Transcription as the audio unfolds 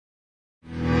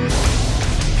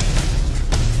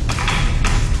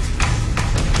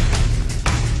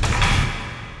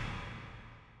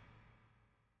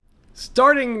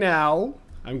starting now,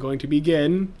 I'm going to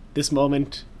begin this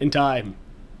moment in time.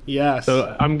 Yes.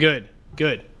 So I'm good.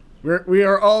 Good. We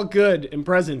are all good and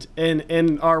present and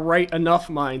in our right enough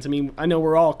minds. I mean, I know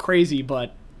we're all crazy,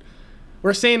 but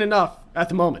we're sane enough at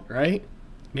the moment, right?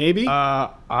 Maybe?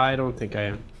 I don't think I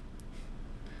am.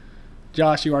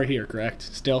 Josh, you are here, correct?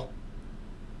 Still?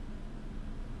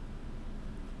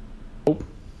 Nope.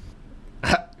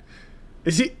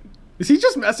 Is he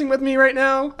just messing with me right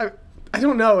now? I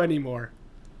don't know anymore.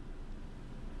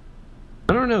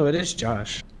 I don't know. It is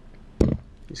Josh.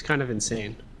 He's kind of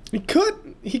insane. He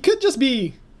could just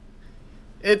be...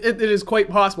 It is quite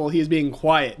possible he is being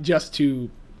quiet just to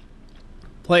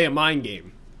play a mind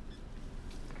game.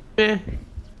 Eh.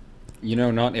 You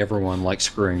know, not everyone likes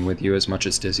screwing with you as much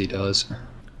as Dizzy does.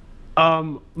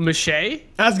 Mache? I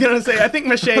was going to say, I think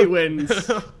Mache wins.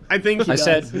 I think he does.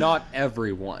 I said not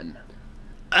everyone.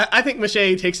 I think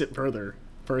Mache takes it further,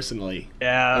 personally.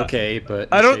 Yeah. Okay, but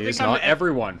I don't Mache is think I'm not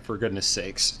everyone, for goodness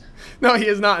sakes. No, he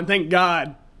is not, and thank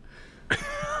God.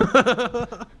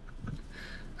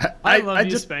 I love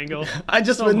you, Spangle. I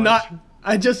just would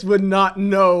not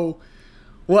know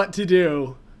what to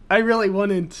do. I really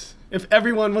wouldn't if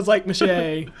everyone was like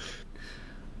Mache.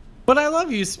 But I love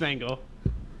you, Spangle.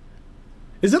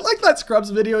 Is it like that Scrubs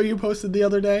video you posted the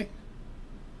other day?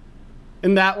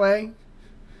 In that way?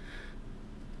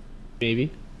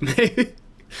 Maybe. Maybe.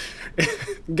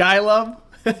 Guy love?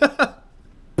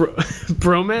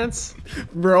 Bromance?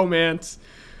 Bromance.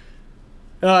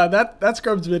 That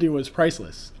Scrubs video was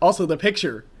priceless. Also, the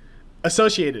picture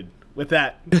associated with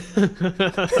that.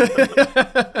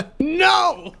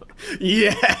 No!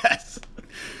 Yes!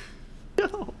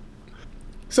 No.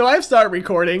 So I've started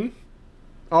recording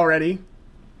already.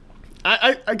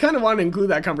 I kind of want to include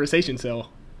that conversation, so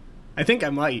I think I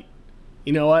might.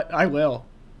 You know what? I will.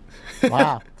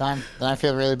 Wow. Then I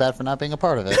feel really bad for not being a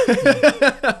part of it.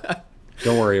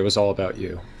 Don't worry, it was all about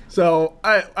you. So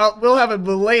we'll have a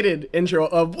belated intro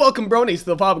of Welcome Bronies to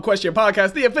the FOB Equestria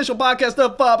Podcast, the official podcast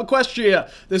of FOB Equestria.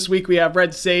 This week we have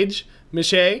Red Sage,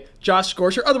 Mache, Josh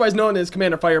Scorcher, otherwise known as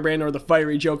Commander Firebrand or the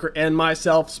Fiery Joker, and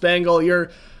myself, Spangle,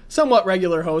 your somewhat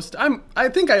regular host. I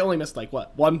think I only missed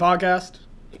one podcast?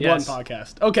 Yes. One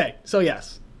podcast. Okay, so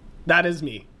yes, that is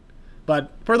me.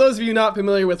 But for those of you not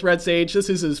familiar with Red Sage, this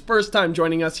is his first time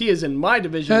joining us. He is in my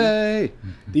division, Hey!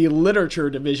 the literature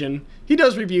division. He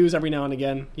does reviews every now and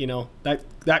again, you know,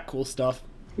 that cool stuff.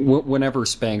 Whenever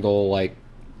Spangle,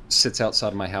 sits outside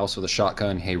of my house with a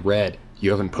shotgun, hey, Red, you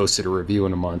haven't posted a review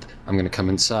in a month. I'm going to come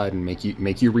inside and make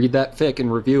you read that fic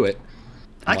and review it.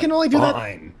 I can only do Fine.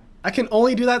 that. I can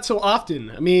only do that so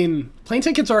often. I mean, plane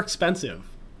tickets are expensive.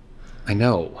 I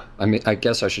know. I mean, I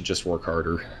guess I should just work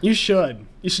harder. You should.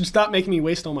 You should stop making me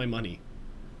waste all my money.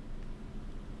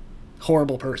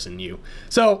 Horrible person, you.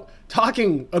 So,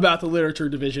 talking about the literature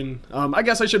division, I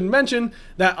guess I should mention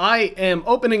that I am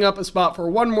opening up a spot for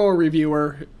one more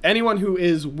reviewer. Anyone who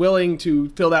is willing to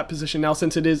fill that position now,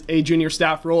 since it is a junior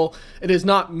staff role, it is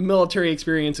not military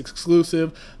experience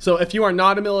exclusive. So if you are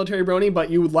not a military brony, but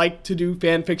you would like to do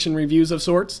fan fiction reviews of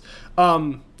sorts,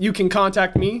 you can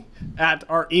contact me at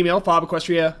our email,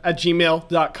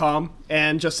 fobequestria@gmail.com,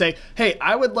 and just say, hey,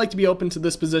 I would like to be open to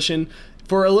this position.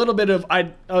 For a little bit of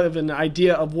an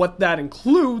idea of what that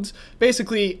includes,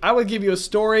 basically, I would give you a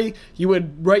story, you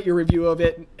would write your review of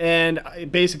it, and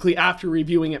basically after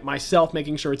reviewing it myself,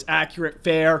 making sure it's accurate,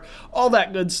 fair, all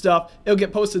that good stuff, it'll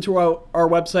get posted to our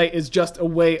website. Is just a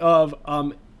way of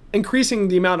increasing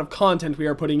the amount of content we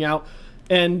are putting out.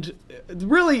 And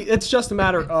really, it's just a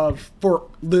matter of, for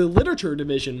the literature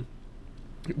division,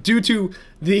 due to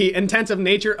the intensive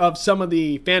nature of some of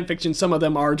the fan fiction, some of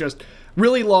them are just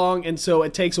really long, and so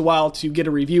it takes a while to get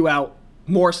a review out.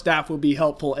 More staff will be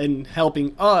helpful in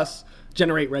helping us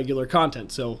generate regular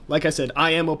content. So, like I said,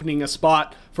 I am opening a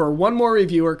spot for one more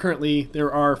reviewer. Currently,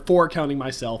 there are 4, counting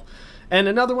myself, and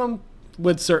another one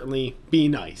would certainly be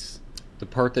nice. The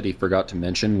part that he forgot to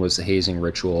mention was the hazing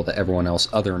ritual that everyone else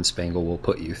other than Spangle will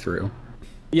put you through.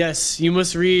 Yes, you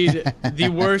must read the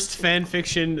worst fan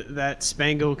fiction that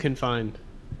Spangle can find.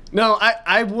 No,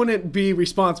 I wouldn't be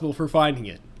responsible for finding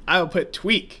it. I would put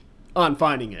Tweak on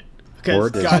finding it.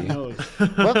 Because God knows.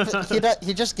 Well,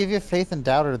 he just give you faith and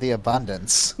doubt or the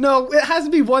abundance. No, it has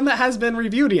to be one that has been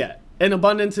reviewed yet. And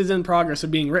Abundance is in progress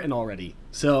of being written already.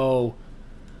 So...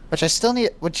 Which I still need...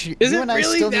 Which you Is it and I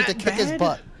really still need that to kick his bad?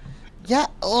 butt. Yeah,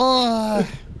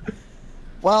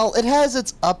 well, it has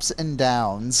its ups and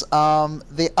downs.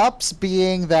 The ups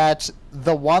being that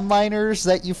the one-liners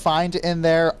that you find in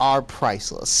there are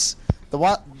priceless. The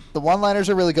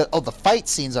one-liners are really good. Oh, the fight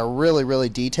scenes are really, really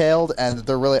detailed, and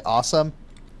they're really awesome.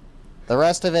 The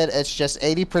rest of it, it's just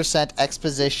 80%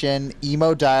 exposition,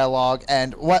 emo dialogue,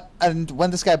 and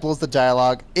when this guy blows the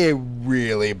dialogue, it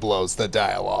really blows the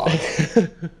dialogue.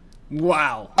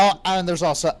 Wow. And there's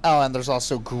also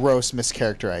gross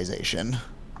mischaracterization.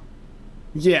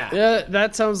 Yeah. Yeah,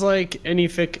 that sounds like any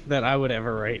fic that I would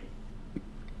ever write.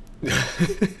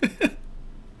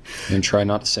 And try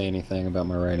not to say anything about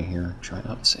my writing here. Try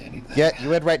not to say anything. Yeah, you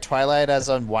would write Twilight as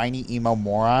a whiny emo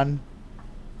moron?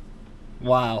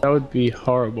 Wow. That would be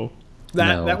horrible.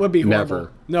 That would be horrible.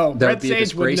 Never. No, That Red would be a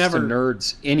Sage would disgrace never. to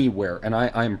nerds anywhere, and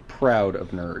I'm proud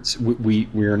of nerds. We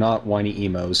are not whiny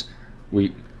emos.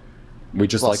 We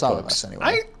just like some of books. us,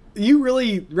 anyway. You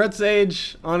really, Red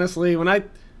Sage, honestly, you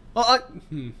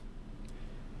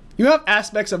have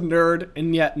aspects of nerd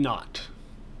and yet not.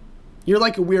 You're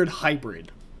like a weird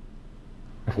hybrid.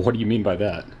 What do you mean by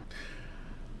that?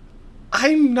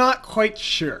 I'm not quite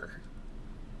sure.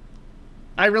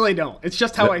 I really don't. It's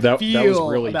just how I that feel was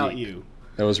really about deep. you.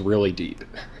 That was really deep.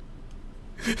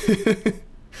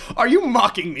 Are you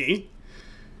mocking me?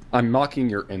 I'm mocking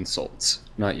your insults,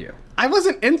 not you. I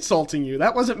wasn't insulting you.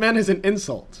 That wasn't meant as an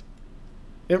insult.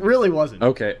 It really wasn't.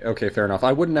 Okay, fair enough.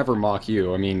 I would never mock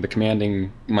you. I mean,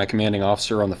 my commanding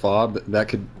officer on the FOB, that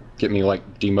could get me like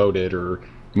demoted or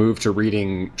moved to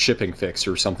reading shipping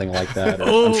fics or something like that.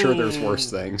 I'm sure there's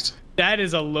worse things. That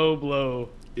is a low blow.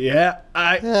 Yeah,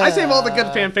 I save all the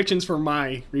good fan fictions for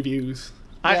my reviews.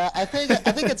 Yeah, I think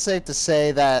it's safe to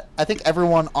say that I think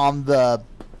everyone on the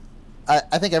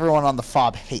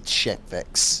FOB hates ship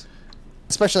fics,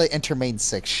 especially intermain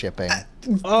 6 shipping.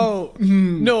 Oh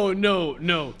no!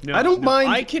 I don't mind.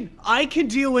 I can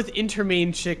deal with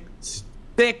intermain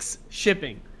 6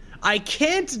 shipping. I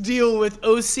can't deal with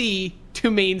OC to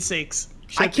main 6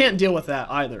 shipping. I can't deal with that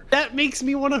either. That makes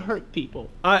me want to hurt people.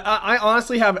 I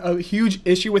honestly have a huge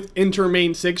issue with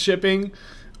intermain 6 shipping,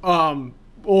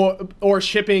 or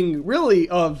shipping really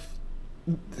of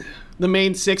the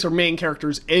main 6 or main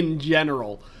characters in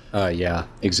general. Yeah,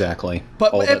 exactly.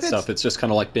 But all if that it's- stuff, it's just kind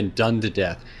of like been done to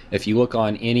death. If you look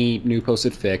on any new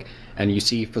posted fic, and you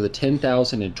see for the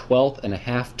 10,012th and a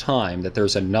half time that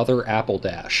there's another Apple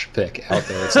Dash fic out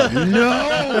there, it's like,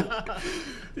 no!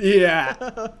 Yeah,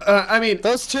 I mean,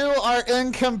 Those two are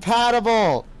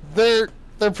incompatible. They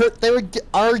would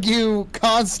argue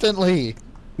constantly.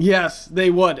 yes, they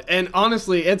would. And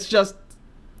honestly, it's just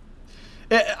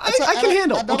I can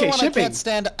handle. Okay, shipping.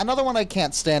 Another one I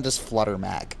can't stand is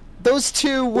Fluttermac. Those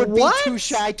two would be too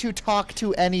shy to talk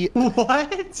to any.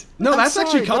 What? No, I'm that's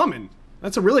actually sorry, but- common.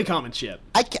 That's a really common ship.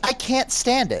 I can't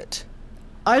stand it.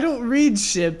 I don't read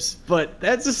ships, but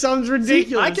that just sounds See,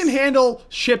 ridiculous. I can handle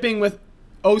shipping with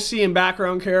OC and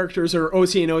background characters, or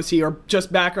OC and OC, or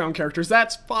just background characters.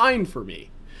 That's fine for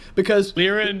me, because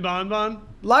Lyra and Bonbon.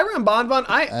 Lyra and Bonbon,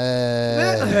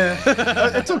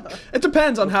 it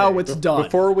depends on how it's done.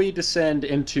 Before we descend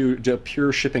into a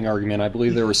pure shipping argument, I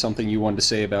believe there was something you wanted to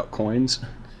say about coins.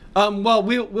 Well,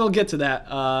 we'll get to that.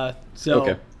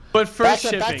 Okay. But first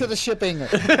Back to the shipping.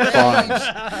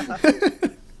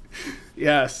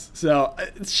 Yes. So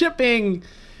shipping,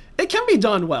 it can be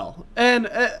done well, and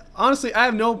honestly, I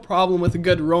have no problem with a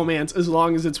good romance as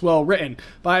long as it's well written.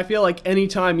 But I feel like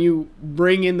anytime you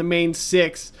bring in the main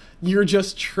 6, you're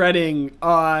just treading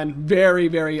on very,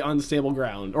 very unstable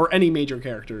ground, or any major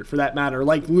character for that matter,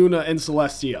 like Luna and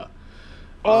Celestia.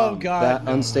 Oh god. That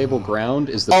unstable ground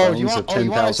is the bones of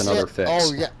 10,000 other fics.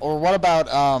 Oh yeah. Or what about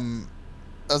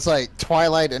it's like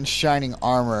Twilight and Shining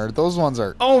Armor. Those ones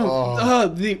are.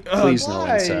 Please no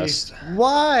Why? incest.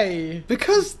 Why?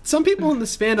 Because some people in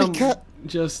this fandom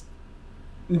just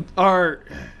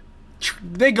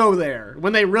they go there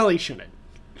when they really shouldn't.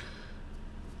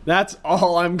 That's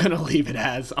all I'm gonna leave it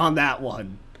as on that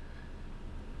one.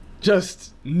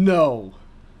 Just no.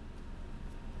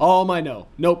 All my no.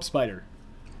 Nope, spider.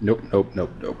 Nope.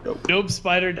 Nope,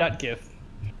 spider.gif.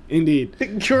 Indeed. The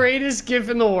greatest gif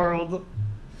in the world.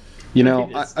 You know,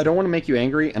 It is. I don't want to make you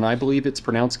angry, and I believe it's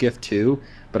pronounced GIF too,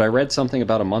 but I read something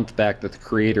about a month back that the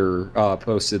creator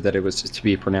posted that it was to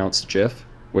be pronounced GIF,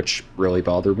 which really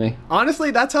bothered me.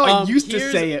 Honestly, that's how I used to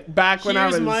say it back when I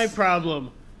was. Here's my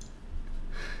problem.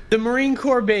 The Marine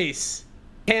Corps base,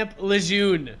 Camp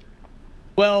Lejeune.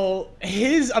 Well,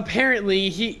 his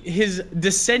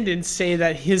descendants say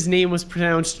that his name was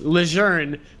pronounced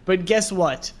Lejeune, but guess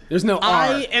what? There's no R.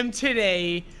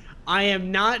 I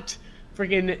am not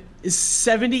freaking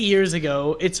 70 years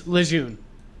ago. It's Lejeune.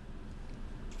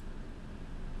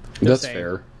 That's saying.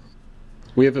 fair.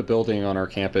 We have a building on our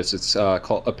campus. It's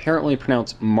apparently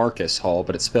pronounced Marcus Hall,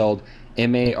 but it's spelled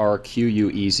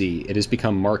Marquez. It has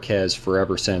become Marquez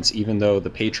forever since, even though the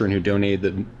patron who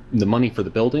donated the money for the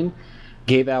building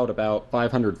gave out about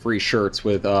 500 free shirts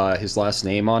with his last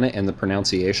name on it and the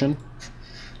pronunciation,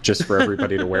 just for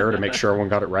everybody to wear to make sure everyone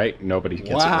got it right. Nobody gets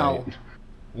it right.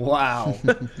 Wow.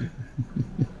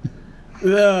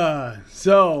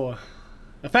 So,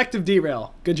 effective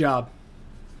derail. Good job.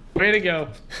 Way to go.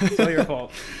 It's all your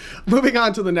fault. Moving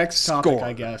on to the next topic,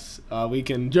 I guess. We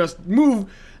can just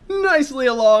move nicely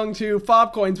along to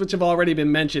FOB coins, which have already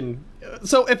been mentioned.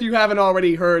 So if you haven't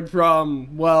already heard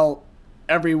from, well,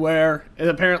 everywhere, and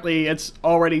apparently it's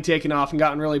already taken off and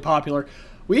gotten really popular,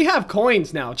 we have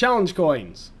coins now, challenge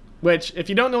coins, which if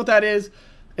you don't know what that is,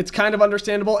 it's kind of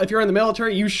understandable. If you're in the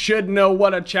military, you should know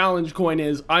what a challenge coin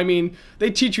is. I mean,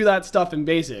 they teach you that stuff in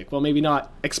basic. Well, maybe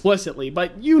not explicitly,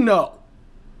 but you know.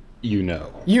 You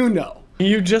know. You know.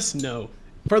 You just know.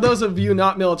 For those of you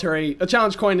not military, a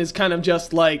challenge coin is kind of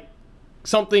just like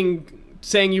something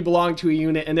saying you belong to a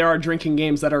unit, and there are drinking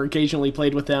games that are occasionally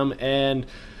played with them, and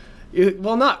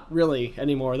well, not really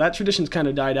anymore. That tradition's kind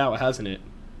of died out, hasn't it?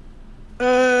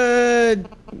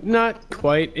 Not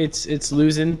quite. It's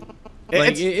losing.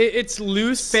 Like it's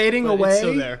loose, fading away, it's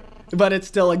still there. But it's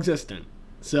still existent.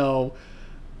 So,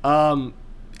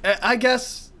 I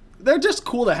guess they're just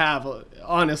cool to have.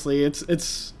 Honestly,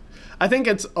 it's. I think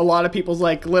it's a lot of people's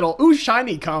like little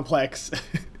shiny complex,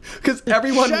 because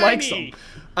everyone likes them.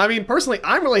 I mean, personally,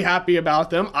 I'm really happy about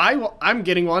them. I'm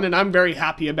getting one, and I'm very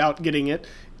happy about getting it.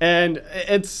 And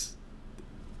it's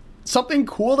something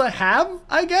cool to have,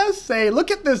 I guess. Say, look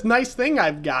at this nice thing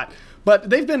I've got. But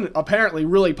they've been apparently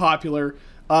really popular.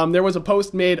 There was a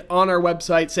post made on our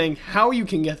website saying how you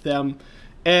can get them.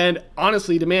 And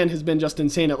honestly, demand has been just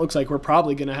insane. It looks like we're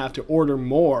probably going to have to order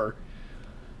more.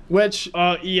 Which...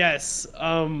 yes.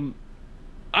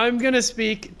 I'm going to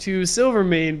speak to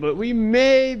Silvermane, but we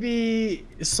may be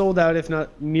sold out, if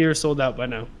not near sold out by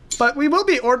now. But we will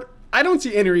be I don't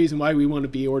see any reason why we want to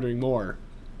be ordering more.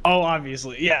 Oh,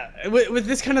 obviously. Yeah. With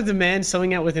this kind of demand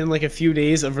selling out within like a few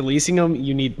days of releasing them,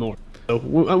 you need more. So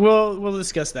we'll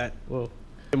discuss that. We'll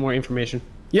get more information.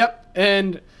 Yep.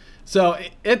 And so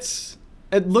it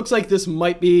looks like this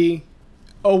might be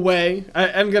a way.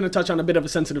 I'm going to touch on a bit of a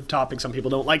sensitive topic some people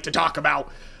don't like to talk about.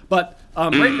 But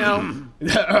right now,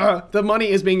 the money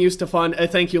is being used to fund a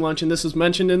thank you luncheon. This was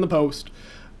mentioned in the post.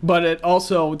 But it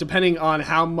also, depending on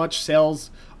how much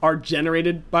sales are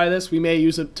generated by this, we may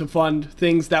use it to fund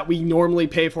things that we normally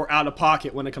pay for out of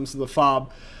pocket when it comes to the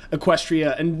FOB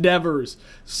Equestria endeavors,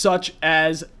 such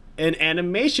as an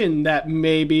animation that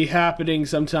may be happening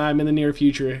sometime in the near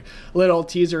future. Little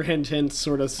teaser, hint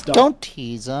sort of stuff. Don't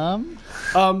tease them.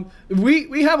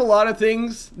 We have a lot of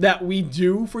things that we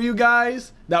do for you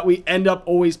guys that we end up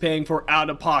always paying for out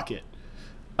of pocket.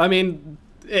 I mean,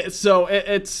 it's...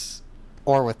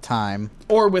 Or with time.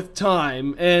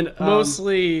 And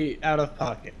mostly out of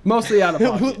pocket. Mostly out of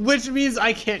pocket. Which means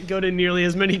I can't go to nearly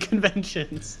as many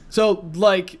conventions. So,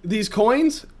 like, these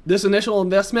coins, this initial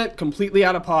investment, completely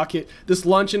out of pocket. This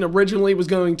luncheon originally was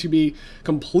going to be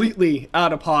completely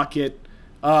out of pocket.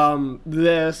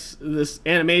 This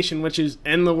animation, which is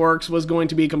in the works, was going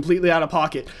to be completely out of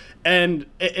pocket. And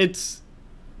it's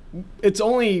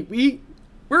only...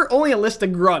 We're only a list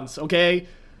of grunts, okay?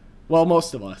 Well,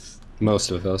 most of us.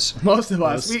 Most of us.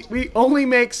 We only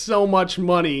make so much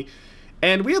money,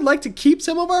 and we'd like to keep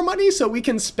some of our money so we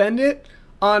can spend it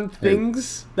on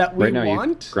things that we right now,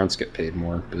 want. Grunts get paid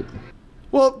more, but...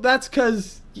 Well, that's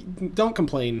because... Don't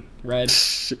complain, Red.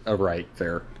 Oh, right,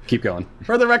 fair. Keep going.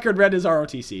 For the record, Red is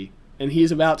ROTC, and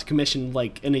he's about to commission,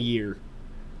 like, in a year.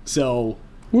 So...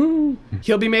 Woo!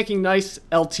 He'll be making nice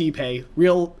LT pay,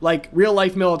 real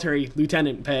life military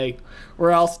lieutenant pay,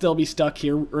 or I'll still be stuck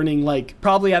here earning like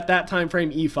probably at that time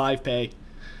frame E5 pay.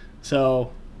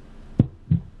 So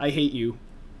I hate you.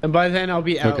 And by then I'll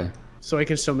be out, so I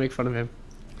can still make fun of him.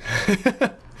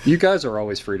 You guys are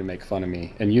always free to make fun of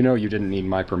me, and you know you didn't need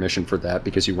my permission for that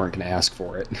because you weren't going to ask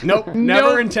for it. Nope,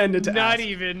 never intended to. Not ask.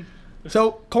 Even.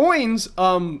 So coins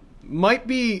might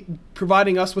be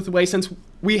providing us with a way, since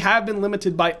we have been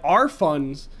limited by our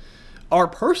funds, our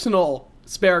personal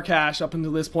spare cash up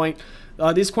until this point.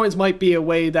 These coins might be a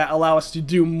way that allow us to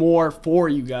do more for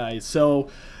you guys.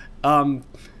 So, beyond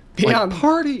like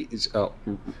parties. Oh,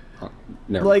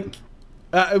 never. Like,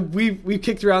 we've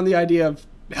kicked around the idea of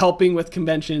helping with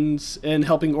conventions and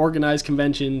helping organize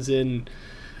conventions, and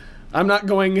I'm not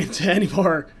going into any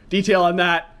more detail on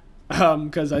that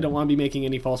because I don't want to be making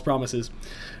any false promises.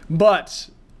 But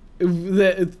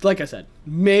like I said,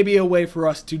 maybe a way for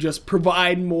us to just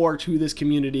provide more to this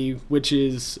community, which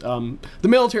is the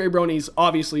military bronies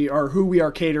obviously are who we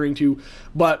are catering to,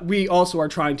 but we also are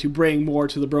trying to bring more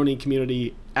to the brony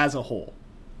community as a whole.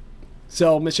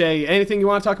 So, Michelle, anything you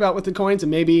want to talk about with the coins and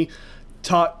maybe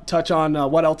touch on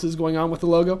what else is going on with the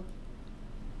logo?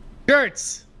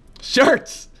 Shirts.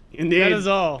 Shirts. Indeed. That is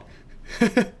all.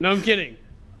 No, I'm kidding.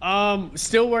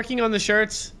 Still working on the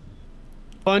shirts.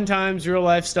 Fun times, real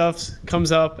life stuff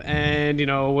comes up, and you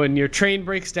know, when your train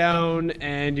breaks down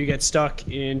and you get stuck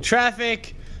in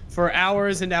traffic for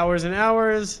hours and hours and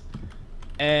hours,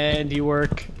 and you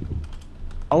work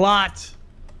a lot,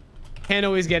 can't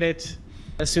always get it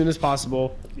as soon as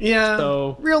possible. Yeah.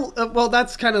 So well,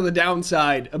 that's kind of the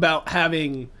downside about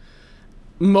having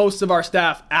most of our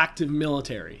staff active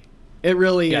military. It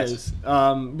really Yes. is,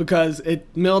 because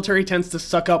military tends to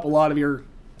suck up a lot of your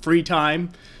free time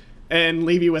and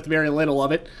leave you with very little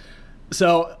of it.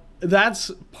 So that's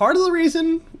part of the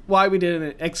reason why we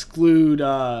didn't exclude,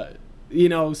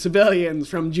 civilians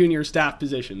from junior staff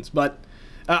positions. But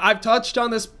I've touched on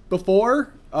this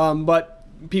before, but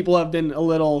people have been a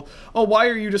little, why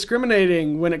are you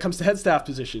discriminating when it comes to head staff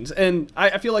positions? And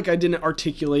I feel like I didn't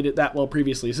articulate it that well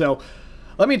previously. So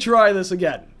let me try this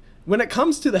again. When it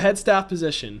comes to the head staff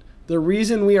position, the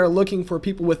reason we are looking for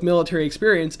people with military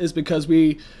experience is because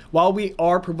while we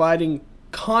are providing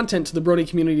content to the Brony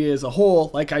community as a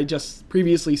whole, like I just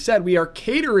previously said, we are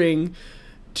catering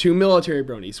to military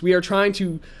bronies. We are trying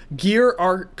to gear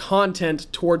our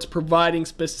content towards providing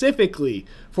specifically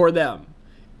for them.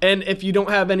 And if you don't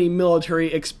have any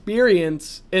military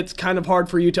experience, it's kind of hard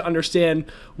for you to understand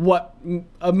what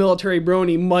a military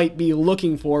brony might be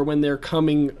looking for when they're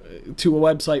coming to a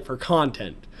website for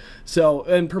content. So,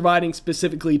 and providing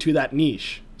specifically to that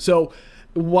niche. So,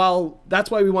 while that's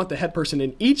why we want the head person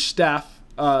in each staff,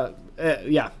 I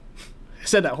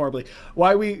said that horribly.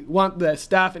 Why we want the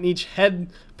staff in each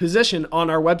head position on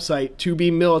our website to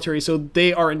be military, so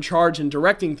they are in charge and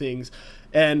directing things.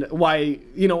 And why,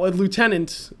 a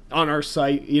lieutenant on our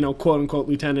site, quote unquote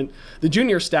lieutenant, the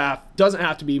junior staff doesn't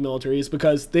have to be military, is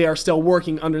because they are still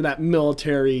working under that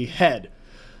military head.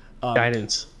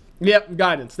 guidance. Yep,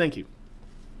 guidance. Thank you.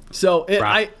 So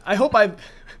I hope I've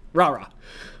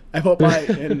I hope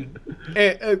I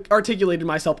articulated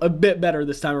myself a bit better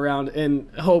this time around, and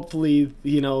hopefully,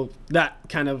 that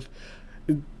kind of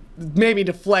maybe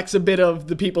deflects a bit of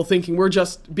the people thinking we're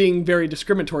just being very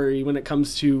discriminatory when it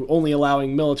comes to only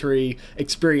allowing military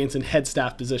experience in head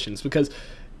staff positions, because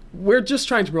we're just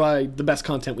trying to provide the best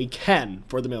content we can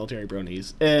for the military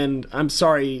bronies. And I'm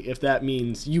sorry if that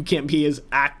means you can't be as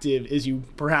active as you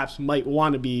perhaps might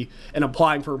want to be in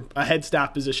applying for a head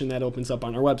staff position that opens up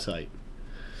on our website.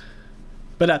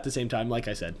 But at the same time, like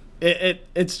I said,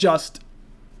 it's just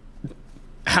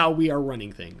how we are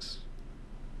running things.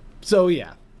 So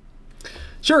yeah.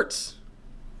 Shirts.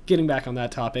 Getting back on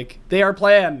that topic. They are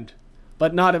planned,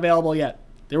 but not available yet.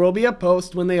 There will be a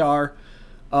post when they are.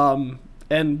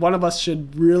 And one of us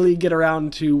should really get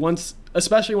around to,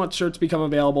 especially once shirts become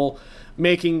available,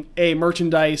 making a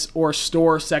merchandise or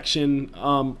store section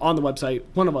on the website.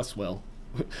 One of us will.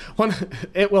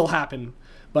 It will happen.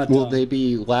 But will they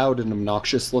be loud and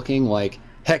obnoxious looking? Like,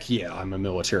 heck yeah, I'm a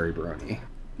military brony.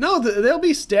 No, they'll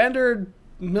be standard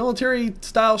military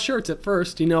style shirts at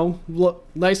first.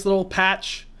 Nice little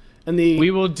patch and the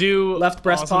We will do left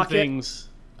breast awesome pocket. things.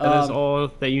 That is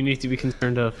all that you need to be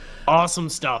concerned of. Awesome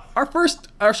stuff. Our first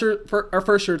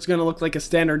shirt's gonna look like a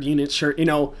standard unit shirt.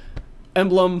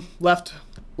 Emblem left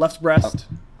breast.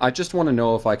 I just want to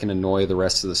know if I can annoy the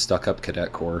rest of the stuck-up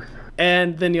cadet corps.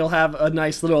 And then you'll have a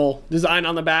nice little design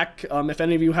on the back. If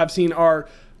any of you have seen our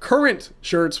current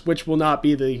shirts, which will not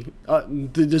be the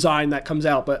design that comes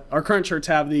out, but our current shirts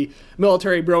have the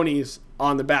military bronies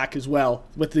on the back as well,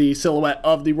 with the silhouette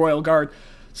of the Royal Guard.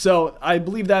 So I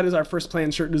believe that is our first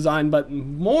planned shirt design, but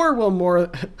more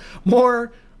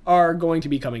are going to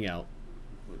be coming out.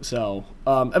 So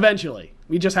eventually,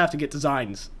 we just have to get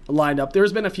designs lined up.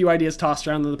 There's been a few ideas tossed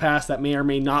around in the past that may or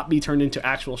may not be turned into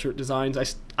actual shirt designs.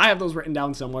 I have those written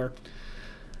down somewhere.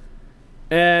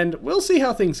 And we'll see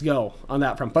how things go on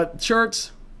that front. But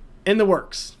shirts in the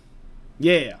works.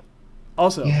 Yeah.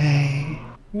 Also.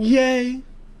 Yay.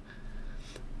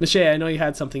 Michelle, I know you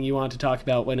had something you wanted to talk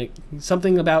about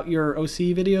something about your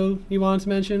OC video you wanted to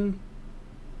mention.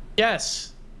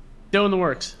 Yes. Still in the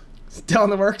works. Still in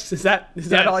the works? Is that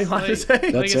all you wanted to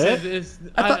say? That's it?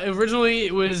 Originally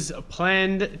it was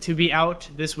planned to be out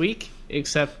this week,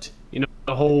 except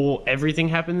the whole everything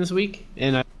happened this week,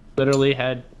 and I literally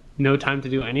had no time to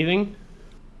do anything.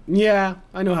 Yeah,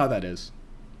 I know how that is.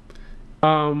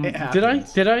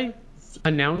 Did I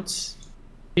announce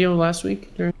video last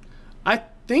week? I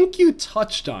think you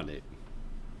touched on it.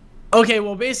 Okay,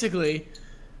 well basically,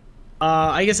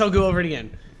 I guess I'll go over it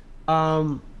again.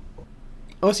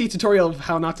 OC tutorial of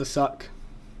how not to suck.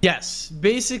 Yes,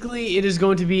 basically it is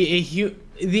going to be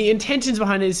the intentions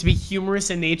behind it is to be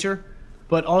humorous in nature,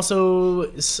 but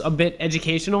also a bit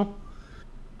educational.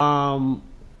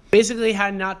 Basically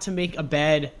how not to make a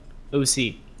bad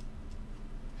OC.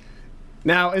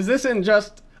 Now, is this in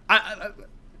just...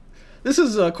 this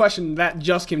is a question that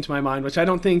just came to my mind, which I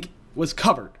don't think was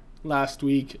covered last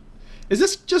week. Is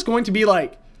this just going to be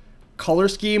like color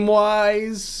scheme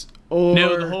wise, or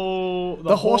no,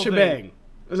 the whole shebang?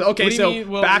 Okay,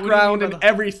 so background and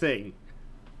everything.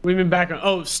 What do you mean background?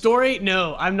 Oh, story?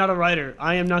 No, I'm not a writer.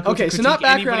 I am not going to critique so not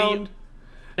background,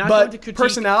 but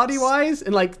personality wise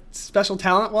and like special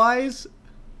talent wise.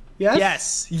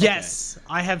 Yes. Yes.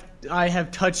 Okay. I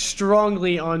have touched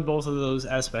strongly on both of those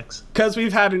aspects. Because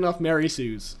we've had enough Mary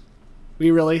Sues.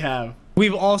 We really have.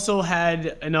 We've also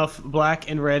had enough black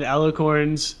and red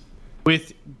alicorns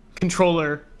with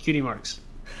controller cutie marks.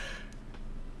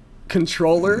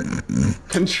 Controller?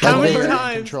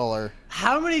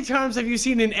 How many times have you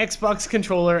seen an Xbox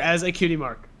controller as a cutie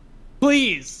mark?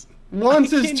 Please.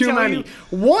 Once is too many.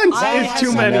 Once is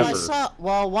too many.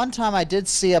 One time I did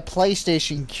see a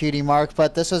PlayStation cutie mark,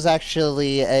 but this was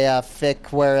actually a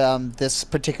fic where this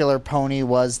particular pony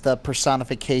was the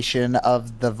personification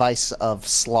of the vice of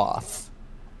sloth.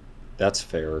 That's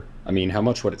fair. I mean, how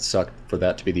much would it suck for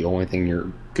that to be the only thing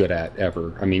you're good at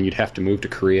ever? I mean, you'd have to move to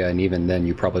Korea, and even then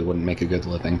you probably wouldn't make a good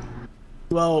living.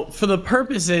 Well, for the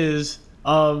purposes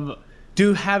of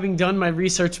having done my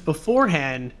research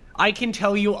beforehand, I can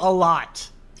tell you a lot.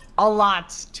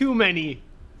 Too many.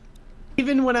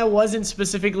 Even when I wasn't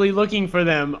specifically looking for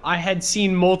them, I had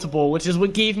seen multiple, which is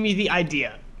what gave me the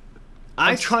idea.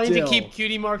 I'm trying to keep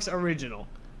cutie marks original.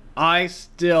 I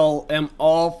still am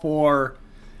all for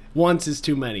once is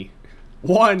too many.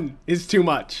 One is too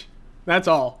much. That's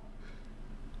all.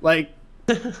 Like,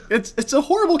 it's a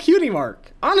horrible cutie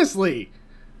mark, honestly.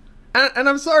 And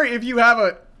I'm sorry if you have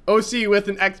a OC with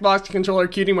an Xbox controller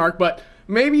cutie mark, but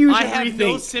maybe you should rethink. I have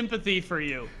no sympathy for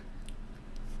you.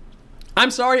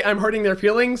 I'm sorry, I'm hurting their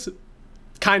feelings.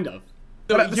 Kind of.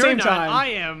 But at the same time, I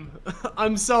am.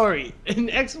 I'm sorry. An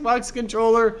Xbox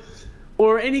controller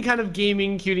or any kind of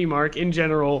gaming cutie mark in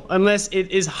general, unless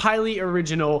it is highly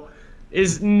original,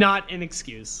 is not an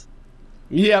excuse.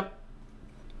 Yep.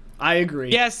 I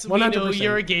agree. Yes, 100%. We know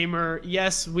you're a gamer.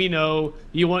 Yes, we know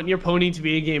you want your pony to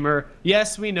be a gamer.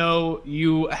 Yes, we know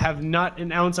you have not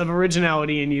an ounce of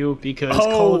originality in you because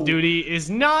Call of Duty is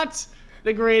not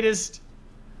the greatest.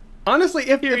 Honestly,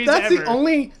 if that's the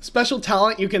only special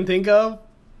talent you can think of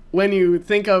when you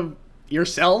think of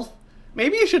yourself,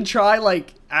 maybe you should try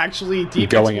like actually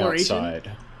deep going exploration.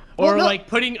 Outside. Or like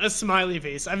putting a smiley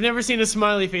face. I've never seen a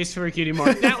smiley face for a cutie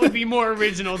mark. That would be more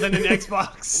original than an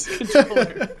Xbox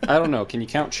controller. I don't know. Can you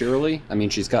count Cheerily? I mean,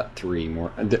 she's got 3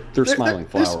 more. They're smiling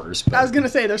flowers. I was going to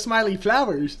say, they're smiley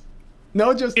flowers.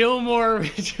 No, just... Still more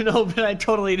original, but I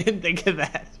totally didn't think of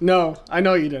that. No, I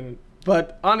know you didn't.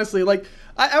 But honestly, like,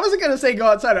 I wasn't going to say go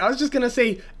outside. I was just going to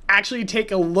say actually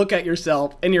take a look at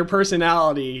yourself and your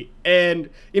personality and,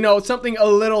 you know, something a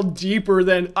little deeper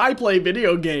than I play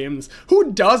video games.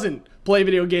 Who doesn't play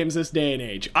video games this day and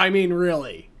age? I mean,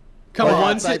 really. Come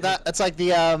on. It's like that. It's like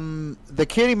the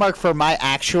cutie mark for my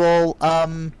actual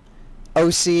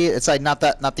OC. It's like not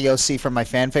the OC from my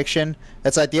fan fiction.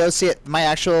 It's like the OC. My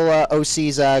actual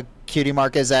OC's cutie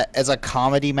mark is a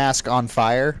comedy mask on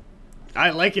fire. I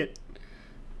like it.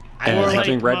 And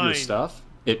having read your stuff,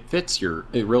 it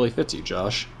really fits you,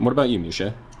 Josh. What about you,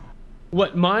 Misha?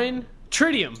 What, mine?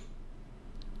 Tritium.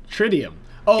 Tritium.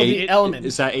 Oh, the element.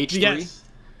 Is that H3? Yes.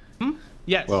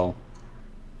 Yes. Well,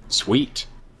 sweet.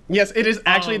 Yes, it is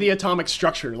actually the atomic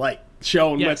structure, like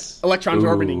shown with electrons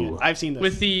orbiting it. I've seen this.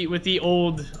 With the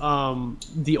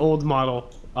old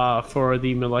model for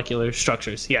the molecular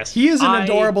structures. Yes. He is an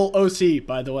adorable OC,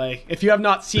 by the way. If you have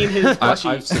not seen his plushie,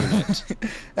 I've seen it.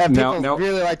 And people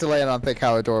really like to lay it on thick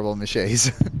how adorable Miche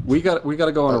is. we got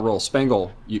to go on a roll.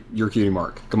 Spangle, your cutie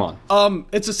mark. Come on.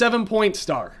 It's a 7-point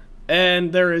star,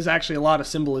 and there is actually a lot of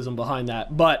symbolism behind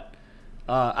that, but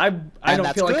I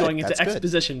don't feel like going into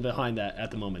exposition behind that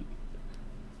at the moment.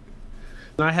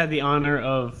 I had the honor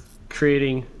of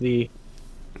creating the...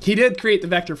 He did create the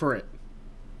vector for it.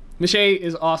 Miche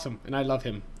is awesome, and I love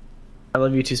him. I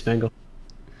love you too, Spangle.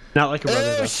 Not like a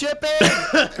brother, though. Shipping!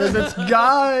 Because it's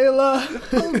Gyla.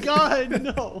 Oh, God,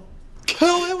 no.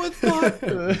 Kill it with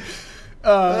fire!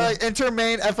 Enter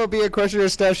main FOB Equestria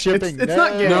staff shipping. It's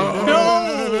not gay.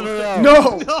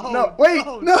 No. Wait,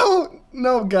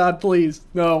 no, God, please,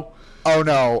 no. Oh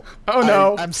no! Oh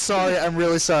no! I'm sorry. I'm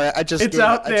really sorry. I just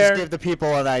gave the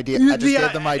people an idea. I just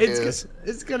gave them ideas.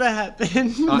 It's gonna happen.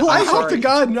 I hope to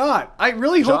God not. I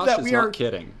really hope Josh that is we not are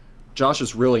kidding. Josh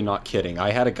is really not kidding.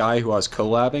 I had a guy who I was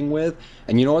collabing with,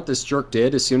 and you know what this jerk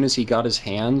did? As soon as he got his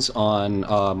hands on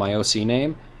my OC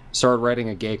name, started writing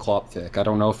a gay clop fic. I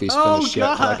don't know if he's finished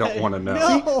yet, but I don't want to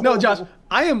know. No, Josh,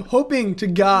 I am hoping to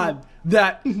God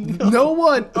that no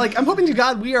one, like, I'm hoping to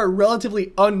God we are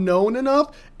relatively unknown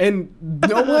enough, and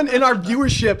no one in our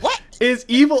viewership is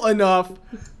evil enough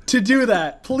to do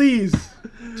that. Please.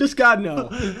 Just God, no.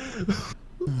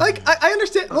 Like, I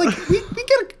understand, like, we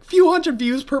get a few hundred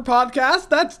views per podcast.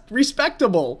 That's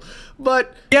respectable.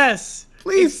 But yes,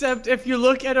 please. Except if you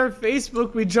look at our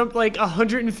Facebook, we jumped like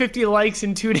 150 likes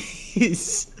in 2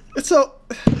 days. So,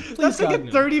 please, that's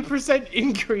like God, a 30%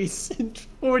 increase in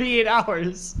 48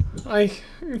 hours.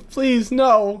 Please,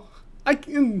 no. I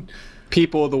can.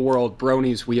 People of the world,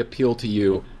 bronies, we appeal to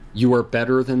you. You are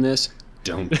better than this.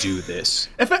 Don't do this.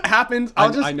 If it happens, I'll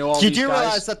just. I know all You these do guys.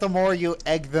 realize that the more you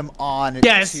egg them on,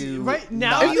 Yes, to right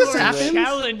now If you this are happens-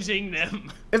 challenging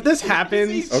them. If this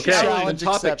happens, Okay, Challenge the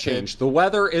topic accepted. change. The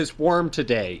weather is warm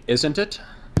today, isn't it?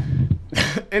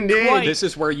 indeed, Quite. This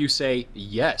is where you say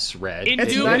yes, Red.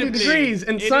 it's Indubitably. 90 degrees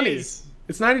and It sunny. is.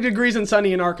 It's 90 degrees and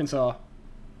sunny in Arkansas.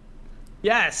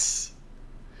 Yes.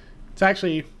 It's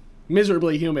actually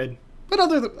miserably humid, but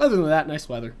other than that, nice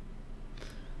weather.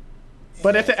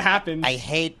 But if it happens, I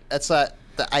hate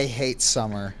I hate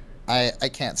summer. I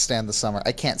can't stand the summer.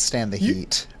 I can't stand the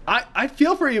heat. I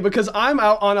feel for you because I'm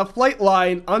out on a flight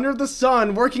line under the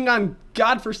sun working on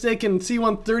godforsaken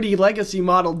C-130 legacy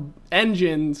model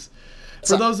engines.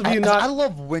 For those of you I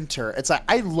love winter. It's like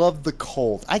I love the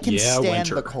cold. I can stand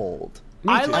winter. the cold.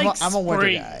 I too. like I'm a winter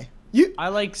spring. guy. I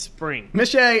like spring.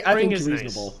 Miche, I Spring think is is nice.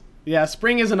 reasonable. Yeah,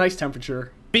 spring is a nice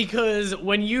temperature. Because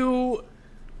when you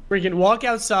freaking walk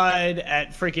outside at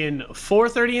freaking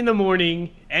 4:30 in the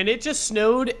morning and it just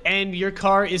snowed and your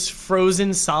car is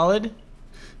frozen solid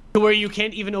to where you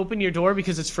can't even open your door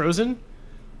because it's frozen,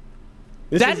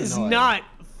 that is annoying. not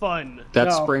fun.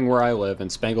 That's No. spring where I live, and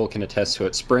Spangle can attest to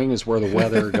it. Spring is where the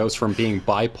weather goes from being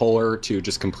bipolar to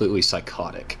just completely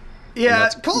psychotic. And Yeah,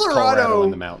 that's Colorado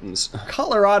in the mountains.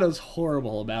 Colorado's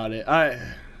horrible about it.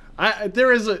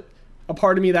 There is a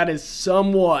part of me that is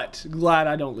somewhat glad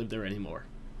I don't live there anymore.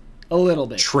 A little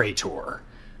bit. Traitor.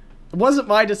 It wasn't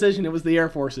my decision, it was the Air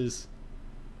Force's.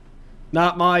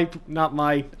 Not my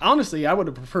honestly, I would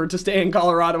have preferred to stay in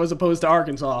Colorado as opposed to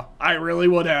Arkansas. I really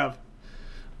would have.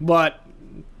 But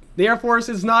the Air Force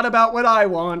is not about what I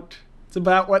want. It's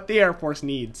about what the Air Force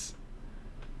needs.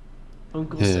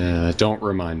 Uncle Sam. Yeah, don't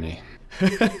remind me.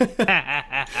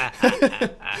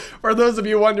 For those of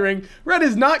you wondering, Red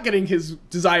is not getting his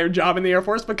desired job in the Air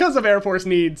Force because of Air Force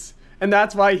needs. And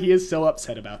that's why he is so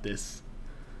upset about this.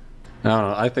 I don't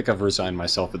know. I think I've resigned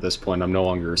myself at this point. I'm no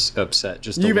longer upset.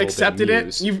 Just a You've little accepted bit it?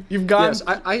 amused. You've gone... Yes,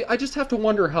 I just have to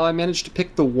wonder how I managed to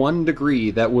pick the one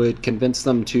degree that would convince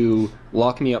them to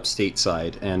lock me up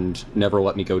stateside and never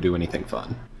let me go do anything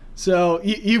fun. So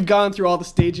you've gone through all the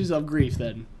stages of grief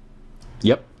then.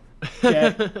 Yep.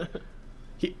 Okay.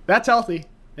 That's healthy.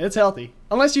 It's healthy.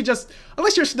 Unless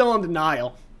you're still in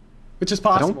denial, which is I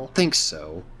possible. don't think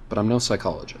so, but I'm no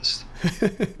psychologist.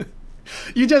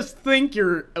 You just think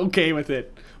you're okay with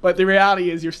it, but the reality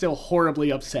is you're still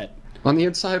horribly upset. On the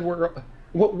inside,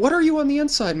 what are you on the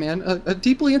inside, man? A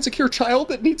deeply insecure child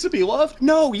that needs to be loved?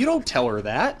 No, you don't tell her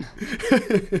that.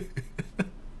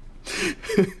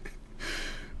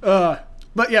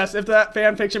 But yes, if that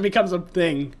fan fiction becomes a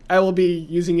thing, I will be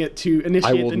using it to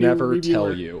initiate I the will new never reviewer.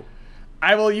 tell you.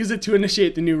 I will use it to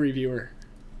initiate the new reviewer.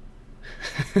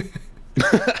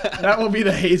 That will be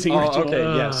the hazing ritual. Okay,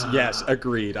 yes,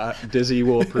 agreed. Dizzy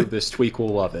will approve this. Tweak will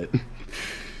love it.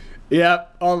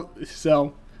 Yep.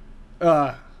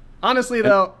 Honestly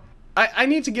though, I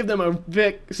need to give them a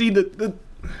Vic. See,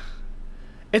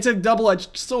 it's a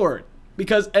double-edged sword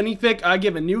because any fic I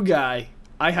give a new guy,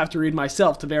 I have to read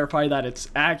myself to verify that it's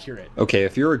accurate. Okay,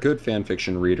 if you're a good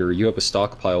fanfiction reader, you have a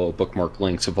stockpile of bookmark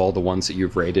links of all the ones that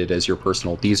you've rated as your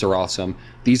personal. These are awesome.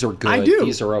 These are good. I do.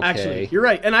 These are okay. Actually, you're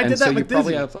right, and I did that so with you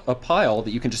probably Dizzy. have a pile that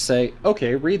you can just say,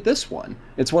 okay, read this one.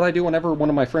 It's what I do whenever one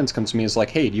of my friends comes to me and is like,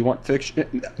 hey, do you want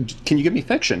fiction? Can you give me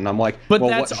fiction? And I'm like, But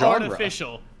well, that's what genre?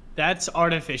 artificial. That's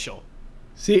artificial.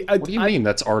 See, What do you mean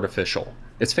that's artificial?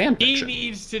 It's He fanfiction.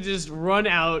 needs to just run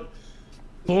out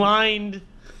blind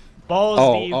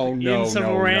balls deep in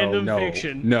some random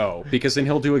fiction. No, because then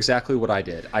he'll do exactly what I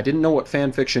did. I didn't know what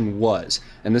fan fiction was,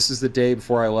 and this is the day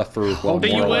before I left for But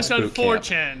you more or less went on boot camp.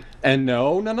 4chan. And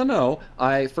no.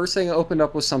 First thing I opened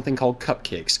up was something called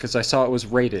Cupcakes because I saw it was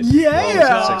rated. Yeah! Well, it was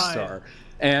a 6-star.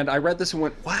 And I read this and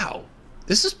went, wow,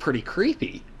 this is pretty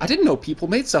creepy. I didn't know people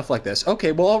made stuff like this.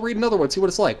 Okay, well, I'll read another one, see what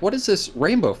it's like. What is this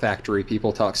Rainbow Factory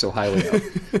people talk so highly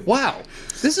of? Wow,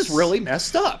 this is really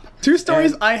messed up. 2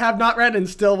 stories I have not read and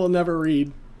still will never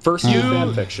read. First 2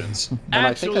 fan fictions, and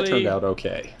I think it turned out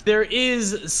okay. There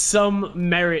is some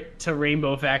merit to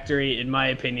Rainbow Factory, in my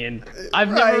opinion. I've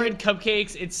never read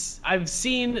Cupcakes. I've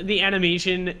seen the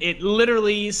animation. It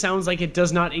literally sounds like it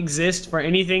does not exist for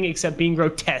anything except being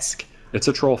grotesque. It's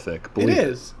a troll fic, believe it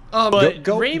is. But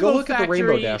go look Factory, at the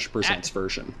Rainbow Dash Presents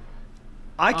version.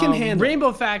 I can handle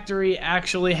Rainbow Factory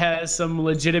actually has some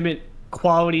legitimate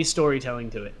quality storytelling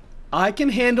to it. I can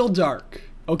handle dark.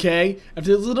 Okay, if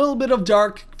there's a little bit of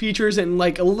dark features and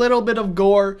like a little bit of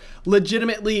gore,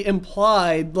 legitimately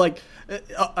implied,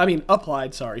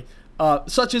 applied, sorry,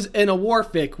 such as in a war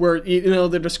fic where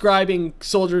they're describing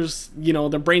soldiers,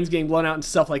 their brains getting blown out and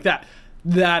stuff like that.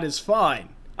 That is fine.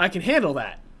 I can handle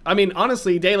that. I mean,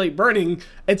 honestly, Daylight Burning,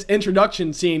 its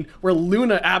introduction scene where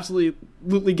Luna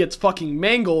absolutely gets fucking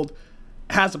mangled,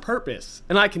 has a purpose,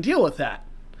 and I can deal with that.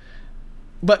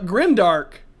 But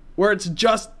Grimdark, where it's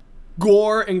just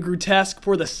gore and grotesque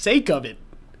for the sake of it,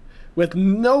 with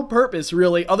no purpose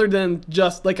really, other than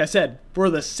just, like I said,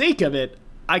 for the sake of it,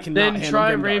 I cannot handle. Then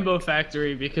try Grimdark. Rainbow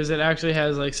Factory, because it actually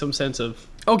has like some sense of...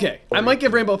 Okay, I might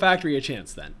give Rainbow Factory a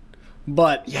chance then.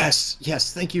 But yes,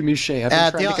 thank you, Miche. I've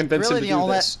been trying to convince him to do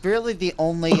this. Really, the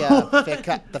only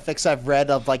fics I've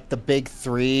read of like the big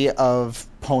 3 of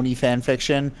pony fan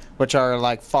fiction, which are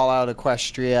like Fallout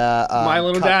Equestria, My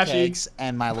Little Cupcakes,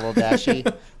 and My Little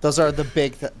Dashie. Those are the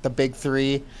big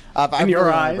 3. I've really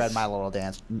only read My Little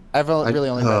Dance. I've really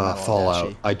only read My Little Fallout.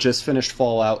 Dashie. I just finished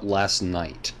Fallout last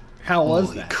night. How was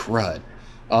Holy that?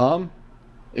 crud.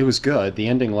 It was good. The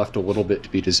ending left a little bit to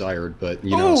be desired, but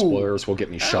spoilers will get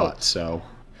me shot. So,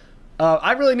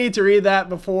 I really need to read that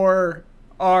before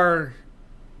our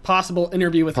possible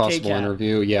interview with possible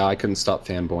interview. Yeah, I couldn't stop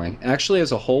fanboying. Actually,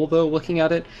 as a whole, though, looking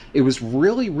at it, it was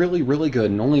really, really, really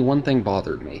good. And only one thing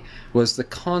bothered me was the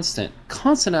constant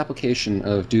application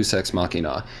of Deus Ex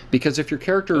Machina. Because if your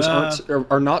characters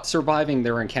are not surviving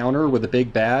their encounter with a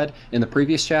big bad in the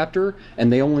previous chapter,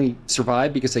 and they only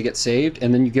survive because they get saved,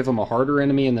 and then you give them a harder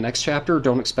enemy in the next chapter,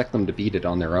 don't expect them to beat it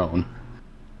on their own.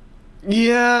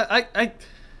 Yeah,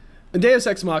 Deus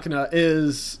Ex Machina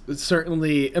is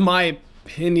certainly, in my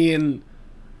opinion,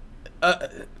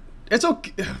 it's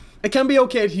okay. It can be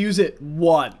okay to use it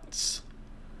once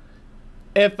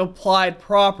if applied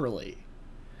properly.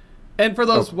 And for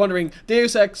those wondering,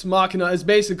 Deus Ex Machina is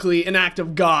basically an act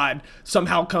of God.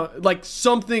 Somehow, like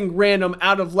something random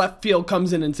out of left field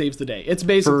comes in and saves the day. It's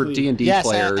basically for D&D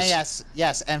players.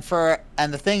 Yes, and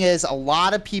the thing is, a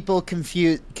lot of people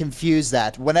confuse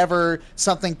that. Whenever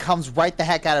something comes right the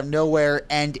heck out of nowhere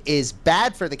and is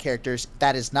bad for the characters,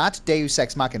 that is not Deus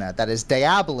Ex Machina. That is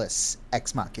Diabolus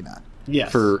Ex Machina.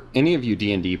 Yes. For any of you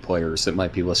D&D players that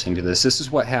might be listening to this is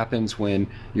what happens when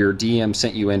your DM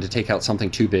sent you in to take out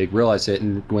something too big, realized it,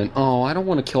 and went, oh, I don't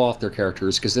want to kill off their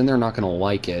characters because then they're not going to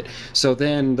like it. So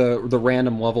then the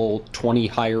random level 20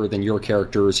 higher than your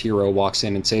character's hero walks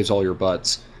in and saves all your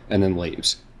butts and then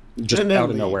leaves. Just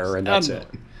out of nowhere, and that's it.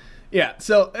 Yeah,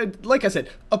 so like I said,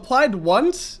 applied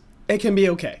once, it can be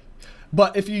okay.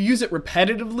 But if you use it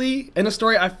repetitively in a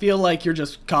story, I feel like you're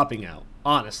just copping out,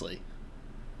 honestly.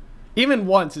 Even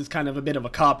once is kind of a bit of a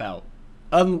cop-out.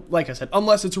 Like I said,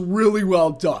 unless it's really well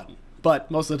done. But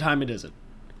most of the time it isn't.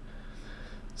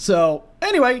 So,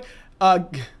 anyway,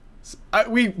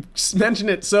 we mentioned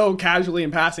it so casually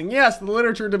in passing. Yes, the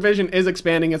literature division is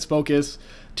expanding its focus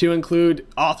to include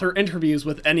author interviews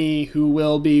with any who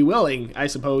will be willing, I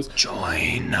suppose.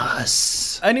 Join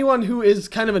us. Anyone who is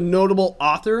kind of a notable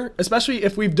author, especially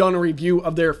if we've done a review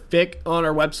of their fic on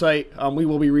our website, we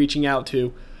will be reaching out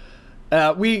to.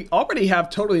 We already have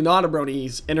Totally Not a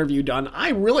Brony's interview done. I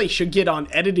really should get on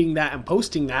editing that and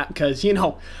posting that because,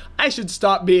 I should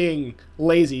stop being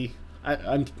lazy.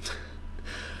 I'm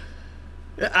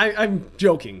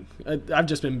joking. I've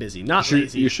just been busy, not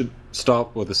lazy. You should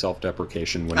stop with the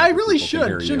self-deprecation. I really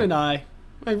should, shouldn't I?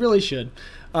 I really should.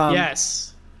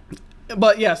 Yes.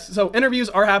 But yes, so interviews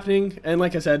are happening, and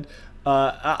like I said,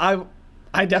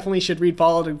 I definitely should read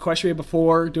Fallout Equestria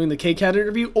before doing the K-Cat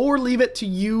interview, or leave it to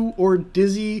you or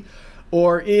Dizzy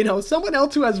or, someone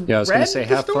else who has read the story. Yeah, I was going to say,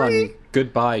 have fun.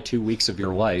 Goodbye 2 weeks of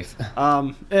your life.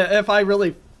 If I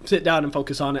really sit down and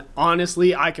focus on it,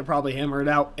 honestly, I could probably hammer it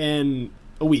out in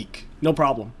a week. No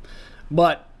problem.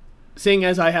 But seeing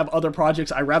as I have other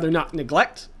projects I'd rather not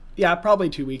neglect, yeah, probably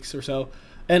 2 weeks or so.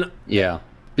 And yeah.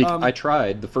 I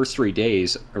tried the first 2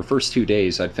 days,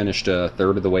 I'd finished a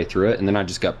third of the way through it, and then I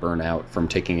just got burnt out from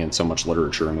taking in so much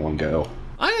literature in one go.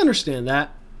 I understand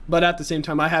that, But at the same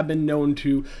time, I have been known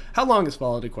to... How long has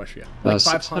FOB Equestria? Like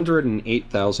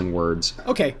 608,000 words.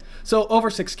 Okay, so over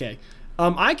 6K.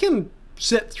 I can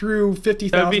sit through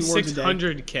 50,000 That'd be words a day.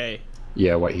 600K.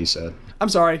 Yeah, what he said. I'm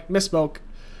sorry, misspoke.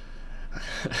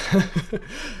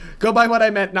 Go by what I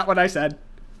meant, not what I said.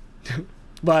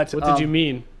 But What did you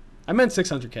mean? I meant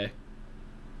 600K.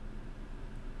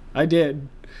 I did.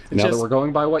 Now that we're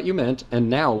going by what you meant, and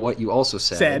now what you also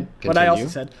said. What I also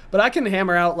said. But I can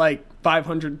hammer out like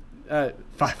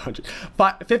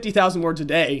 50,000 words a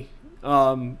day,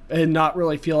 and not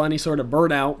really feel any sort of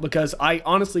burnout, because I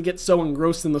honestly get so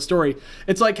engrossed in the story.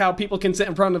 It's like how people can sit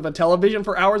in front of a television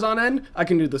for hours on end. I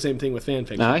can do the same thing with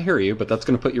fanfiction. Now, I hear you, but that's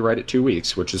going to put you right at 2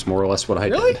 weeks, which is more or less what I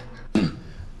Really? did.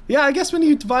 Yeah, I guess when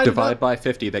you divide by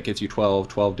 50, that gives you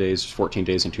 12 days, 14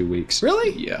 days, and 2 weeks.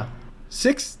 Really? Yeah.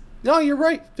 6? No, you're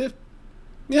right.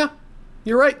 Yeah,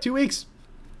 you're right. 2 weeks.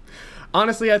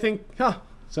 Honestly, I think,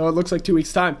 so it looks like 2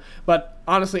 weeks' time. But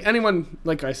honestly, anyone,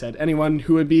 like I said, anyone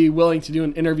who would be willing to do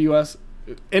an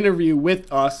interview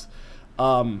with us,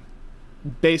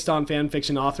 based on fan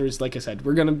fiction authors, like I said,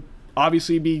 we're gonna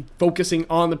obviously be focusing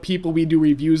on the people we do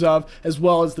reviews of, as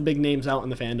well as the big names out in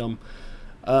the fandom.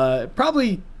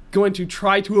 Probably going to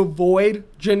try to avoid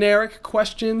generic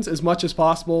questions as much as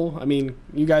possible. I mean,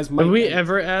 you guys might... Will we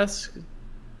ever ask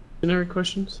generic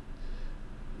questions?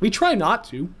 We try not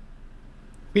to.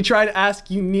 We try to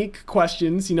ask unique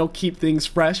questions, keep things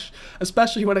fresh,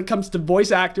 especially when it comes to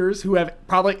voice actors who have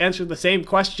probably answered the same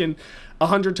question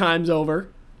 100 times over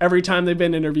every time they've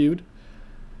been interviewed.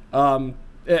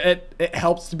 It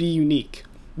helps to be unique.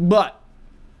 But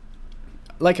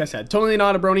like I said, Totally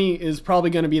Not a Brony is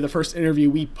probably going to be the first interview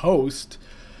we post.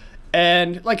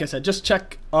 And like I said, just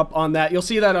check up on that. You'll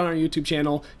see that on our YouTube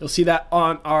channel. You'll see that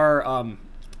on our, our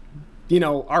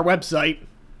website,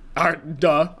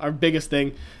 our biggest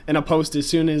thing, and a post as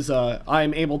soon as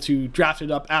I'm able to draft it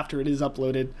up after it is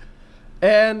uploaded.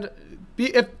 And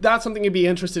if that's something you'd be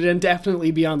interested in,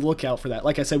 definitely be on the lookout for that.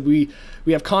 Like I said, we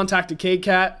have contacted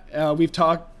KCAT. We've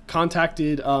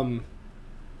contacted,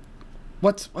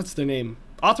 what's their name?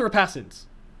 Author of Passants.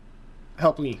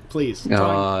 Help me, please.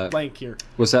 Drawing blank here.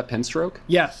 Was that Penstroke?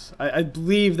 Yes, I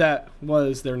believe that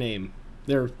was their name.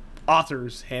 Their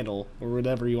author's handle, or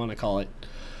whatever you want to call it.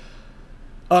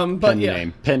 But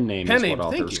Pen name is what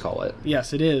authors call it.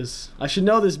 Yes, it is. I should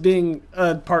know this, being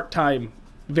a part-time,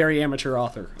 very amateur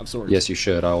author of sorts. Yes, you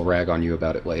should. I'll rag on you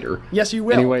about it later. Yes, you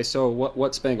will. Anyway, so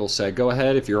what Spangle said, go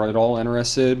ahead. If you're at all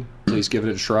interested, please give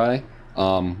it a try.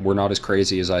 We're not as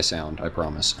crazy as I sound, I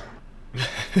promise.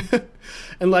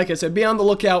 And like I said, be on the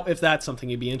lookout if that's something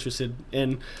you'd be interested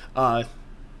in.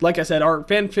 Like I said, our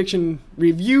fan fiction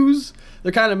reviews,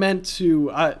 they're kind of meant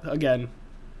to, again,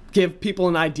 give people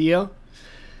an idea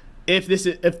if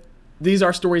these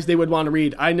are stories they would want to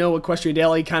read. I know Equestria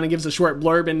Daily kind of gives a short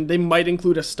blurb, and they might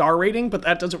include a star rating, but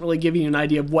that doesn't really give you an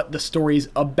idea of what the story's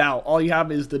about. All you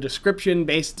have is the description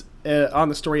based on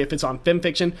the story. If it's on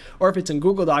FimFiction or if it's in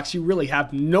Google Docs, you really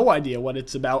have no idea what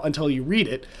it's about until you read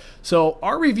it. So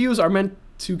our reviews are meant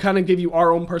to kind of give you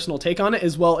our own personal take on it,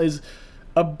 as well as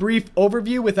a brief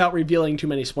overview without revealing too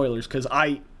many spoilers, because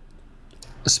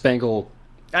Spangle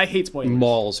I hate spoilers.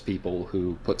 Mauls people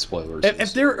who put spoilers.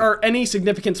 If there are any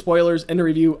significant spoilers in a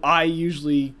review, I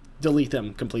usually delete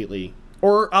them completely.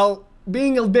 Or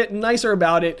being a bit nicer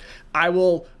about it, I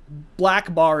will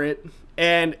black bar it.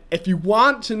 And if you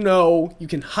want to know, you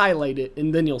can highlight it,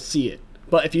 and then you'll see it.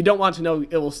 But if you don't want to know,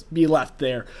 it will be left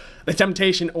there. The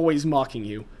temptation always mocking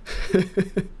you.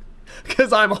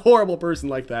 Because I'm a horrible person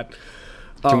like that.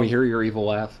 Can we hear your evil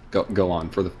laugh? Go on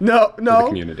for the for the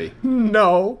community.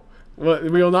 No. Well, we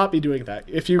will not be doing that.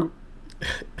 If you'll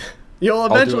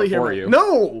eventually hear you.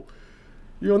 No,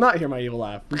 you will not hear my evil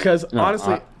laugh, because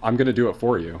honestly, I'm going to do it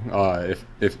for you.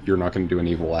 If you're not going to do an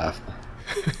evil laugh.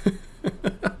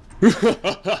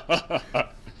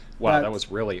 Wow, that was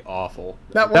really awful.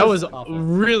 That was awful.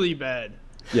 Really bad.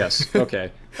 Yes.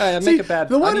 Okay. Make See, it bad.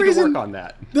 The one I need reason, to work on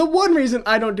that. The one reason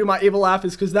I don't do my evil laugh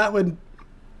is because that would,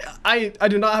 I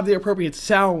do not have the appropriate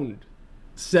sound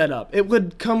set up. It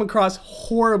would come across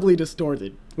horribly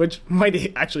distorted, which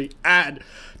might actually add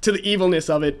to the evilness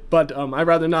of it. But I'd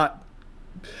rather not.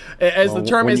 As the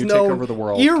term is known, take over the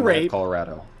world, ear rape.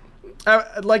 Colorado.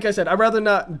 Like I said, I'd rather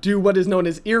not do what is known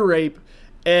as ear rape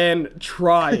and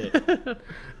try it,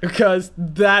 because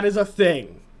that is a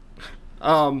thing.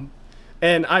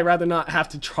 And I'd rather not have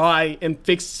to try and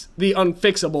fix the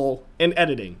unfixable in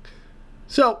editing.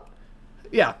 So,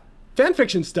 yeah,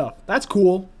 fanfiction stuff. That's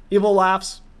cool. Evil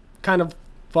laughs, kind of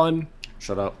fun.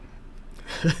 Shut up.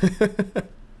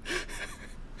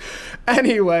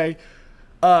 Anyway,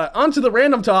 On to the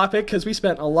random topic, because we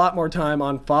spent a lot more time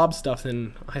on FOB stuff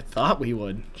than I thought we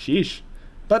would. Sheesh.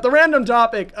 But the random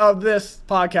topic of this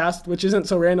podcast, which isn't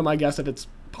so random, I guess, if it's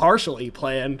partially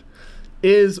planned,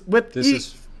 is with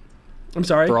I'm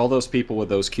sorry? For all those people with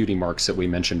those cutie marks that we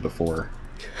mentioned before.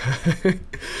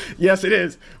 Yes, it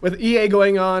is. With EA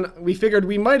going on, we figured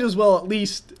we might as well at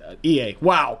least... EA.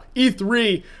 Wow.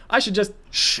 E3. I should just...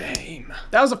 Shame.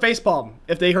 That was a facepalm,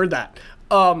 if they heard that.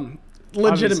 Legitimate.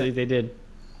 Obviously, they did.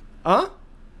 Huh?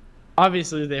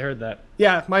 Obviously, they heard that.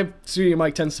 Yeah, my studio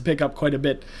mic tends to pick up quite a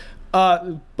bit.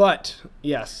 But,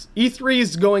 yes. E3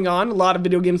 is going on. A lot of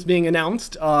video games being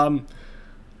announced.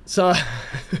 So...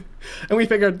 and we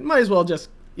figured, might as well just,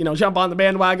 jump on the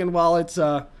bandwagon while it's...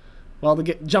 Well, the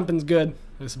jumping's good,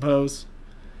 I suppose.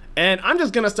 And I'm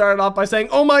just going to start it off by saying,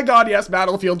 oh my god, yes,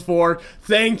 Battlefield 4.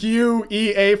 Thank you,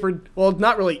 EA, for... Well,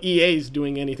 not really EA's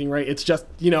doing anything, right? It's just,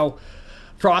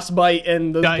 Frostbite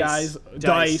and those guys.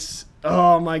 Dice.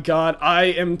 Oh my god,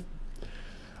 I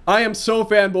am so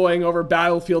fanboying over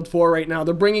Battlefield 4 right now.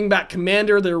 They're bringing back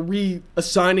Commander. They're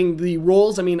reassigning the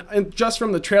roles. I mean, just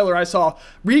from the trailer I saw,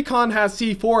 Recon has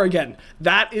C4 again.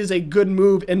 That is a good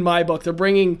move in my book.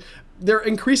 They're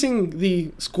increasing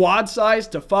the squad size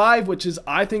to 5, which is,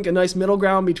 I think, a nice middle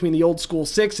ground between the old school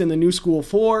 6 and the new school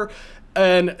 4.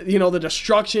 And, the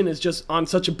destruction is just on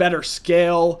such a better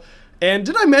scale. And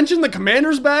did I mention the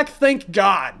Commander's back? Thank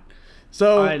God.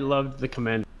 So I loved the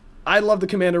Commander. I love the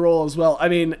Commander role as well. I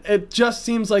mean, it just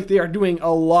seems like they are doing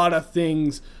a lot of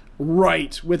things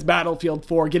right with Battlefield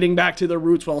 4, getting back to their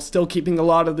roots while still keeping a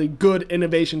lot of the good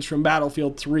innovations from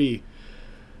Battlefield 3.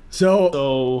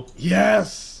 So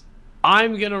yes.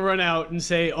 I'm going to run out and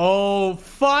say, oh,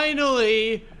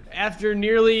 finally, after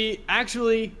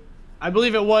I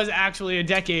believe it was actually a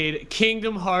decade,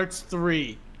 Kingdom Hearts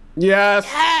 3.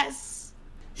 Yes.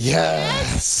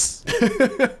 Yes.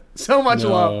 So much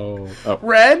love. Oh.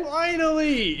 Red?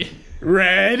 Finally.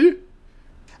 Red?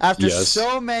 After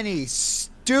so many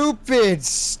stupid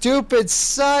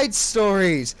side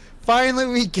stories, finally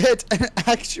we get an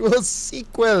actual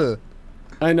sequel.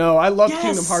 I know. I love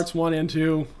Kingdom Hearts 1 and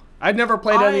 2. I've never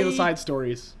played any of the side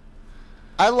stories.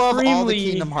 I love all the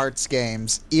Kingdom Hearts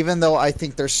games, even though I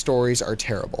think their stories are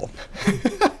terrible.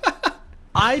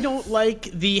 I don't like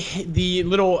the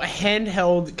little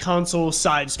handheld console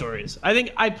side stories. I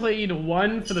think I played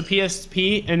one for the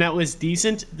PSP, and that was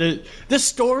decent. The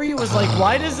story was like,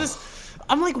 why does this...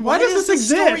 I'm like, why does this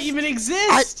story even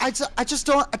exist? I just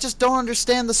don't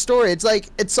understand the story. It's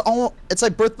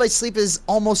like Birth by Sleep is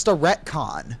almost a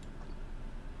retcon.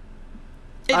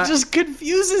 It just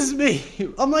confuses me.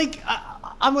 I'm like,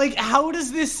 how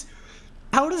does this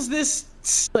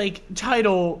like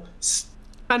title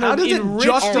kind how of does it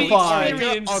justify?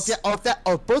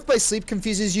 If Birth by Sleep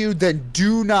confuses you, then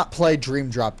do not play Dream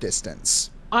Drop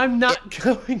Distance. I'm not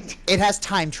going to. It has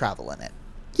time travel in it.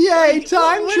 Yay,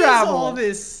 time what travel! Is all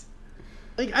this?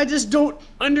 Like, I just don't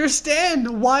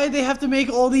understand why they have to make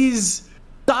all these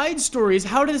side stories.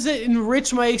 How does it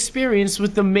enrich my experience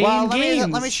with the main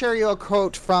games? Let me share you a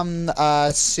quote from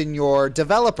Senior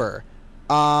Developer.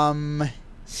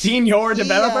 Senior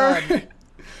Developer?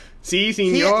 Si,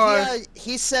 senor.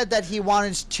 He said that he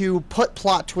wanted to put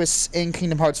plot twists in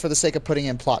Kingdom Hearts for the sake of putting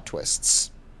in plot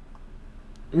twists.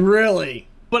 Really?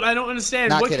 But I don't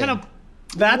understand. Not what kidding. kind of...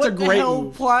 That's a great great hell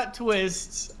move. Plot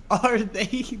twists are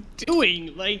they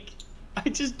doing? Like, I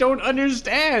just don't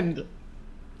understand.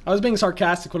 I was being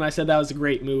sarcastic when I said that was a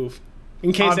great move.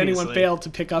 In case anyone failed to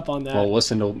pick up on that. Well,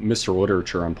 listen to Mr.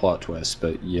 Literature on plot twists,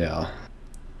 but yeah.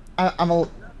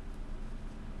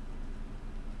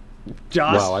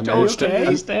 Josh, wow, I managed to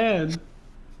understand.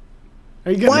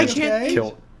 Are you good? Why can't they...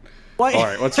 Why? All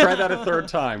right, let's try that a third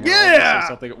time. Yeah! Say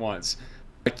something at once.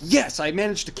 Like, yes, I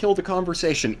managed to kill the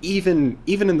conversation, even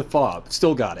in the FOB.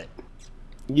 Still got it.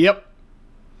 Yep.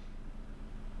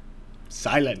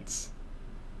 Silence.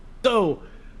 So,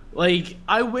 like,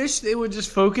 I wish they would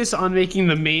just focus on making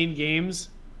the main games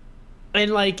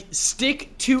and, like,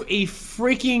 stick to a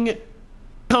freaking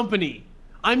company.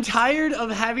 I'm tired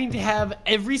of having to have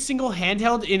every single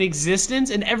handheld in existence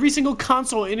and every single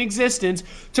console in existence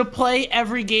to play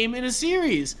every game in a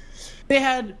series. They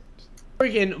had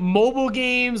freaking mobile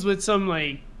games with some,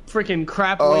 like, freaking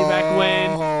crap way back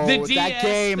when. The DS, that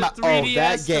game, the 3DS,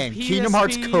 that game, the Kingdom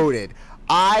Hearts PSP. Coded.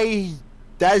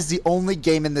 That is the only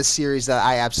game in this series that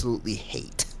I absolutely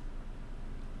hate.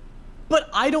 But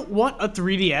I don't want a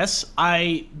 3DS.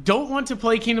 I don't want to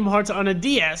play Kingdom Hearts on a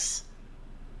DS.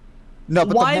 No,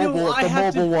 but Why the do I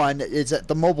have mobile to- one is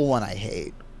the mobile one I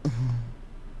hate.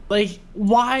 Like,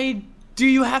 why do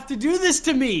you have to do this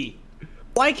to me?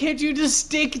 Why can't you just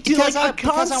stick to Because like a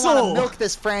console? Because I want to milk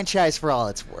this franchise for all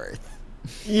it's worth.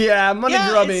 Yeah, money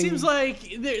grubbing. It seems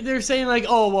like they're saying like,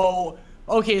 oh, well,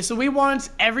 okay, so we want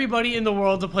everybody in the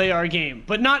world to play our game,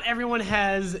 but not everyone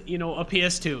has, a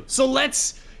PS2. So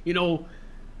let's,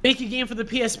 make a game for the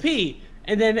PSP.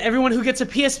 And then everyone who gets a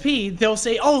PSP, they'll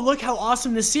say, oh, look how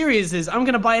awesome this series is. I'm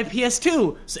going to buy a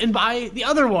PS2 and buy the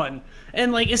other one.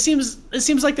 And like it seems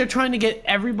like they're trying to get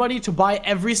everybody to buy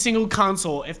every single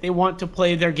console if they want to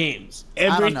play their games.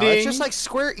 I don't know. It's just like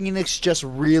Square Enix just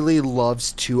really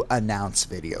loves to announce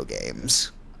video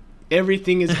games.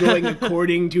 Everything is going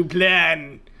according to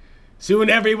plan. Soon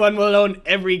everyone will own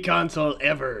every console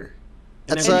ever.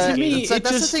 That's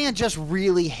the thing I just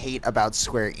really hate about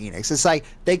Square Enix. It's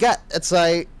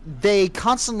like they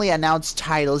constantly announce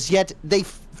titles, yet they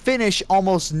finish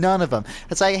almost none of them.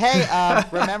 It's like, hey,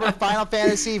 remember Final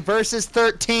Fantasy Versus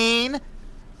 13?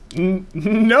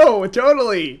 No,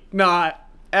 totally not.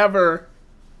 Ever.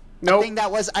 Nope. The thing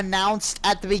that was announced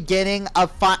at the beginning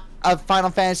of Final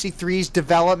Fantasy 3's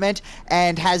development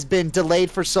and has been delayed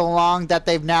for so long that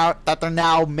they're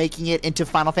now making it into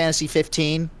Final Fantasy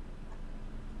 15.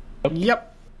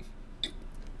 Yep.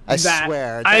 I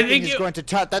swear. That thing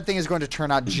is going to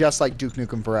turn out just like Duke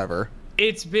Nukem Forever.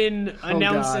 It's been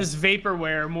announced as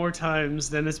vaporware more times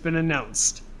than it's been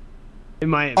announced, in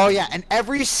my opinion. Oh yeah, and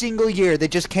every single year they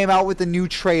just came out with a new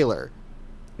trailer.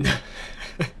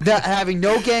 Having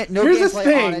no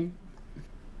gameplay on it.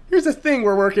 Here's a thing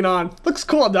we're working on. Looks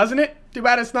cool, doesn't it? Too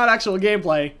bad it's not actual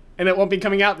gameplay, and it won't be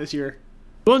coming out this year.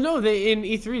 Well, no, in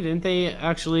E3 didn't they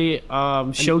actually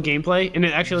show gameplay, and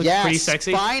it actually looked pretty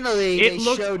sexy. Finally, it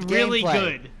looked really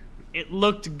good. It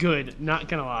looked good. Not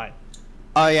gonna lie.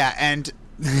 Oh yeah, and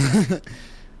the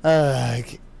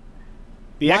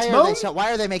X-Bone?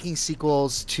 Why are they making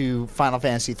sequels to Final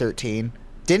Fantasy 13?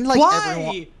 Didn't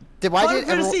Final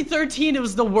Fantasy 13, it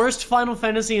was the worst Final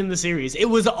Fantasy in the series. It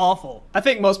was awful. I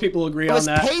think most people agree on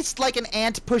that. It was paced like an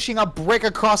ant pushing a brick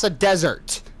across a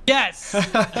desert. Yes.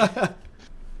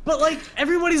 But like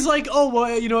everybody's like, oh well,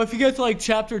 if you get to like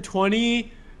chapter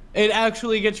 20, it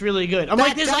actually gets really good. I'm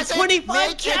like, there's like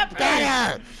 25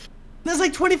 chapters. There's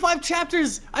like 25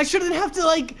 chapters. I shouldn't have to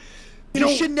like. You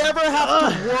should never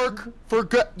have to work for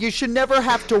good. You should never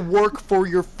have to work for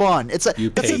your fun. It's like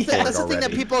that's the thing that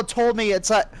people have told me.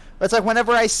 It's like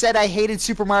whenever I said I hated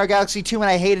Super Mario Galaxy 2 and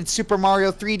I hated Super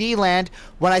Mario 3D Land,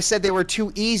 when I said they were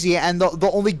too easy and the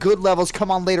only good levels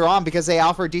come on later on because they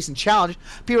offer a decent challenge,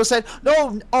 people said,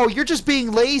 no, you're just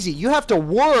being lazy. You have to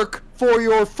work for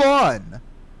your fun.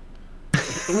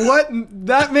 What?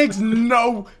 That makes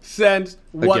no sense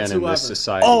whatsoever. Again, in this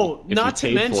society, if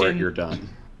you pay for it, you're done.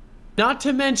 Not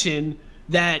to mention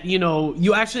that,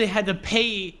 you actually had to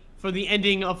pay for the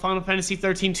ending of Final Fantasy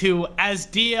 13-2 as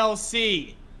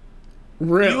DLC.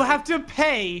 Really? You have to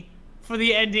pay for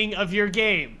the ending of your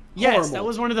game. Yes, that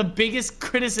was one of the biggest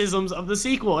criticisms of the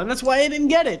sequel, and that's why I didn't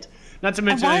get it. Not to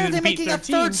mention, why are they making a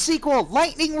third sequel?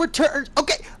 Lightning Returns.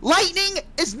 Okay, Lightning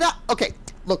is not. Okay,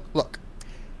 look.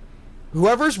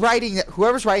 Whoever's writing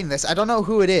this, I don't know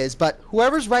who it is, but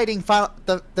whoever's writing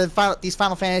these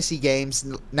Final Fantasy games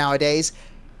nowadays,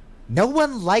 no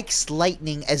one likes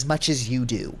Lightning as much as you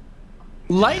do.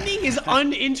 Lightning is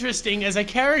uninteresting as a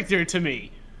character to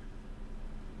me.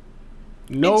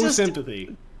 No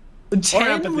sympathy.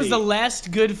 10 was the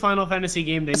last good Final Fantasy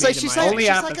game they made.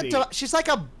 She's like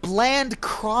a bland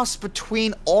cross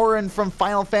between Auron from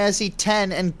Final Fantasy X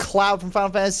and Cloud from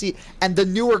Final Fantasy and the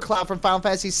newer Cloud from Final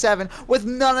Fantasy VII with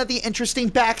none of the interesting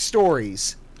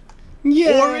backstories.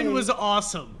 Yeah. Auron was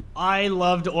awesome. I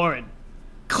loved Auron.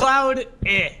 Cloud,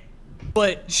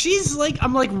 but she's like,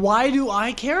 I'm like, why do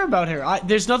I care about her?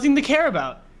 There's nothing to care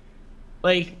about.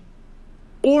 Like,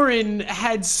 Auron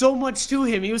had so much to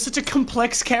him. He was such a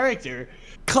complex character.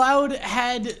 Cloud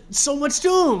had so much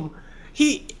to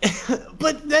him.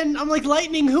 But then I'm like,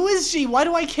 Lightning, who is she? Why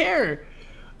do I care?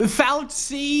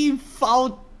 Fauci,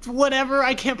 whatever.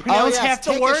 I can't pronounce half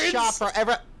the words.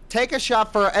 Take a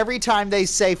shot for every time they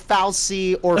say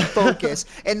Fauci or Focus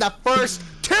in the first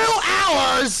 2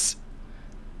 hours.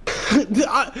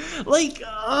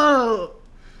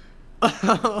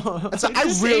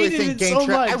 I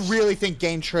really think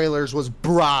Game Trailers was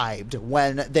bribed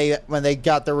when they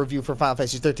got the review for Final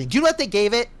Fantasy 13. Do you know what they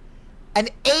gave it? An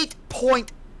 8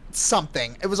 point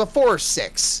something. It was a 4 or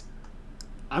 6.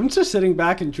 I'm just sitting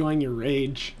back enjoying your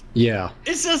rage. Yeah.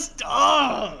 It's just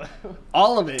all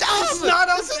of it. It's not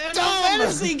a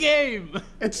fantasy game.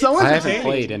 It's so entertaining. I haven't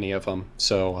played any of them,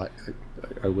 so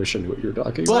I wish I knew what you're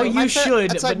talking about. Well, about. you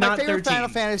should, but not 13.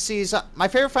 My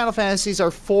favorite Final Fantasies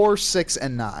are 4, 6,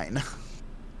 and 9.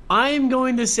 I'm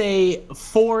going to say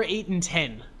 4, 8, and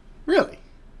 10. Really?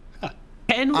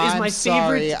 10 is I'm my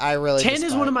sorry, favorite. I really 10 is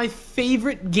despise- one of my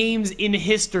favorite games in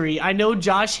history. I know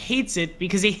Josh hates it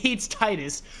because he hates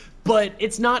Titus, but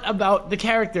it's not about the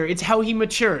character. It's how he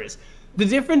matures. The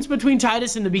difference between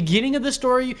Titus in the beginning of the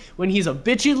story, when he's a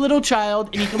bitchy little child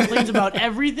and he complains about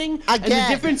everything, and the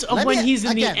difference of when he's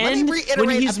in the end, when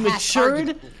he's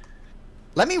matured.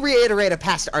 Let me reiterate a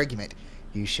past argument.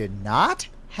 You should not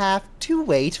have to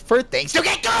wait for things to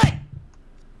get good!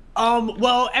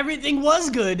 Well, everything was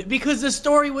good because the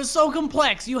story was so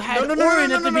complex. You had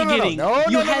Orin at the beginning.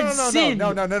 You had Sin.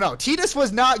 No. Titus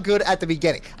was not good at the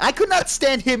beginning. I could not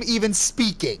stand him even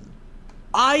speaking.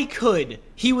 I could.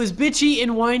 He was bitchy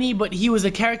and whiny, but he was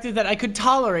a character that I could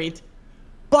tolerate.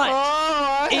 But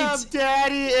I have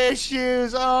daddy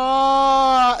issues.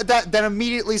 Oh, that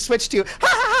immediately switched to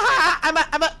I'm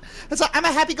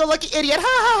a happy-go-lucky idiot. Ha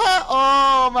ha ha.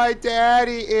 Oh, my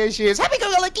daddy issues.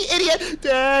 Happy-go-lucky idiot.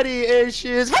 Daddy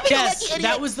issues. Happy-go-lucky idiot.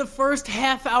 That was the first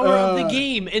half hour of the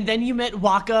game, and then you met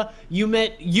Waka, you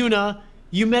met Yuna,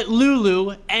 you met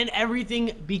Lulu, and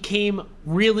everything became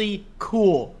really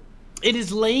cool. It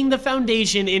is laying the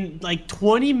foundation in like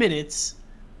 20 minutes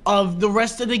of the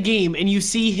rest of the game, and you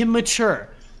see him mature.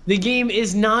 The game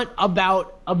is not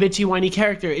about a bitchy, whiny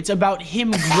character. It's about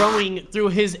him growing through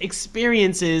his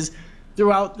experiences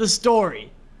throughout the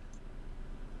story.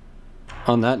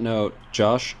 On that note,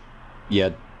 Josh,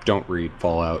 don't read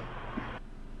Fallout.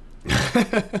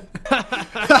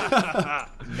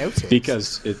 Noted.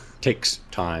 Because it takes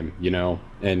time,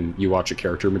 and you watch a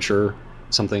character mature.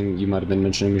 Something you might have been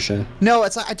mentioning, Michelle? No,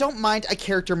 it's like I don't mind a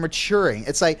character maturing.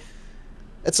 It's like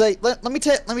let me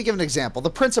give an example. The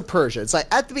Prince of Persia. It's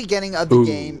like at the beginning of the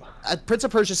game, Prince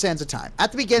of Persia: Sands of Time.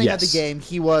 At the beginning of the game,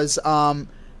 he was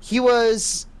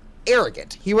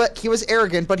arrogant. He was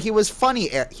arrogant, but he was funny.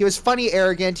 He was funny,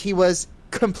 arrogant. He was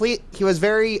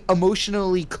very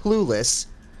emotionally clueless.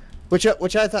 Which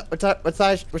I thought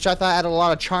added a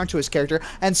lot of charm to his character,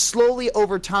 and slowly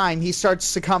over time he starts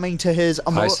succumbing to his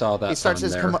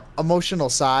emotional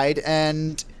side,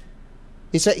 and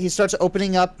he starts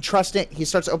opening up, trusting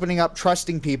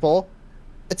people.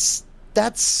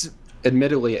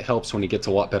 Admittedly, it helps when he gets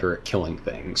a lot better at killing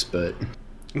things, but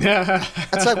I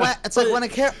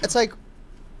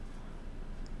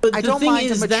don't mind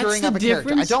the maturing of a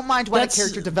character. I don't mind when a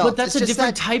character develops. But that's a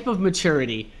different type of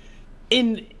maturity.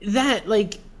 In that,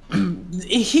 like,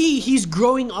 he's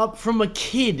growing up from a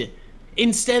kid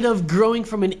instead of growing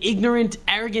from an ignorant,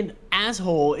 arrogant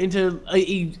asshole into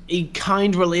a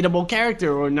kind, relatable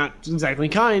character, or not exactly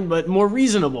kind, but more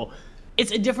reasonable.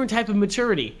 It's a different type of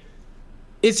maturity.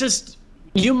 It's just,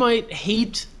 you might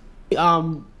hate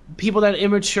people that are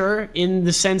immature in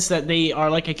the sense that they are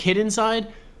like a kid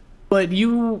inside, but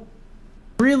you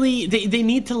really, they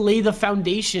need to lay the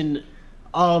foundation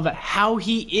of how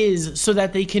he is so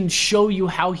that they can show you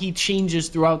how he changes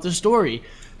throughout the story.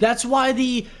 That's why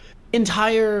the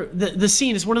entire the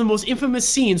scene is one of the most infamous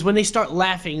scenes, when they start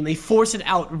laughing and they force it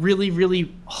out really,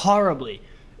 really horribly.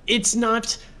 It's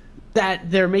not that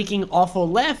they're making awful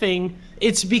laughing,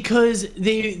 it's because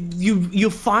you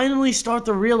finally start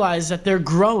to realize that they're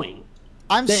growing.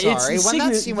 I'm sorry, when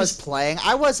that scene was playing,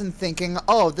 I wasn't thinking,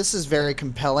 oh, this is very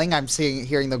compelling. I'm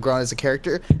hearing them grow as a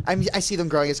character. I see them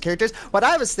growing as characters. What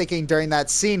I was thinking during that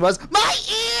scene was, my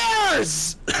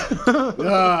ears!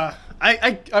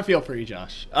 I feel for you,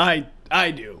 Josh. I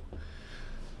do.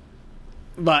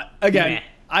 But again,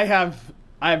 I have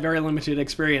very limited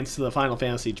experience to the Final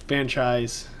Fantasy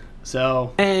franchise,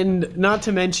 so. And not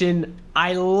to mention,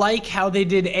 I like how they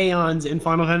did Aeons in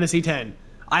Final Fantasy X.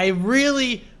 I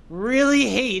really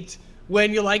hate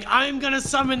when you're like, I'm gonna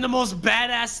summon the most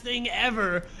badass thing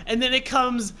ever, and then it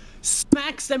comes,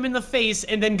 smacks them in the face,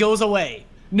 and then goes away.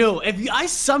 No, if I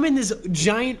summon this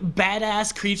giant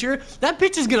badass creature, that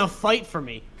bitch is gonna fight for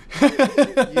me.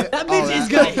 That bitch is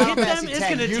gonna hit them, it's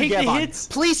gonna take the hits.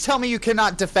 Please tell me you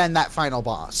cannot defend that final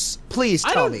boss. Please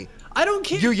tell me. I don't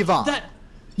care. Yu Yevon.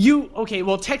 Okay,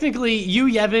 well, technically, Yu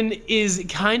Yevon is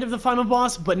kind of the final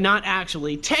boss, but not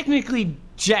actually. Technically,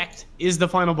 Jecht is the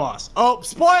final boss. Oh,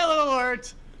 spoiler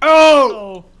alert!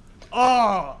 Oh,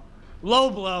 low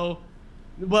blow.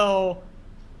 Well,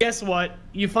 guess what?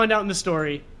 You find out in the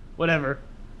story. Whatever.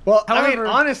 Well, however, I mean,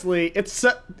 honestly, it's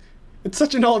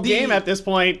such an old game at this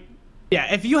point.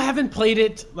 Yeah, if you haven't played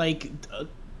it, like,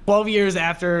 12 years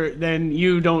after, then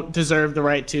you don't deserve the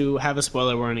right to have a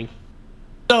spoiler warning.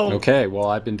 So, okay, well,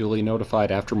 I've been duly notified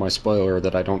after my spoiler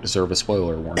that I don't deserve a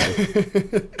spoiler warning.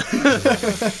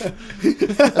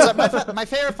 My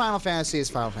favorite Final Fantasy is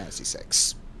Final Fantasy VI.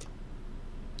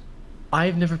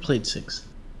 I've never played 6.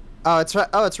 Oh,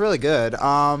 it's really good.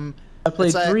 I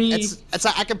played 3.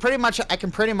 I can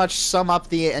pretty much sum up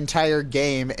the entire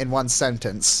game in one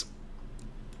sentence.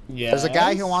 Yeah. There's a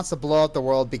guy who wants to blow up the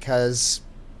world because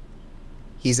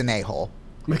he's an a-hole.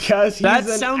 Because he's that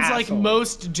an sounds like asshole.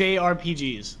 most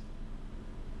JRPGs.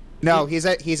 No, he's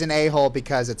an a-hole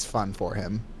because it's fun for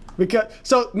him.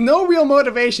 So no real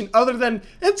motivation other than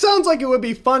it sounds like it would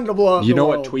be fun to blow up. You the know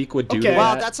world. what Tweak would do Okay. to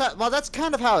Well, that? that's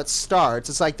kind of how it starts.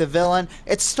 It's like the villain.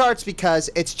 It starts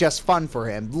because it's just fun for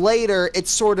him. Later, it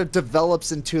sort of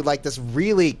develops into like this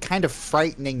really kind of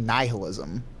frightening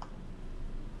nihilism.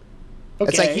 Okay.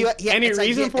 It's like Any it's like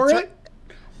reason for it?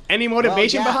 Any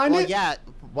motivation behind it?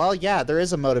 Well, yeah, there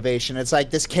is a motivation. It's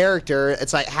like this character.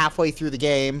 It's like halfway through the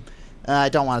game. I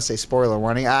don't want to say spoiler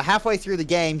warning. Halfway through the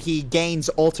game, he gains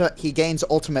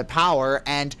ultimate power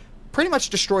and pretty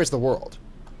much destroys the world.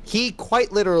 He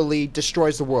quite literally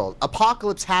destroys the world.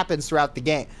 Apocalypse happens throughout the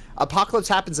game. Apocalypse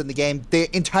happens in the game. The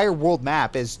entire world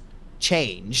map is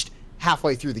changed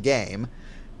halfway through the game,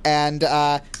 and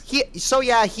he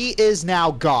is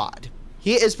now God.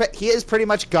 He is pretty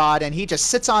much God, and he just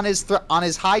sits on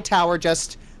his high tower,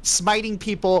 just smiting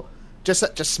people.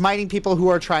 Just smiting people who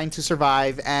are trying to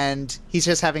survive, and he's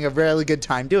just having a really good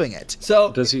time doing it.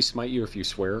 So Does he smite you if you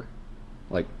swear?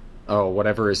 Like, oh,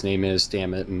 whatever his name is,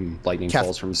 damn it, and lightning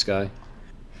falls from the sky?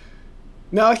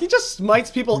 no, he just smites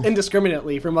people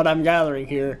indiscriminately, from what I'm gathering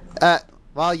here.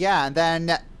 Well, yeah, and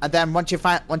then once you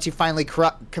finally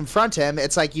confront him,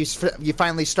 it's like you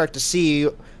finally start to see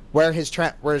where his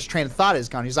train of thought is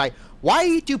gone. He's like,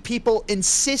 why do people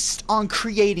insist on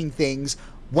creating things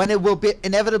when it will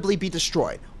inevitably be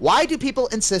destroyed? Why do people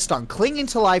insist on clinging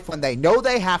to life when they know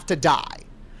they have to die?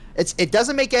 It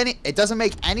doesn't make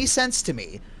any sense to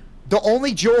me. The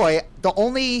only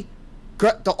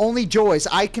joys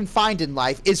I can find in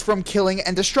life is from killing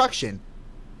and destruction.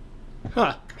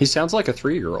 Huh. He sounds like a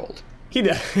 3-year-old. He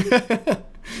did. He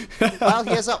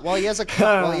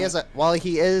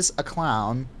is a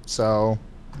clown, so.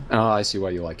 Oh, I see why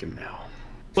you like him now.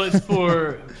 But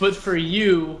for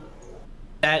you,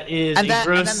 that is And then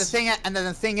gross.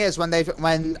 the thing is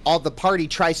when all the party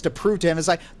tries to prove to him, it's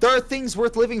like there are things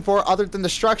worth living for other than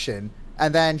destruction,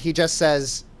 and then he just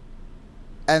says,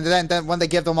 and then when they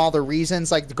give them all the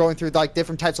reasons, like going through like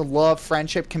different types of love,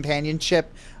 friendship,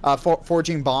 companionship,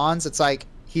 forging bonds, it's like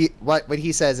what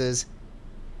he says is,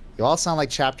 you all sound like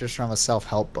chapters from a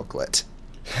self-help booklet.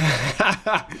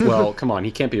 Well, come on,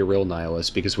 he can't be a real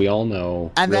nihilist because we all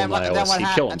know nihilists, he'd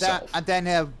kill himself.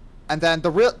 And then the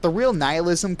real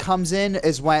nihilism comes in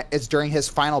is during his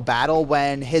final battle,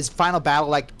 when his final battle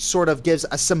like sort of gives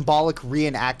a symbolic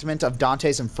reenactment of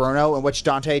Dante's Inferno, in which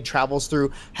Dante travels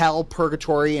through hell,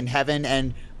 purgatory, and heaven,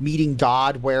 and meeting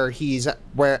God, where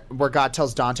God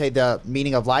tells Dante the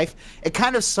meaning of life. It's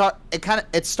a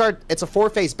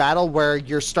 4-phase battle where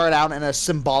you start out in a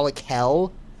symbolic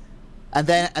hell, and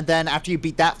then after you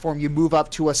beat that form, you move up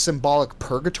to a symbolic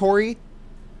purgatory,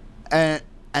 and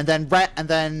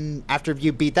then after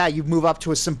you beat that, you move up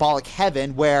to a symbolic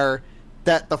heaven, where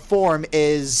the form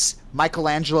is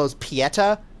Michelangelo's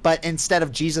Pieta, but instead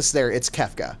of Jesus there, it's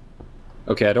Kefka.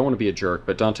 Okay, I don't want to be a jerk,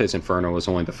 but Dante's Inferno was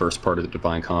only the first part of the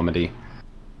Divine Comedy.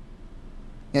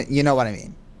 You know what I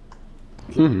mean?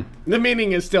 Mm-hmm. The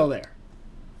meaning is still there.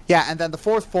 Yeah, and then the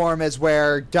fourth form is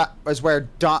where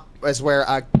Kefka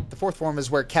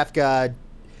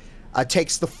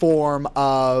takes the form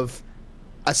of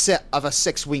a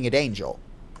 6-winged angel.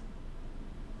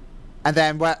 And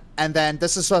then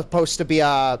this is supposed to be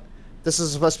a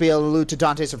allude to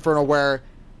Dante's Inferno, where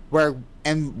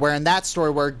in that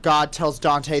story where God tells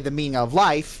Dante the meaning of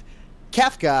life,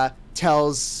 Kefka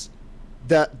tells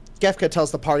the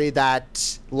party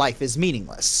that life is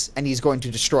meaningless and he's going to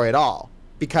destroy it all,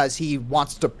 because he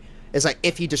wants to. It's like,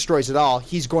 if he destroys it all,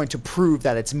 he's going to prove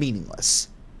that it's meaningless.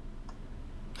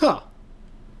 Huh.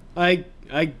 I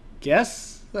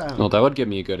guess. Well, that would give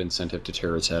me a good incentive to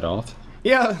tear his head off.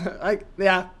 Yeah,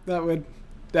 that would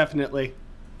definitely.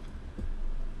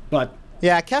 But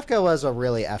yeah, Kefka was a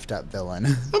really effed up villain.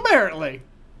 Apparently,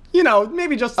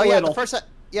 maybe just a little. The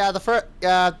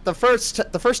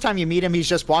first time you meet him, he's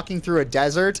just walking through a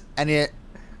desert, and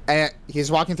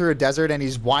he's walking through a desert and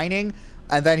he's whining,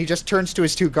 and then he just turns to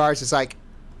his 2 guards. It's like,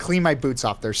 clean my boots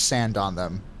off. There's sand on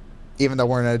them. Even though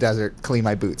we're in a desert, clean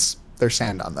my boots. There's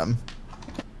sand on them.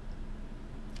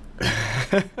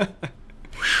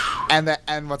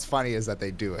 and what's funny is that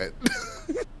they do it.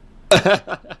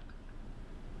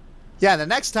 Yeah, the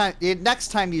next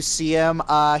time you see him,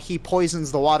 he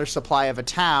poisons the water supply of a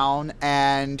town,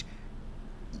 and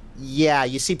yeah,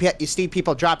 you see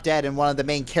people drop dead, and one of the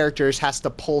main characters has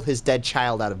to pull his dead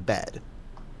child out of bed.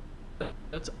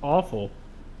 That's awful.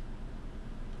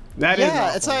 That is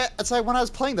Yeah, awful. it's like when I was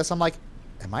playing this, I'm like,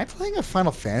 am I playing a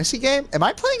Final Fantasy game? Am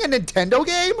I playing a Nintendo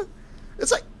game?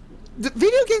 It's like, the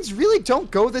video games really don't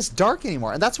go this dark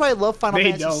anymore, and that's why I love Final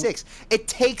They Fantasy don't. VI. It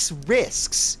takes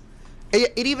risks.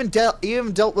 It even dealt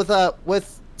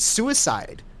with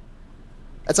suicide.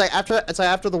 It's like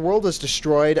after the world is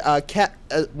destroyed,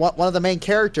 one of the main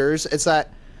characters.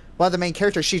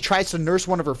 She tries to nurse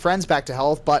one of her friends back to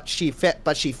health, but she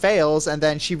fails, and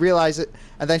then she realizes it,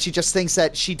 and then she just thinks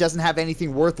that she doesn't have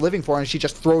anything worth living for, and she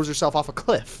just throws herself off a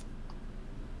cliff.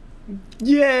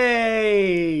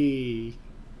 Yay!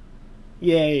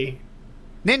 Yay!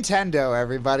 Nintendo,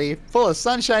 everybody, full of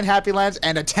sunshine, happy lands,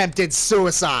 and attempted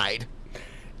suicide.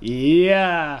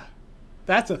 Yeah,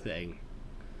 that's a thing.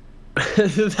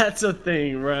 That's a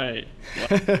thing, right?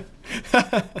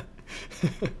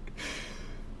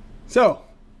 So,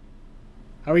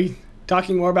 are we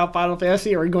talking more about Final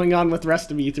Fantasy, or are we going on with the rest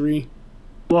of E3?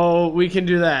 Well, we can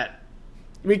do that.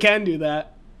 We can do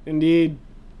that, indeed.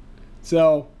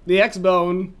 So, the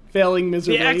X-Bone failing The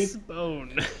miserably.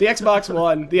 X-Bone. The Xbox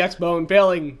One, the X-Bone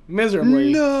failing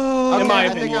miserably. No. In my I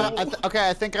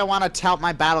opinion. think I want to tout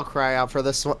my battle cry out for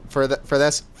this. For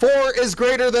this, 4 is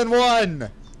greater than 1.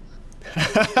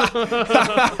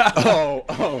 Oh.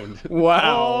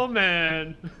 Wow. Oh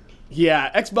man.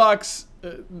 Yeah, Xbox,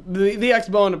 the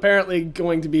X-Bone apparently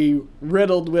going to be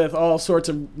riddled with all sorts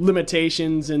of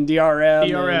limitations and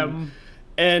DRM.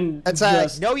 And It's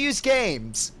just, no use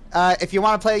games. If you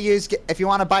want to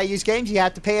buy used games, you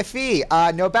have to pay a fee.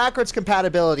 No backwards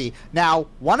compatibility. Now,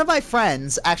 one of my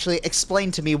friends actually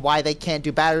explained to me why they can't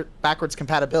do backwards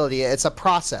compatibility. It's a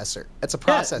processor. It's a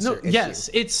processor issue. Yes,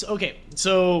 it's okay.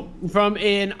 So from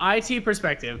an IT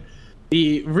perspective,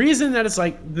 the reason that it's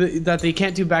like that they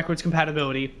can't do backwards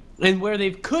compatibility, and where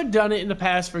they could done it in the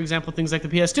past, for example, things like the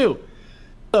PS2.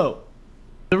 So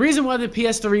the reason why the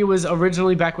PS3 was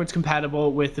originally backwards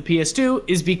compatible with the PS2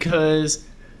 is because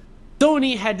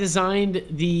Sony had designed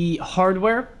the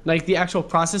hardware, like the actual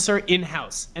processor,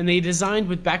 in-house. And they designed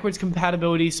with backwards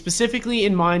compatibility specifically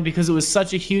in mind because it was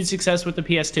such a huge success with the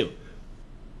PS2.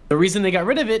 The reason they got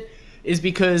rid of it is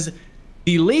because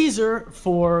the laser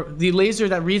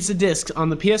that reads the discs on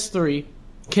the PS3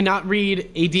 cannot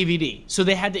read a DVD. So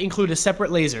they had to include a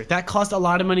separate laser. That cost a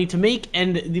lot of money to make,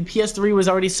 and the PS3 was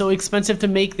already so expensive to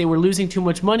make, they were losing too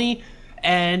much money,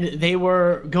 and they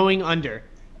were going under.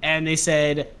 And they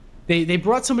said... They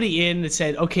brought somebody in that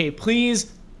said, okay,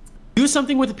 please do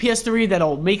something with the PS3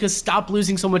 that'll make us stop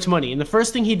losing so much money. And the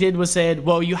first thing he did was said,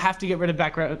 well, you have to get rid of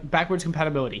backwards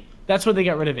compatibility. That's why they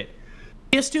got rid of it.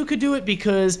 PS2 could do it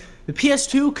because the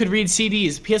PS2 could read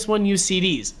CDs. PS1 used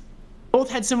CDs. Both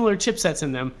had similar chipsets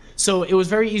in them, so it was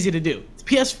very easy to do. The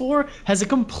PS4 has a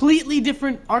completely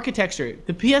different architecture.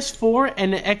 The PS4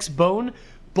 and the X-Bone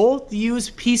both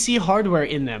use PC hardware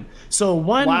in them. So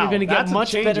one, wow, you're going to get that's a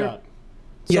much change better... up.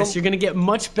 Yes, you're going to get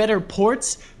much better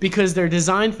ports because they're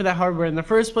designed for that hardware in the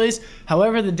first place.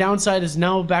 However, the downside is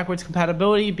no backwards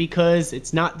compatibility because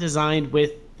it's not designed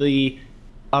with the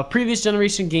previous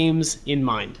generation games in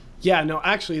mind. Yeah, no,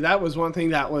 actually, that was one thing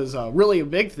that was really a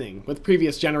big thing with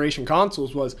previous generation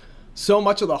consoles was so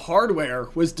much of the hardware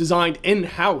was designed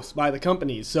in-house by the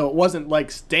companies. So it wasn't like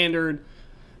standard,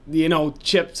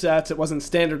 chipsets. It wasn't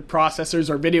standard processors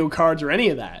or video cards or any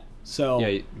of that. So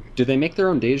Yeah, do they make their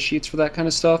own data sheets for that kind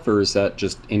of stuff, or is that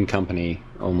just in-company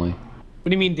only? What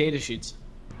do you mean data sheets?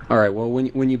 All right, well,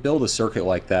 when you build a circuit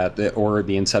like that, or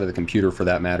the inside of the computer for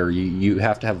that matter, you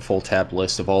have to have a full tab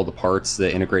list of all the parts,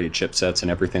 the integrated chipsets, and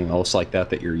everything else like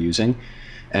that you're using.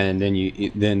 And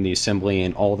then then the assembly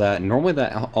and all that. And normally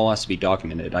that all has to be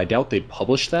documented. I doubt they'd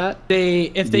publish that.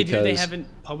 If they do, they haven't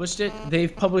published it.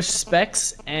 They've published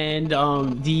specs and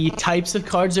the types of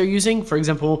cards they're using. For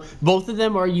example, both of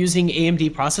them are using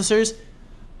AMD processors.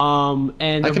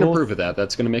 And I can approve of that.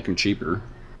 That's going to make them cheaper.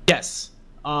 Yes.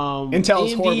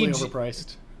 Intel's horribly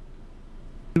overpriced.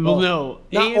 Well, no,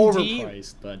 not AMD,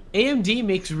 overpriced, but AMD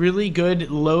makes really good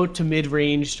low to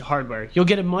mid-range hardware. You'll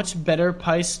get a much better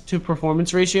price to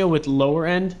performance ratio with lower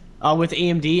end with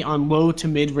AMD on low to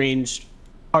mid-range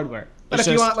hardware. But if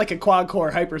you want like a quad-core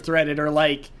hyper-threaded or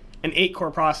like an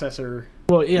 8-core processor...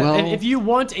 Well, yeah, Well, and if you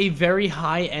want a very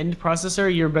high-end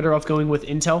processor, you're better off going with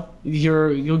Intel.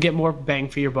 You'll get more bang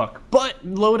for your buck. But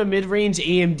low to mid-range,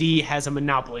 AMD has a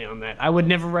monopoly on that. I would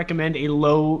never recommend a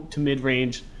low to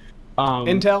mid-range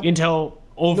Intel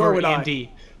over AMD.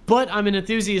 But I'm an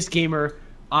enthusiast gamer.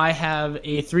 I have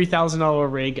a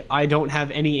 $3,000 rig. I don't have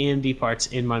any AMD parts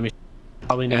in my machine.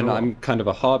 Probably never And will. I'm kind of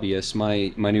a hobbyist.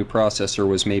 My new processor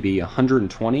was maybe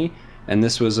 120, and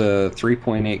this was a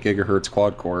 3.8 gigahertz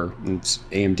quad core. It's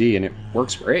AMD, and it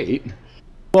works great.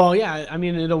 Well, yeah, I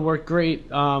mean, it'll work great.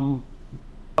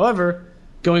 However,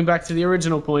 going back to the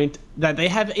original point, that they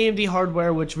have AMD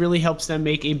hardware, which really helps them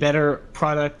make a better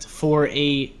product for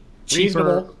a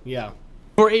cheaper,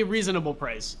 for a reasonable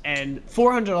price. And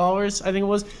 $400, I think it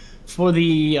was, for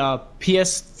the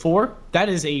PS4, that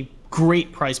is a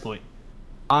great price point.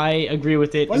 I agree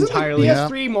with it entirely. Wasn't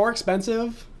the PS3 more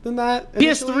expensive than that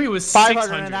initially? PS3 was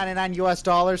 $599 US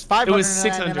dollars.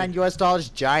 $599 US dollars.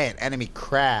 Giant enemy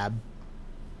crab.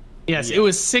 Yes, it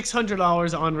was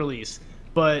 $600 on release,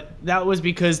 but that was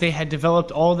because they had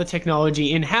developed all the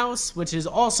technology in-house, which is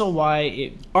also why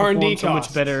it R&D so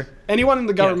much better. Anyone in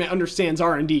the government understands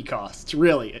R&D costs,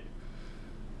 really.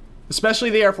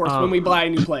 Especially the Air Force when we buy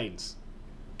new planes.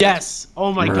 Yes.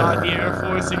 Oh my God, the Air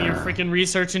Force and your freaking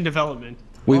research and development.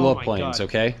 We love planes,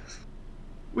 okay?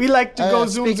 We like to go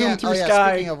zoom through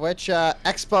sky. Speaking of which,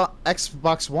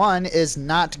 Xbox One is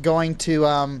not going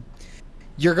to.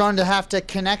 You're going to have to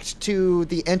connect to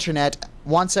the internet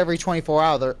once every 24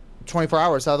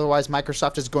 hours. Otherwise,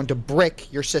 Microsoft is going to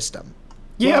brick your system.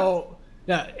 Yeah. Well,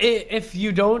 if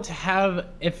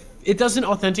it doesn't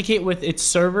authenticate with its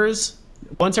servers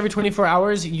once every 24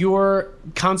 hours, your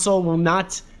console will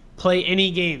not play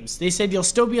any games. They said you'll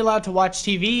still be allowed to watch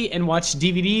TV and watch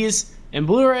DVDs and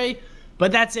Blu-ray,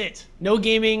 but that's it. No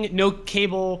gaming, no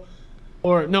cable,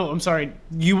 or no, I'm sorry,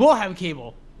 you will have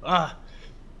cable,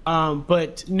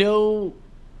 but no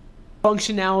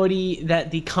functionality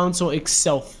that the console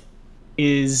itself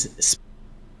is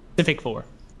specific for.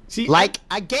 See, like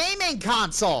a gaming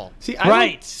console. See, I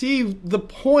don't see the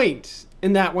point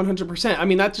in that 100%. I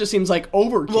mean, that just seems like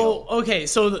overkill. Well, okay,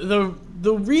 so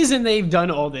the reason they've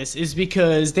done all this is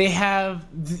because they have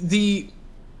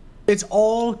it's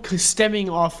all stemming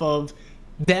off of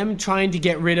them trying to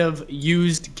get rid of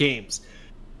used games.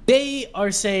 They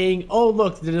are saying, oh,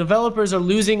 look, the developers are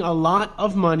losing a lot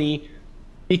of money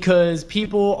because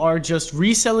people are just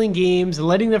reselling games and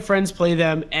letting their friends play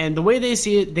them, and the way they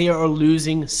see it, they are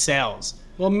losing sales.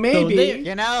 Well, maybe.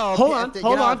 So hold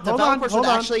on. Developers would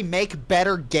actually make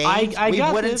better games. We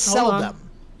wouldn't sell them.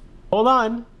 Hold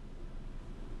on.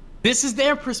 This is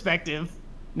their perspective,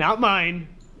 not mine.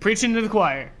 Preaching to the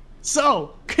choir.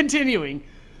 So, continuing.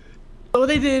 So what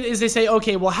they did is they say,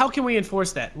 okay, well, how can we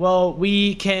enforce that? Well,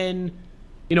 we can,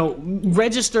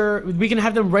 register. We can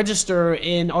have them register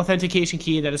an authentication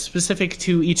key that is specific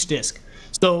to each disc.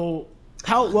 So,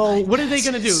 what are they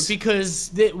going to do?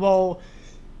 Because,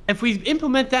 if we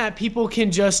implement that, people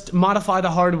can just modify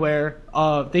the hardware.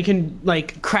 They can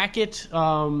crack it,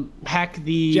 hack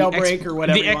the jailbreak or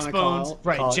whatever you want to call it.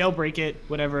 Jailbreak it,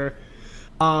 whatever.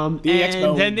 And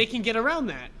then they can get around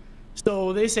that.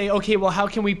 So they say, okay, well, how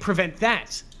can we prevent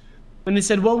that? And they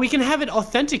said, well, we can have it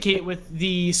authenticate with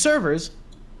the servers,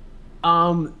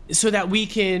 so that we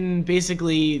can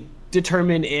basically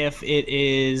determine if it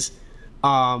is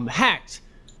hacked.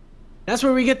 That's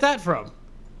where we get that from.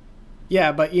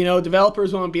 Yeah, but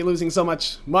developers won't be losing so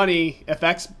much money if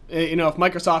if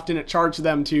Microsoft didn't charge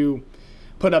them to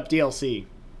put up DLC,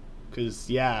 because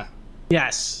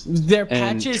yes, their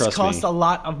patches cost a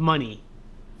lot of money.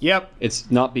 Yep,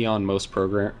 it's not beyond most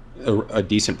a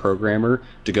decent programmer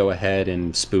to go ahead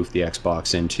and spoof the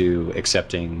Xbox into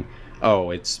accepting. Oh,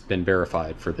 it's been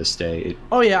verified for this day.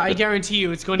 I guarantee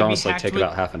you it's going to be hacked. Honestly, take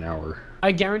about half an hour.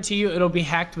 I guarantee you it'll be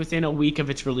hacked within a week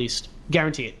of its released.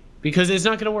 Guarantee it, because it's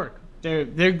not going to work. They're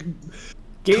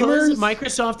gamers.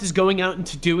 Microsoft is going out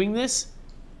into doing this.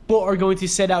 People are going to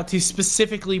set out to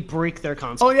specifically break their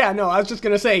console. Oh yeah, no, I was just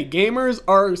gonna say, gamers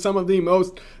are some of the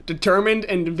most determined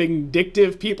and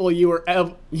vindictive people you will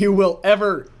ever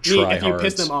meet if you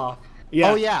piss them off.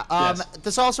 Yeah. Oh yeah. Yes.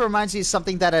 This also reminds me of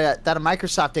something that a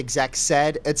Microsoft exec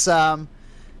said. It's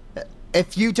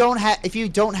if you don't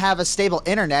have a stable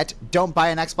internet, don't buy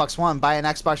an Xbox One. Buy an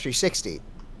Xbox 360.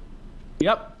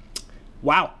 Yep.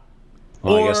 Wow.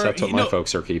 Well, I guess that's what my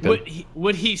folks are keeping.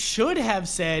 What he should have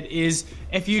said is,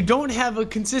 if you don't have a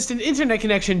consistent internet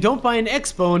connection, don't buy an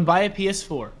Xbox and buy a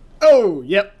PS4. Oh,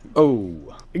 yep.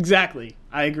 Oh. Exactly.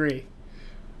 I agree.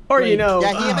 Or,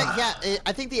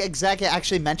 I think the exec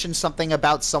actually mentioned something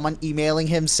about someone emailing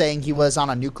him saying he was on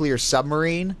a nuclear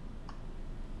submarine.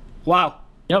 Wow.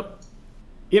 Yep.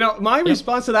 My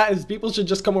response to that is people should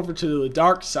just come over to the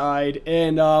dark side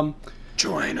and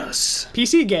join us.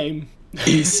 PC game.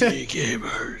 PC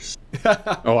gamers.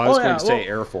 Oh, I was going to say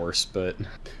Air Force, but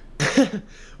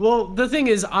well, the thing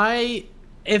is,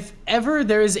 if ever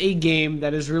there is a game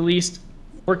that is released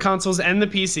for consoles and the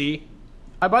PC,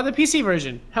 I buy the PC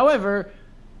version. However,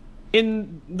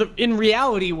 in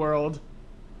reality world,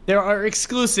 there are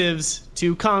exclusives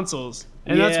to consoles,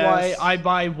 and that's why I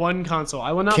buy one console.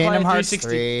 I will not buy a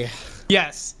 360.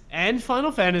 Yes, and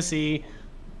Final Fantasy,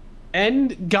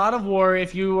 and God of War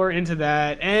if you were into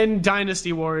that, and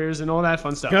Dynasty Warriors and all that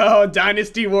fun stuff. Oh,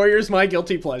 Dynasty Warriors, my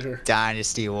guilty pleasure.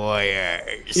 Dynasty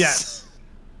Warriors. Yes.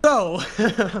 So,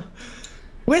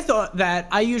 with that,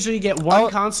 I usually get one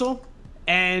console,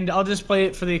 and I'll just play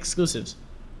it for the exclusives.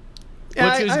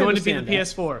 Yeah, which is I going to be the understand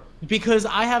PS4. Because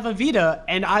I have a Vita,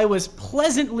 and I was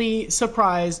pleasantly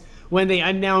surprised when they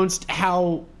announced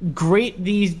how great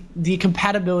the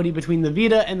compatibility between the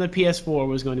Vita and the PS4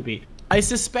 was going to be. I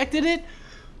suspected it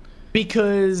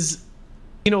because,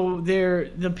 you know,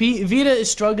 Vita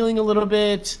is struggling a little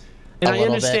bit, and I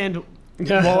understand.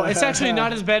 Well, it's actually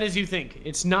not as bad as you think.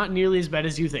 It's not nearly as bad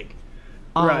as you think.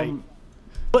 Right.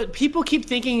 But people keep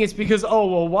thinking it's because, oh,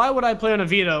 well, why would I play on a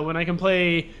Vita when I can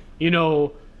play, you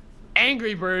know,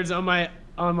 Angry Birds on my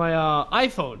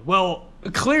iPhone? Well,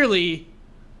 clearly,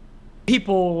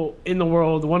 people in the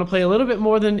world want to play a little bit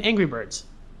more than Angry Birds.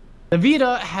 The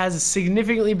Vita has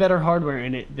significantly better hardware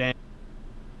in it than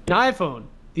an iPhone.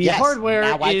 The hardware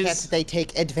now why can't they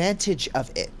take advantage of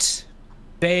it?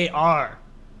 They are.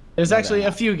 There's actually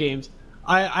a few games.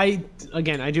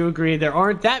 Again, I do agree there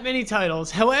aren't that many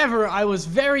titles. However, I was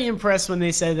very impressed when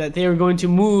they said that they were going to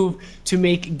move to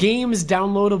make games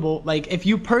downloadable. Like, if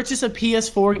you purchase a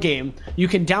PS4 game, you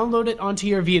can download it onto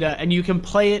your Vita, and you can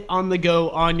play it on the go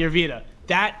on your Vita.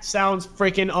 That sounds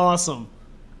freaking awesome.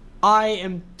 I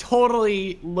am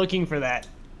totally looking for that.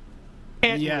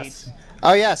 Can't wait.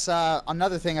 Oh, yes.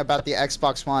 Another thing about the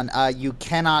Xbox One, you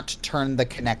cannot turn the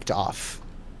Kinect off.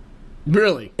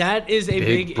 Really? That is a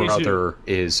big issue. Big Brother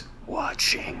is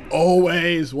watching.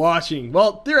 Always watching.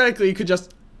 Well, theoretically, you could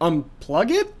just unplug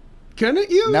it,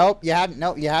 couldn't you? Nope. You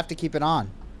have to keep it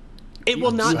on. It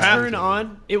will not turn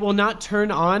on. It will not turn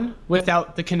on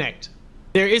without the Kinect.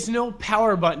 There is no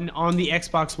power button on the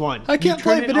Xbox One. I can't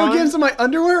play video games in my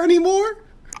underwear anymore?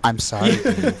 I'm sorry,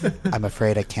 Dave. I'm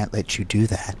afraid I can't let you do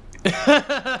that.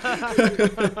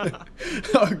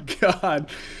 Oh, God.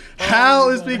 Hal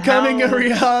is becoming a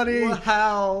reality.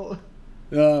 How?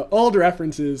 Old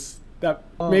references that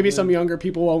maybe some younger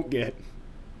people won't get.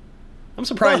 I'm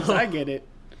surprised I get it.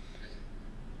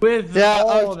 With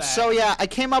all that. So, yeah, I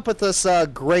came up with this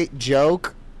great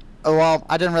joke. Well,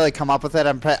 I didn't really come up with it.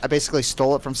 I basically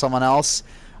stole it from someone else.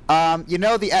 You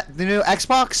know the new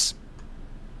Xbox?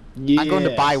 Yes. I'm going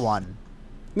to buy one.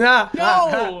 Nah.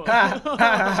 No!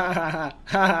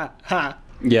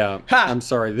 Yeah, I'm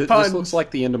sorry. This looks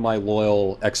like the end of my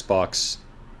loyal Xbox.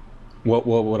 What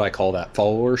would I call that?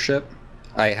 Followership?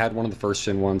 I had one of the first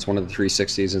gen ones, one of the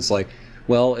 360s. It's like,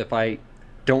 well, if I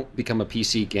don't become a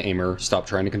PC gamer, stop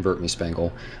trying to convert me,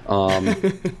 Spangle.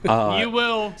 You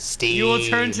will. Steve. You will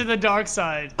turn to the dark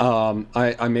side.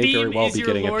 I may Steam very well is be your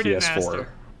getting a Lord and PS4.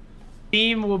 Master.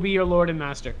 Steam will be your Lord and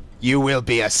Master. You will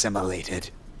be assimilated.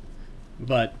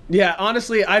 But, yeah,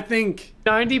 honestly, I think...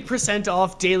 90%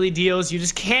 off daily deals. You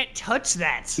just can't touch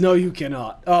that. No, you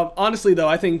cannot. Honestly, though,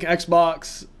 I think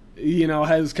Xbox, you know,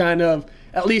 has kind of,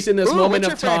 at least in this moment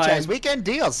of time... franchise weekend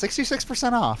deals,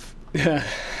 66% off.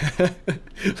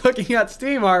 Looking at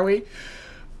Steam, are we?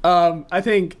 I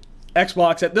think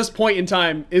Xbox, at this point in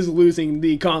time, is losing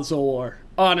the console war.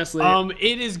 Honestly.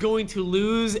 It is going to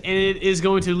lose, and it is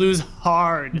going to lose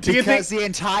hard. Because the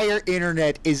entire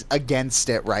internet is against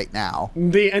it right now.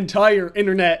 The entire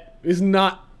internet is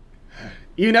not...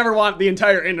 You never want the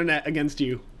entire internet against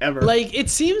you, ever. Like, it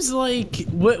seems like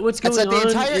what's going on the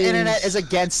entire internet is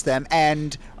against them,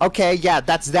 and, okay, yeah,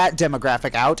 that's that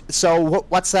demographic out. So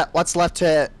what's left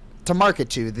to market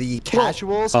to? The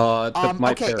casuals?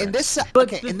 My in this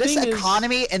thing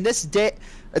economy, in this day...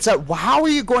 It's like, how are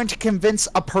you going to convince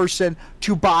a person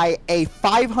to buy a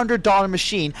 $500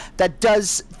 machine that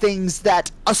does things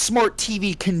that a smart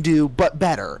TV can do, but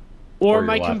better? Or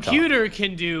my computer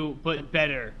can do, but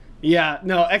better. Yeah,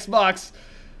 no, Xbox...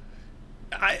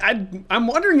 I'm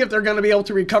wondering if they're going to be able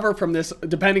to recover from this,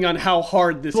 depending on how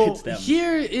hard this hits them.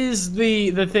 Here is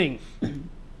the thing.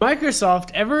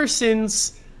 Microsoft, ever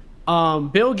since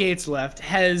Bill Gates left,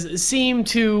 has seemed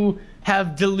to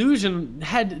have delusioned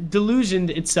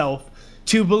itself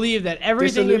to believe that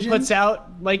everything it puts out,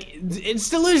 like, it's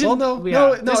delusion. Well,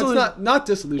 no, it's not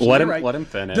disillusion. Let him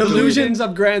finish. Delusions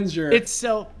of grandeur. It's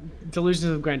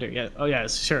delusions of grandeur. Yeah. Oh,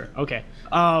 yes. Sure. Okay.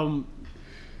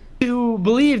 To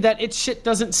believe that its shit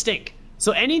doesn't stink.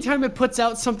 So anytime it puts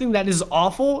out something that is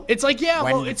awful, it's like, yeah,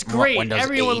 well, it's great.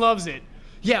 Everyone loves it.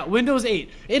 Yeah, Windows 8.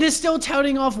 It is still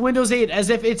touting off Windows 8 as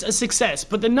if it's a success,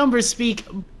 but the numbers speak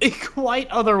quite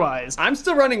otherwise. I'm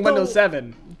still running Windows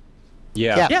 7.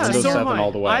 Yeah, so Windows 7 am I.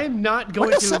 all the way. I'm not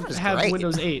going to have great.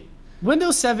 Windows 8.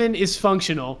 Windows 7 is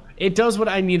functional. It does what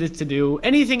I need it to do.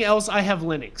 Anything else, I have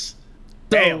Linux.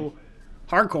 So,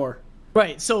 hardcore.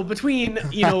 Right. So between,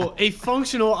 a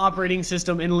functional operating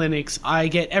system in Linux, I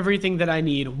get everything that I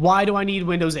need. Why do I need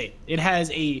Windows 8? It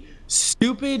has a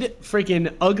stupid,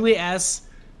 freaking ugly ass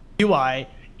UI.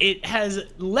 It has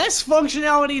less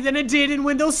functionality than it did in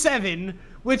Windows 7,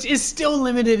 which is still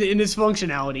limited in its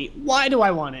functionality. Why do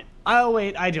I want it? Oh,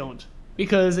 wait, I don't.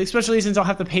 Because, especially since I'll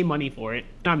have to pay money for it.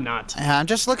 I'm not. I'm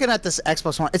just looking at this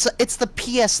Xbox One. It's the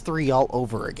PS3 all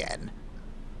over again.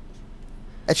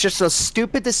 It's just those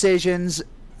stupid decisions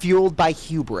fueled by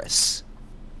hubris.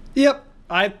 Yep,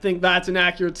 I think that's an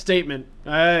accurate statement.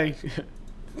 I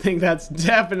think that's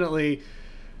definitely...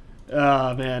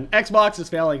 Oh, man. Xbox is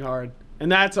failing hard.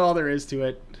 And that's all there is to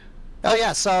it. Oh,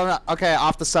 yeah, so, okay,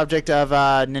 off the subject of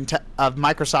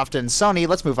Microsoft and Sony,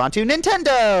 let's move on to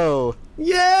Nintendo!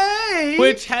 Yay!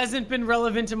 Which hasn't been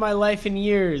relevant in my life in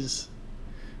years.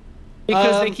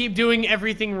 Because they keep doing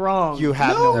everything wrong. You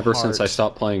have no Ever heart. since I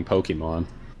stopped playing Pokemon.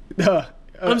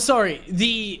 I'm sorry.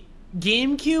 The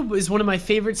GameCube is one of my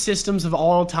favorite systems of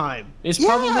all time. It's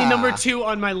probably number 2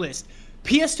 on my list.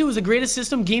 PS2 was the greatest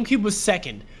system. GameCube was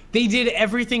second. They did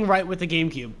everything right with the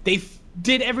GameCube. They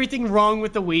did everything wrong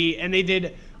with the Wii, and they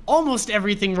did almost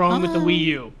everything wrong with the Wii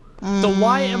U. So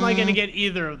why am I going to get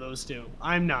either of those two?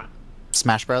 I'm not.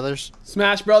 Smash Brothers?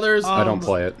 Smash Brothers. I don't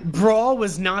play it. Brawl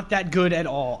was not that good at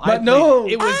all. But no!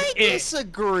 It was I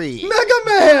disagree. Mega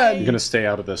Man! I'm gonna stay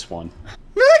out of this one.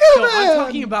 Mega So Man! I'm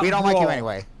talking about We don't Brawl. like you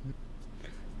anyway.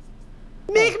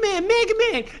 Mega Man,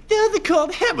 they're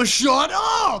called Hammer Shot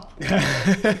Up!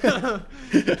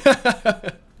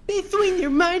 They swing their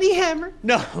mighty hammer.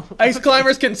 No. Ice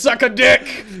climbers can suck a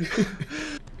dick!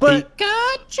 But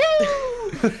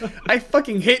Pikachu! I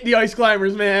fucking hate the ice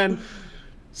climbers, man.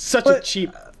 Such a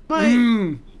cheap...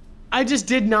 I just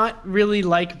did not really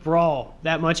like Brawl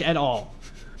that much at all.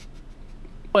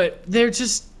 But they're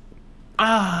just...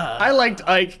 I liked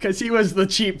Ike because he was the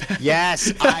cheap...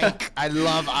 Yes, Ike. I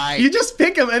love Ike. You just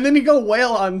pick him and then you go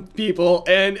wail on people,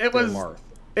 and it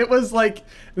was like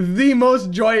the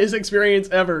most joyous experience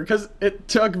ever because it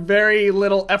took very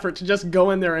little effort to just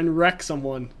go in there and wreck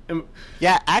someone.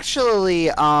 Yeah, actually,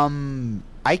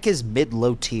 Ike is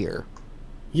mid-low tier.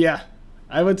 Yeah,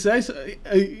 I would say so.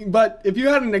 But if you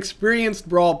had an experienced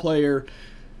Brawl player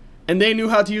and they knew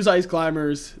how to use ice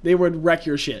climbers, they would wreck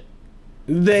your shit.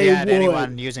 They If you had would.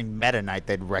 anyone using Meta Knight,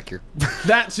 they'd wreck your...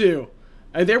 That too.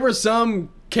 There were some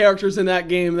characters in that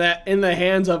game that, in the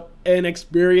hands of an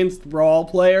experienced Brawl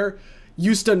player,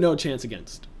 you stood no chance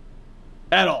against.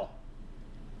 At all.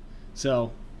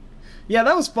 So, yeah,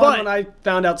 that was fun when I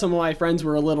found out some of my friends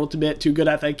were a little bit too good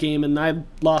at that game, and I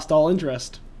lost all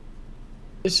interest.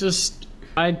 it's just...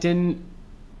 I didn't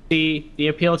see the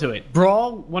appeal to it.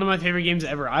 Brawl, one of my favorite games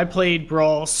ever. I played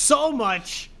Brawl so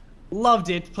much. Loved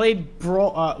it. Played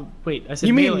Brawl... wait, I said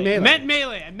You mean Melee. Melee. I meant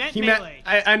Melee. I meant Melee.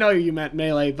 I know you meant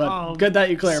Melee, but good that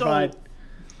you clarified.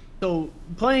 So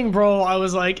playing Brawl, I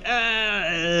was like,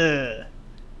 that.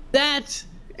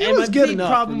 And was my good big enough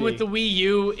problem for with me. the Wii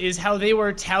U is how they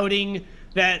were touting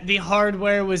that the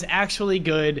hardware was actually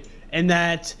good and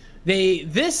that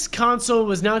this console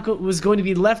was going to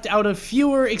be left out of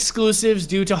fewer exclusives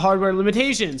due to hardware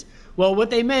limitations. Well, what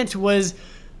they meant was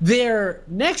their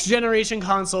next generation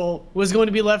console was going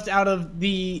to be left out of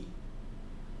the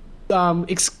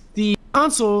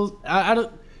console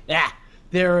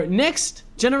their next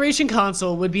generation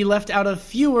console would be left out of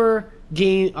fewer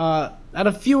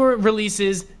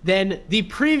releases than the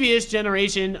previous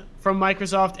generation from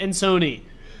Microsoft and Sony.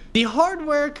 The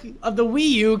hardware of the Wii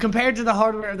U compared to the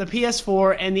hardware of the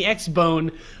PS4 and the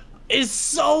Xbone is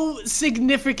so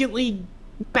significantly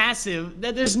massive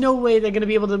that there's no way they're going to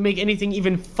be able to make anything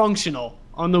even functional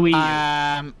on the Wii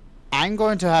U. I'm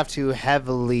going to have to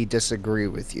heavily disagree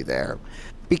with you there.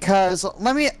 Because,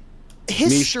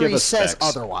 history says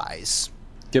otherwise.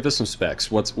 Give us some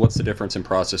specs. What's the difference in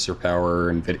processor power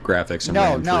and graphics and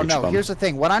RAM for each of them? Here's the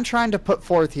thing. What I'm trying to put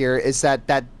forth here is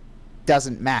that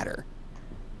doesn't matter.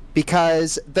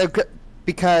 Because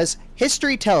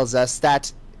history tells us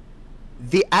that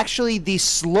the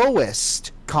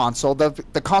slowest console,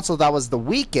 the console that was the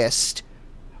weakest,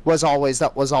 was always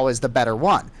the better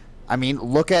one. I mean,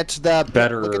 look at the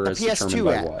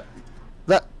PS2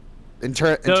 in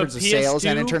terms of sales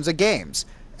and in terms of games.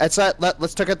 Let's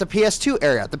look at the PS2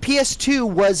 era. The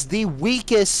PS2 was the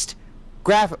weakest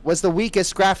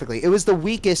graphically. It was the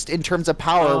weakest in terms of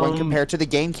power when compared to the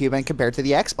GameCube and compared to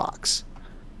the Xbox.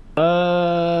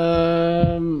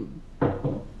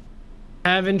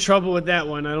 Having trouble with that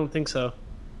one. I don't think so.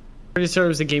 Pretty sure it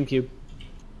was the GameCube.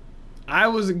 I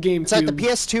was a GameCube. So the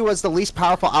PS2 was the least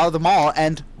powerful out of them all,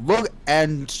 and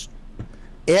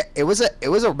it was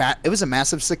a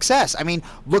massive success. I mean,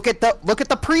 look at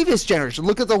the previous generation.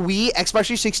 Look at the Wii, Xbox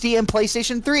 360, and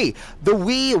PlayStation 3. The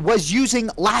Wii was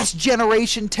using last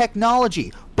generation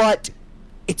technology, but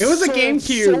it was a sold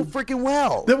GameCube. so freaking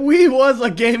well. The Wii was a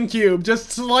GameCube,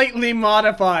 just slightly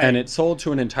modified. And it sold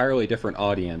to an entirely different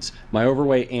audience. My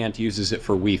overweight aunt uses it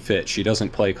for Wii Fit. She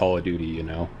doesn't play Call of Duty, you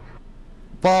know.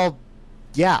 Well,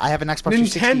 yeah, I have an Xbox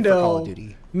 360 for Call of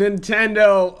Duty.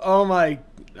 Nintendo, oh my,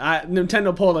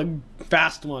 Nintendo pulled a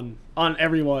fast one on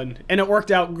everyone, and it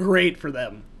worked out great for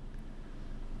them.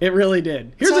 It really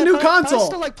did. Here's a new console. I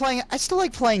still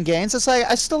like playing games. It's like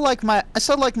I still like my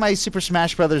Super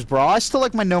Smash Brothers Brawl. I still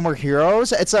like my No More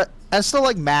Heroes. I still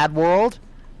like Mad World.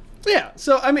 Yeah.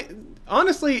 So I mean,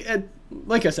 honestly,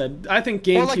 like I said, I think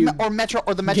GameCube or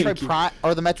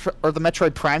the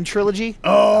Metroid Prime trilogy.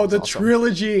 Oh, the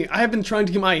trilogy! I have been trying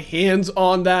to get my hands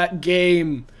on that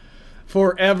game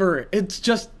forever. It's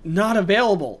just not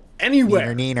available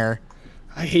anywhere. Neener.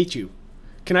 I hate you.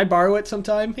 Can I borrow it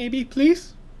sometime, maybe,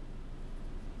 please?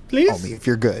 Please? Only if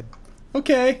you're good.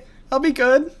 Okay, I'll be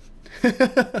good.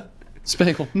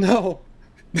 Spangle, no.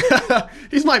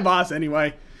 He's my boss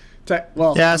anyway. And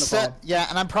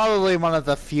I'm probably one of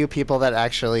the few people that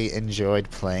actually enjoyed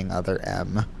playing Other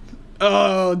M.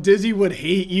 Oh, Dizzy would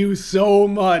hate you so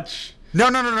much.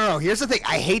 No. Here's the thing.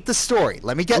 I hate the story.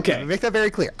 Let me make that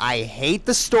very clear. I hate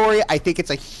the story. I think it's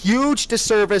a huge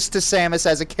disservice to Samus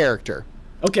as a character.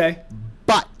 Okay.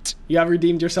 But you have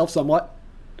redeemed yourself somewhat.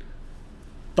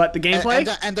 But the gameplay,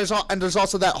 and there's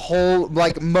also that whole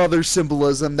like mother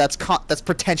symbolism that's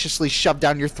pretentiously shoved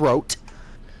down your throat.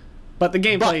 But the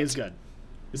gameplay is good.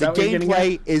 Is that what you're getting at?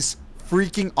 The gameplay is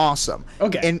freaking awesome.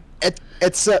 Okay. And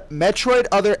it's Metroid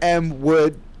Other M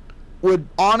would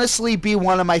honestly be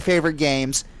one of my favorite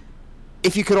games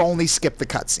if you could only skip the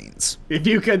cutscenes. If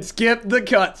you could skip the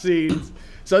cutscenes.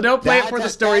 So don't play it for the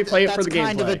story, play it for the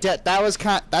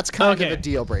gameplay. That's kind of a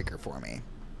deal breaker for me.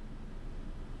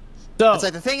 So, it's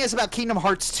like the thing is about Kingdom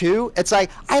Hearts 2, it's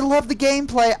like, I love the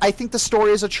gameplay, I think the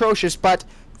story is atrocious, but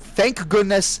thank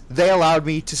goodness they allowed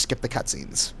me to skip the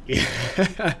cutscenes.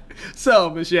 Yeah.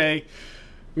 So, Michelle,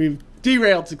 we've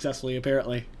derailed successfully,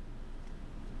 apparently.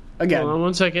 Again. Hold on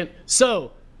 1 second.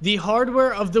 So, the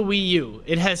hardware of the Wii U,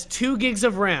 it has 2 gigs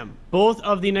of RAM. Both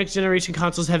of the next generation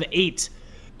consoles have 8.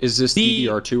 Is this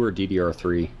DDR2 or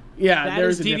DDR3? Yeah,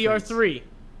 there's DDR3.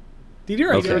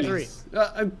 DDR3.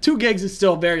 2 gigs is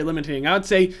still very limiting. I would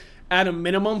say at a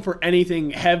minimum for anything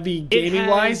heavy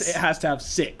gaming-wise, it has to have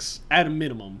 6 at a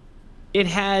minimum. It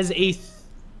has a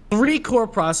 3-core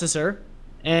processor,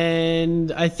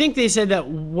 and I think they said that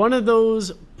one of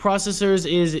those processors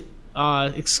is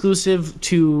exclusive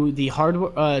to the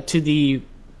hardware, to the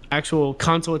actual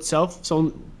console itself.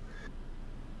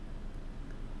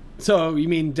 So you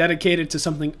mean dedicated to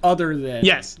something other than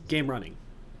yes, game running?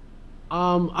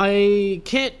 I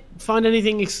can't find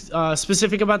anything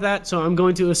specific about that, so I'm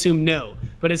going to assume no.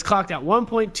 But it's clocked at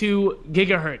 1.2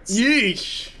 gigahertz.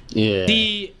 Yeesh. Yeah.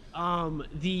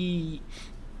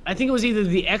 I think it was either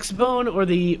the Xbone or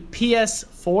the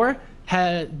PS4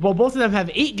 both of them have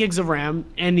 8 gigs of RAM,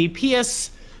 and the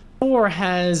PS4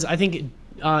 has, I think,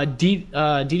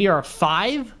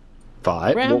 DDR5.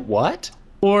 5? RAM? What?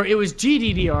 Or it was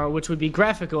GDDR, which would be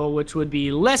graphical, which would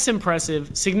be less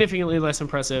impressive, significantly less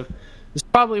impressive. It's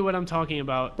probably what I'm talking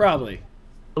about. Probably.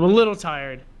 I'm a little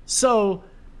tired. So,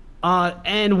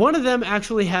 and one of them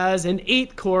actually has an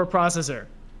 8-core processor.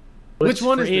 Which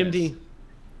one is AMD?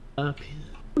 this?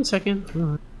 1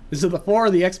 second. Is it the 4 or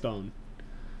the Xbone?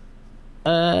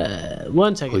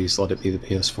 1 second. Please let it be the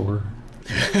PS4.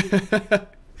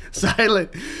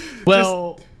 Silent.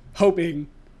 Well, just hoping.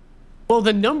 Well,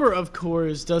 the number of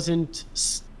cores doesn't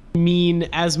mean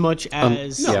as much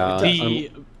as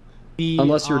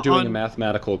unless you're doing a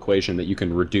mathematical equation that you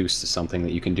can reduce to something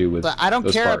that you can do with. But I don't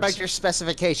those care parts. about your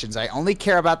specifications. I only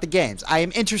care about the games. I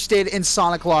am interested in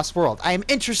Sonic Lost World. I am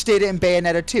interested in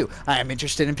Bayonetta 2. I am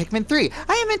interested in Pikmin 3.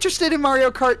 I am interested in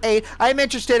Mario Kart 8. I am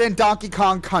interested in Donkey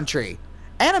Kong Country.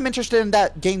 And I'm interested in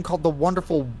that game called The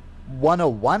Wonderful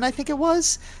 101, I think it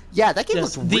was. Yeah, that game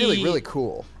looks really, really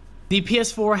cool. The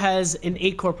PS4 has an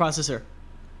 8-core processor.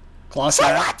 So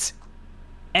what?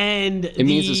 And it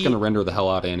means it's going to render the hell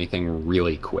out of anything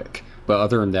really quick. But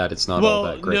other than that, it's not all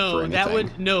that great for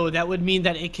anything. That would mean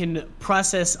that it can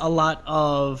process a lot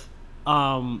of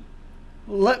actions,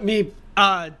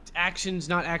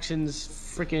 not actions,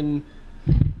 freaking.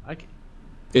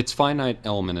 Its finite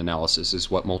element analysis is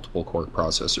what multiple core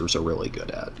processors are really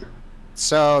good at.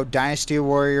 So, Dynasty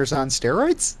Warriors on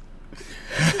steroids?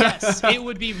 Yes, it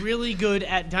would be really good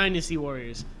at Dynasty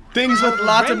Warriors. Things with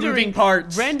lots of moving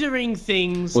parts. Rendering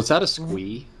things. Was that a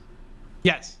squee?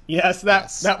 Yes. Yes,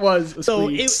 that was a So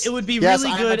squeeze. it would be Yes,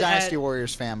 really I'm good a Dynasty at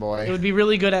Warriors fanboy. it would be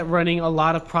really good at running a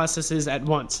lot of processes at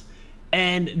once.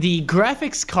 And the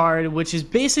graphics card, which is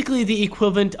basically the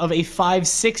equivalent of a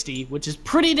 560, which is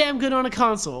pretty damn good on a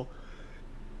console,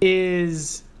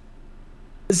 is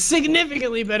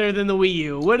significantly better than the Wii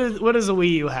U. What does the Wii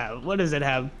U have? What does it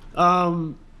have? AMD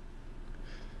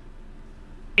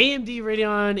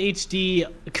Radeon HD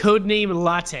codename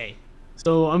Latte.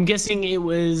 So I'm guessing it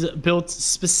was built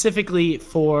specifically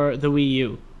for the Wii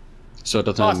U. So it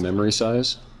doesn't have memory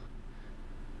size?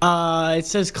 It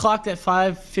says clocked at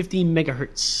 550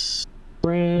 megahertz.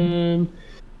 RAM.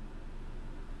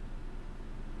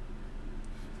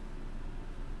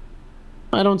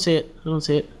 I don't see it.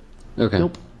 Okay.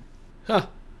 Nope. Huh.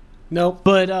 Nope.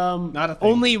 But Not a thing.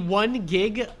 only 1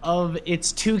 gig of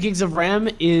its 2 gigs of RAM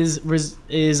is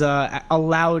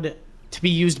allowed to be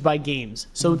used by games.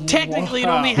 So technically, it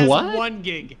only has What? 1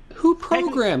 gig. Who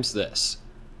programs this?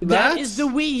 That is the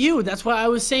Wii U. That's why I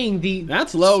was saying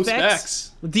That's low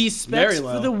specs. The specs Very for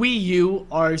low. the Wii U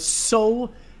are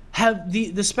so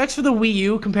the specs for the Wii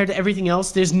U compared to everything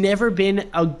else. There's never been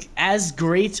as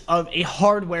great of a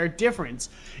hardware difference.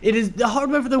 The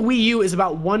hardware for the Wii U is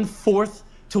about 1/4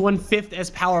 to 1/5 as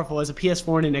powerful as a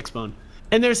PS4 and an Xbox,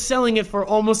 and they're selling it for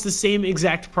almost the same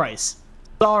exact price.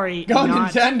 Sorry, Go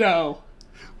not. Nintendo.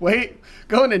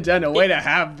 Go Nintendo. Way to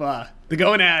have the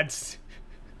gonads.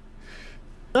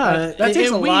 That takes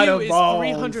a Wii lot U of is balls.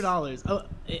 $300.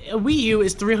 A Wii U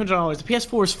is $300. The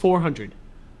PS4 is $400.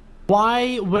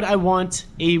 Why would I want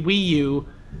a Wii U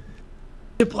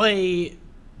to play,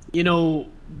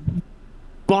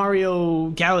 Mario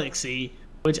Galaxy,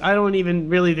 which I don't even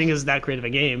really think is that great of a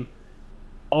game,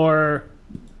 or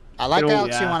I like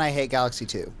Galaxy yeah. 1, I hate Galaxy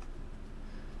 2.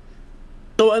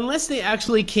 so unless they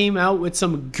actually came out with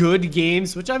some good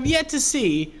games, which I've yet to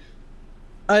see,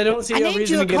 I don't see I no named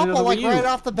reason you to a get couple, another like, Wii U. right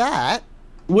off the bat.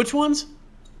 Which ones?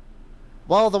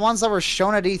 Well, the ones that were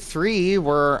shown at E3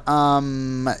 were,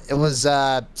 it was,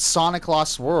 Sonic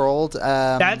Lost World.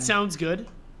 That sounds good.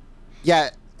 Yeah,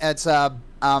 it's,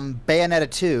 Bayonetta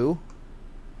 2.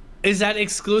 Is that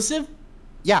exclusive?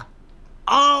 Yeah.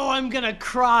 Oh, I'm gonna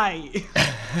cry.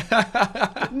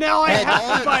 Now I Hey,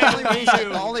 have to buy a Wii U.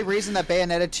 the only reason that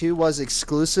Bayonetta 2 was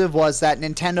exclusive was that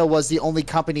Nintendo was the only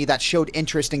company that showed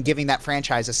interest in giving that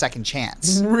franchise a second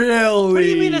chance. Really? What do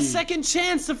you mean a second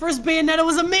chance? The first Bayonetta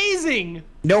was amazing.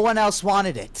 No one else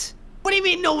wanted it. What do you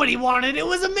mean nobody wanted it? It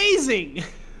was amazing.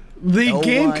 The No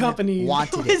game one companies.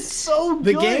 wanted It was it. so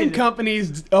The good. game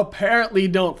companies apparently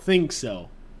don't think so.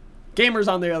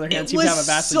 Gamers, on the other hand, It seem to have a was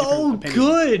vastly so different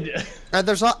opinion. good.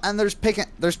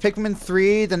 There's Pikmin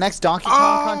 3, the next Donkey Kong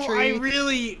Oh, Country. I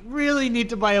really need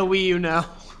to buy a Wii U now.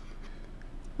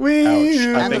 Wii Ouch.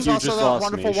 U. I And think there's you also just the lost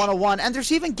wonderful me. 101. And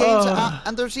there's even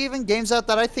games out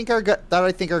that I think are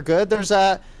good. There's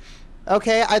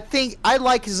okay, I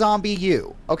like Zombie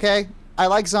U. Okay, I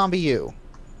like Zombie U.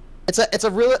 It's a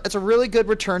really good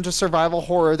return to survival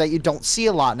horror that you don't see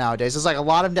a lot nowadays. It's like a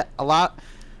lot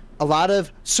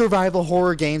of survival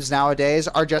horror games nowadays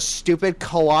are just stupid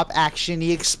co-op action-y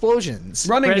explosions.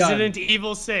 Running Resident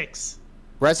Evil 6.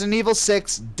 Resident Evil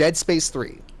 6, Dead Space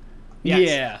 3. Yes.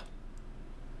 Yeah.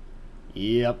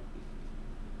 Yep.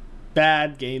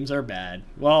 Bad games are bad.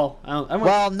 Well,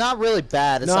 Well, not really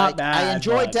bad. It's Not like bad,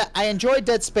 I enjoyed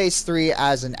Dead Space 3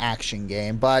 as an action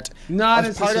game, but Not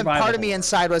as a part survival of me horror.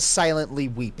 inside was silently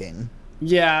weeping.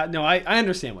 yeah, no, I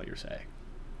understand what you're saying.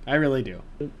 I really do.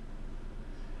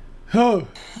 Oh,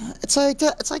 It's like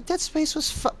Dead Space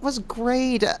was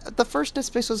great. The first Dead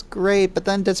Space was great, but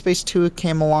then Dead Space 2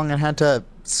 came along and had to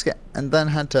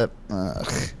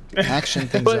action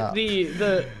things But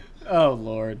up. oh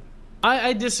Lord.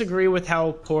 I disagree with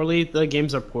how poorly the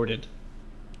games are ported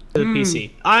to the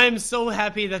PC. I'm so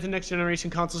happy that the next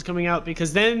generation console is coming out,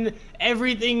 because then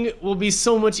everything will be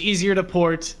so much easier to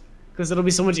port, because it'll be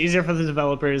so much easier for the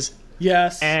developers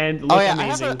Yes. and look Oh yeah,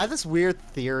 amazing. I have this weird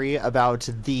theory about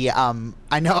the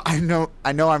I know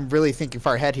I'm really thinking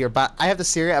far ahead here, but I have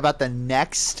this theory about the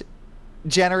next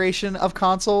generation of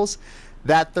consoles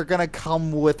that they're gonna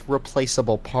come with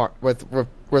replaceable parts. I'm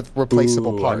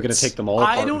gonna take them all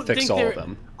apart and fix all of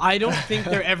them. I don't think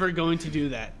they're ever going to do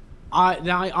that.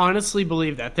 I honestly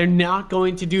believe that they're not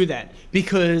going to do that,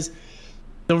 because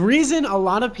the reason a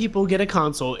lot of people get a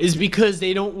console is because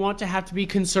they don't want to have to be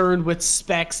concerned with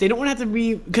specs. They don't want to have to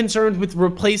be concerned with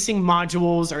replacing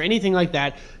modules or anything like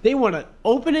that. They want to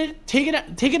open it, take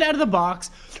it out of the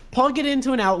box, plug it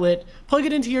into an outlet, plug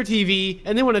it into your TV,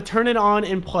 and they want to turn it on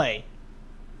and play.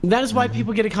 That is why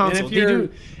people get a console.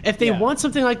 If they want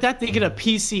something like that, they get a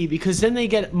PC, because then they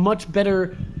get much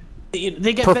better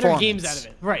they get better games out of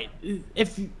it. Right.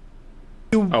 If you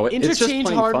it's just interchange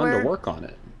plain hardware, fun to work on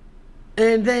it.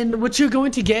 and then what you're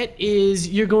going to get is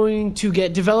you're going to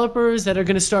get developers that are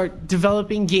going to start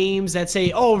developing games that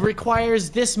say, oh, requires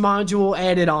this module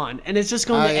added on. And it's just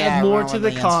going to add more to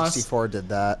the cost. N64 did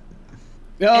that.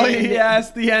 Oh,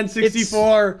 yes, the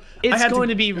N64. It's going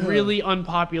to be really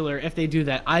unpopular if they do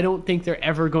that. I don't think they're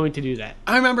ever going to do that.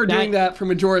 I remember doing that for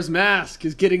Majora's Mask,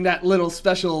 is getting that little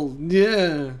special,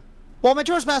 Well,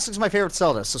 Majora's Mask is my favorite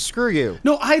Zelda, so screw you.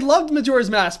 No, I loved Majora's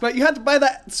Mask, but you had to buy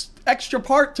that extra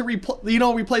part to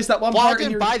replace that one part. Well, I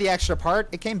didn't buy the extra part.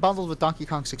 It came bundled with Donkey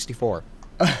Kong 64.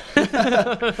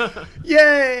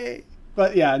 Yay!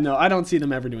 But yeah, no, I don't see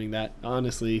them ever doing that,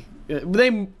 honestly.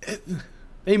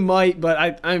 They might,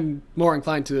 but I'm more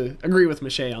inclined to agree with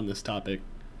Miche on this topic.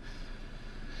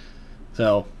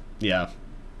 So, yeah.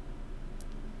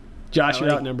 Josh, you're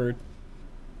outnumbered.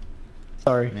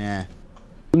 Sorry. Yeah.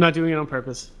 I'm not doing it on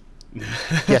purpose.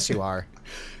 Yes, you are.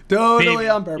 Totally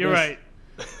on purpose. You're right.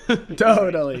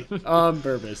 Totally on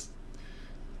purpose.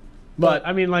 But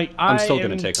I mean, like, I'm still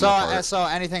going to take them apart. So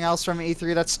anything else from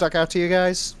E3 that stuck out to you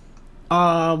guys?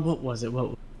 What was it?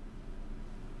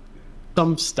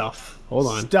 Some stuff. Hold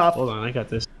on. Hold on, I got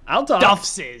this. I'll talk.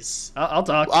 I'll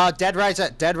talk. Dead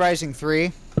Rising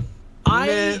 3.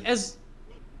 As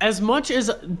much as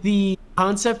the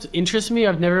concept interests me,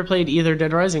 I've never played either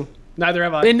Dead Rising. Neither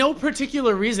have I. In no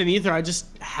particular reason either. I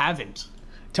just haven't.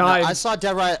 I saw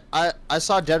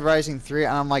Dead Rising 3,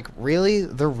 and I'm like, really?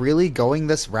 They're really going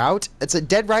this route?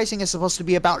 Dead Rising is supposed to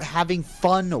be about having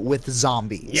fun with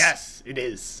zombies. Yes, it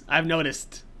is. I've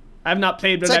noticed. I've not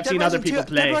played, but I've seen other people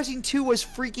play. Dead Rising 2 was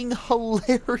freaking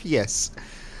hilarious.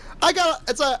 I'm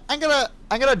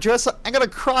gonna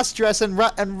cross dress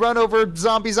and run over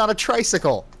zombies on a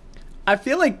tricycle. I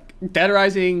feel like Dead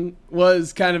Rising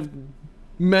was kind of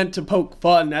meant to poke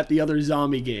fun at the other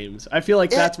zombie games. I feel like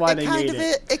that's why they made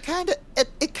it.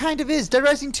 It kind of is. Dead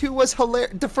Rising 2 was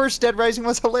hilarious. The first Dead Rising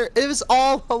was hilarious. It was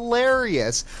all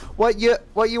hilarious what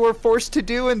you were forced to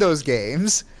do in those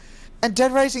games. And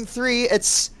Dead Rising 3,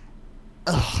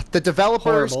 the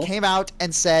developers came out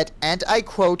and said, and I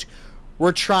quote,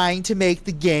 "We're trying to make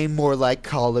the game more like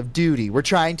Call of Duty. We're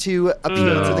trying to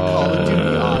appeal to the Call of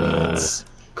Duty audience."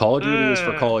 Call of Duty is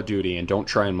for Call of Duty, and don't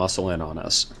try and muscle in on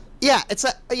us. Yeah, it's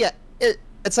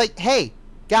like, hey,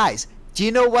 guys, do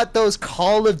you know what those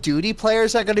Call of Duty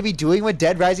players are going to be doing when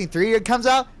Dead Rising 3 comes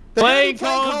out? They're playing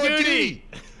Call of Duty!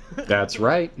 That's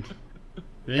right.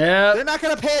 Yeah. They're not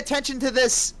going to pay attention to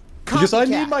this copycat. Because I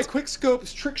need my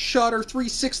quickscope trick shotter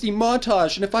 360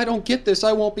 montage, and if I don't get this,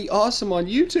 I won't be awesome on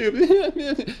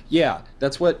YouTube. Yeah,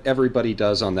 that's what everybody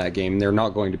does on that game. They're not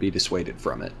going to be dissuaded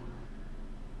from it.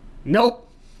 Nope.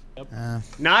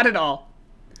 Not at all.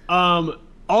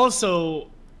 Also,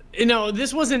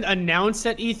 this wasn't announced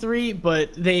at E3,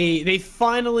 but they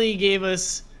finally gave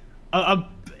us a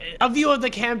view of the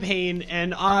campaign,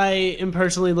 and I am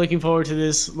personally looking forward to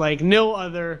this like no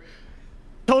other.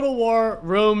 Total War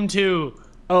Rome 2.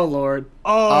 Oh, Lord.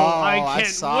 I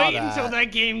can't wait until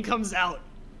that game comes out.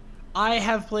 I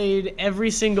have played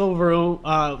every single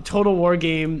Total War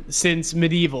game since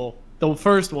Medieval, the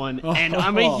first one, and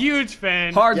I'm a huge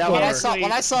fan. Hardcore. Yeah,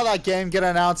 when I saw that game get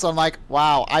announced, I'm like,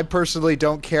 wow, I personally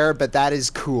don't care, but that is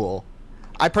cool.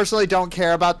 I personally don't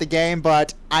care about the game,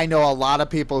 but I know a lot of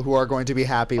people who are going to be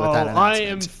happy with that announcement. I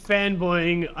am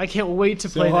fanboying. I can't wait to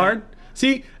play hard.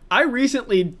 See, I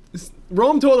recently...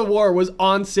 Rome Total War was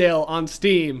on sale on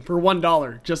Steam for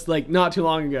 $1 just like not too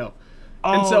long ago.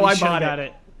 And so I bought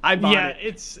it. I bought it.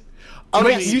 It's...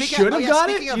 Wait, you should have got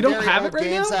it? You don't have it right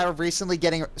now? That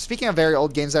are speaking of very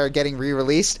old games that are getting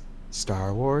re-released,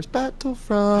 Star Wars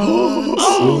Battlefront.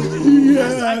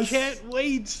 Yes. I can't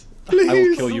wait. Please. I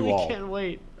will kill you all. I can't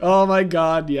wait. Oh my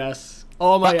god, yes.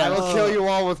 Oh my god. I will kill you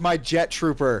all with my jet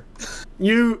trooper.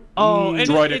 And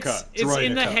Droideka. It's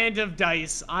in the hand of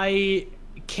DICE. I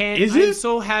can't. Is it? I'm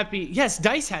so happy. Yes,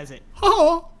 DICE has it.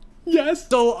 Oh, yes.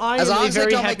 So I am a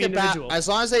very happy individual. As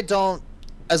long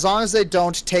as they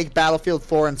don't take Battlefield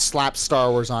 4 and slap Star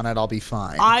Wars on it, I'll be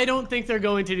fine. I don't think they're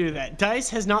going to do that. DICE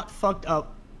has not fucked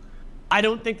up. I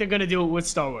don't think they're going to do it with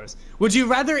Star Wars. Would you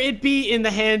rather it be in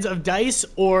the hands of DICE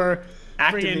or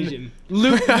Activision?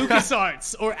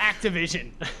 LucasArts or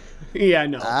Activision? Yeah,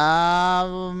 no.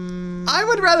 I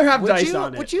would rather have DICE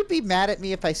on it. Would you be mad at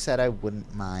me if I said I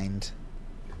wouldn't mind?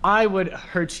 I would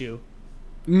hurt you.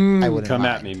 I wouldn't Come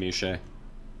mind. at me, Miche.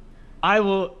 I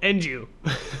will end you.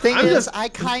 Thing is, I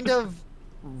kind of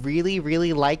really,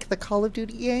 really like the Call of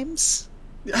Duty games.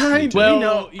 You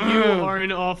are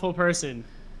an awful person.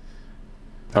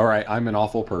 All right, I'm an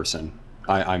awful person.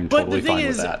 I'm totally fine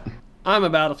with that. I'm a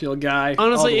Battlefield guy.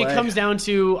 Honestly, all the it way. comes down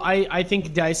to I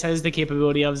think DICE has the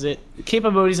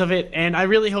capabilities of it, and I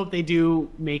really hope they do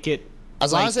make it.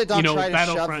 As long as they don't try to shove the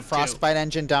Battlefront 2. Frostbite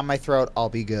engine down my throat, I'll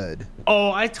be good.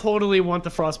 Oh, I totally want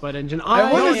the Frostbite engine.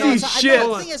 I wanna see shit.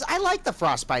 The thing is, I like the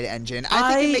Frostbite engine.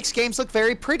 I think it makes games look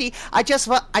very pretty. I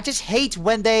just hate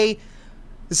when they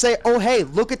say, "Oh, hey,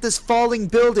 look at this falling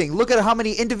building. Look at how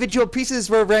many individual pieces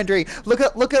we're rendering. Look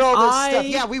at all this stuff.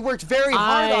 Yeah, we worked very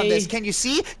hard on this. Can you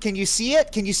see? Can you see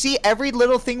it? Can you see every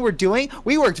little thing we're doing?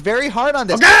 We worked very hard on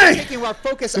this. Okay! We're taking our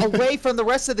focus away from the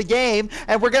rest of the game,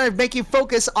 and we're gonna make you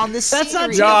focus on this That's not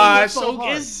scenery. Josh.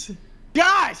 focus.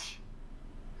 Josh.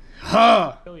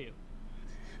 Huh. Kill you.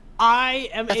 I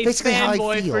am That's a basically how I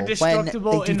fanboy feel for when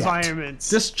destructible they do that. environments.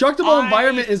 Destructible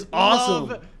environment is awesome.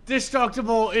 Love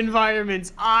destructible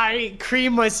environments. I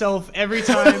cream myself every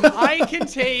time. I can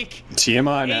take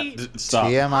TMI, Hey, man. Stop.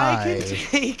 I can TMI.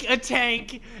 take a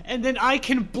tank and then I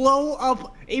can blow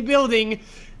up a building.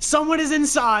 Someone is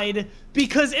inside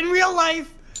because in real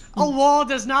life, a wall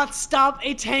does not stop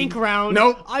a tank round.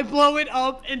 Nope. I blow it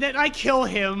up and then I kill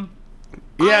him.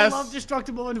 Yes. I love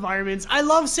destructible environments. I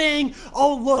love saying,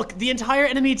 oh, look, the entire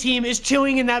enemy team is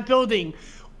chilling in that building.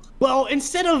 Well,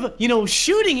 instead of,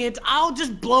 shooting it, I'll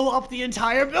just blow up the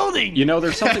entire building. You know,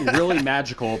 there's something really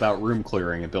magical about room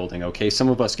clearing a building, okay? Some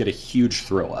of us get a huge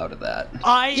thrill out of that.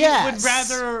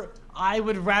 I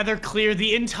would rather clear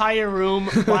the entire room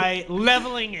by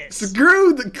leveling it.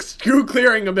 Screw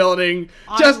clearing a building.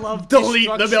 Just love delete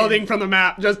the destruction. building from the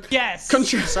map. Just Yes. So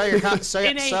you're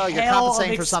In a hell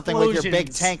compensating of for something with your big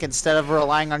explosions. tank instead of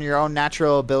relying on your own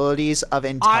natural abilities of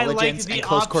intelligence the and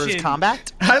close quarters option.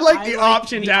 combat. I like the like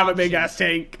option the to have a big option. ass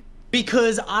tank.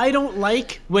 Because I don't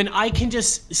like when I can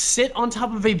just sit on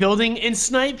top of a building and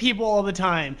snipe people all the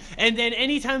time. And then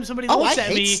anytime somebody Oh, I looks at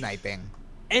hate me, sniping.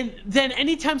 and then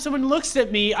anytime someone looks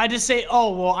at me, I just say,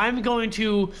 oh, well, I'm going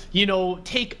to,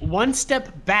 take one step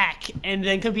back and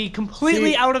then can be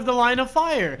completely See- out of the line of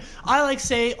fire. I like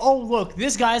say, oh, look,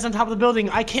 this guy's on top of the building.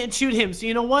 I can't shoot him. So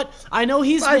you know what? I know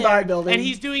he's Bye-bye, there building. and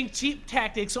he's doing cheap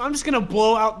tactics. So I'm just going to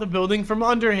blow out the building from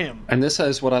under him. And this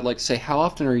is what I'd like to say. How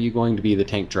often are you going to be the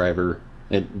tank driver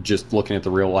and just looking at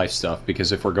the real life stuff?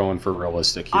 Because if we're going for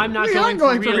realistic here. I'm not We going, aren't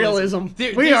going for realism.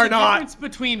 There- We there's are a not. difference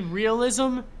between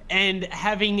realism and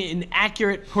having an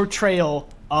accurate portrayal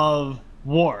of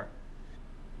war.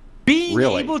 Being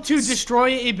Really? able to destroy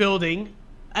a building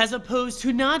as opposed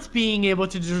to not being able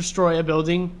to destroy a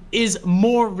building is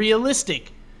more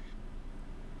realistic.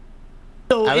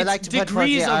 So I would it's like to put forth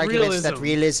degrees the of argument that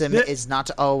realism The- is not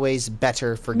always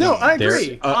better for No, games. I There's-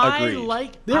 agree.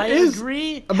 agreed. There is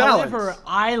agree. a balance. However,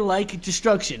 I like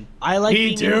destruction. I like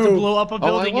Me being able to too. blow up a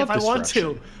building love if I want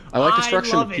destruction. to. I like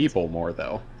destruction love of it. people more,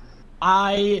 though.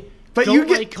 I But don't you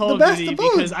get like Call the of best Duty of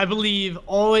both. because I believe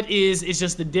all it is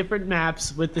just the different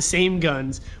maps with the same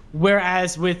guns.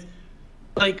 Whereas with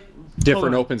Different hold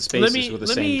on. open spaces with the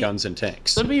same guns and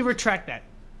tanks. Let me retract that.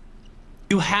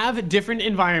 You have different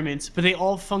environments, but they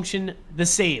all function the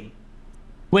same.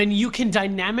 When you can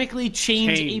dynamically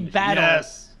change a battle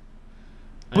Yes.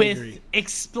 I with agree.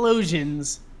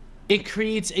 explosions, it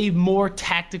creates a more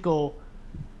tactical.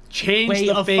 Change way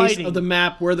the of face fighting. of the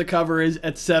map, where the cover is,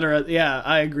 etc. Yeah,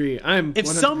 I agree. I'm. If 100%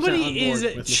 on somebody board is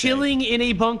with Michelle. chilling in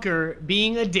a bunker,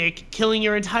 being a dick, killing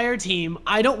your entire team,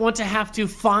 I don't want to have to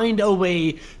find a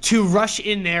way to rush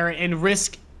in there and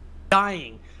risk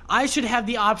dying. I should have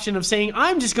the option of saying,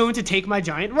 I'm just going to take my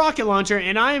giant rocket launcher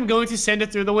and I am going to send it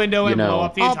through the window and blow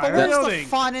up the Oh, but entire where's the building.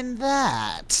 fun in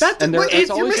that? That's And there- wait, that's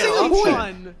you're always missing an the option.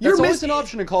 point. You're That's always missing. an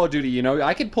option in Call of Duty,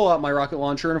 I could pull out my rocket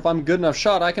launcher, and if I'm a good enough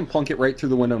shot, I can plunk it right through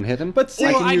the window and hit him. But see,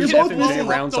 I Or can I use can both F&J blow up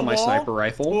rounds the on my wall, sniper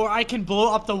rifle. Or I can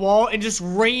blow up the wall and just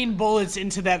rain bullets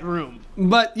into that room.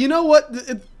 But you know what?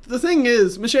 The thing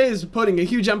is, Michelle is putting a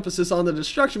huge emphasis on the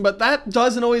destruction, but that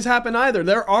doesn't always happen either.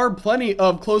 There are plenty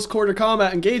of close quarter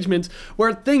combat engagements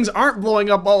where things aren't blowing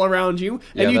up all around you,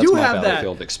 Yeah, and you that's do my have that.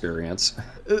 Battlefield experience.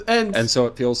 And And so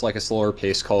it feels like a slower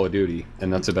paced Call of Duty,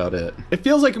 and that's about it. it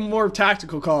feels like a more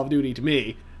tactical Call of Duty to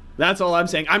me. That's all I'm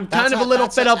saying. I'm kind of a That's little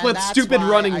that's fed up and with that's stupid why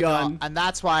running I gun. don't- And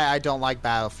that's why I don't like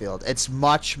Battlefield. It's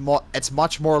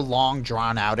much more long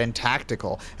drawn out and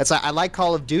tactical. It's like I like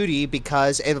Call of Duty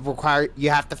because it you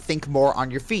have to think more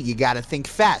on your feet. You got to think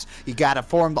fast. You got to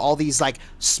form all these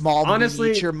small Honestly,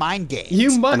 miniature mind games.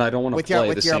 You must. And I don't want to with play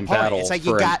your the same opponent. battle It's like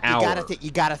for an hour.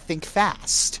 you got to think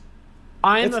fast.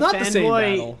 I'm It's a not the same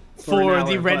fanboy battle for for an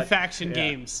the hour, Red but, Faction yeah.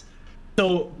 games.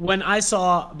 So when I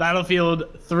saw Battlefield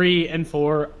 3 and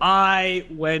 4, I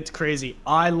went crazy.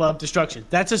 I love destruction.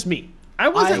 That's just me. I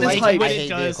wasn't I as like hyped. what I it hate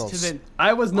does vehicles. to the.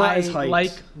 I was not as I hyped.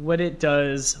 like what it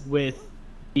does with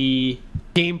the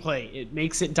gameplay. It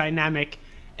makes it dynamic,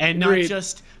 and not Agreed.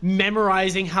 just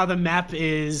memorizing how the map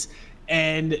is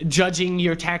and judging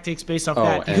your tactics based off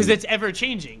that, because it's ever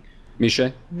changing.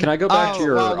 Misha, can I go back to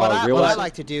your what I realistic?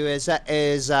 like to do is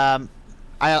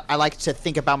I like to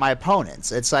think about my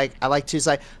opponents. It's like I like to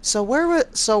say, so where would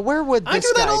this I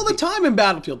do that guy all the be? time in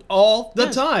Battlefield. All the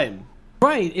time.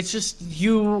 Right, it's just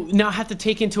you now have to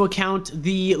take into account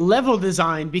the level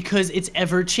design because it's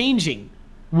ever changing.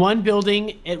 One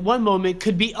building at one moment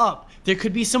could be up. There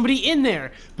could be somebody in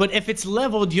there, but if it's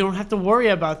leveled, you don't have to worry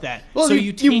about that. Well, so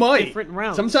you take might. different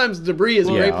rounds. Sometimes debris is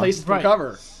a great place for Right.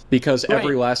 cover. Because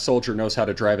every Right. last soldier knows how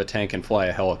to drive a tank and fly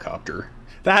a helicopter.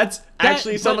 That's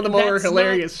actually some of the more that's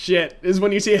hilarious shit, is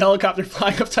when you see a helicopter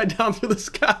flying upside down through the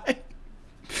sky.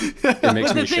 It makes But me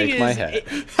the thing shake my is, head.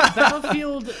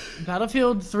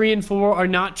 Battlefield 3 and 4 are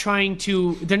not trying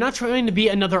to. They're not trying to be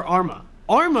another Arma.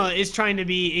 Arma is trying to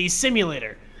be a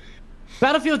simulator.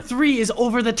 Battlefield 3 is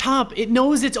over the top. It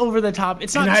knows it's over the top.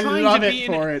 It's not And I trying love to it be.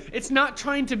 for it. It's not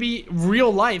trying to be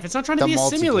real life. It's not trying to The be a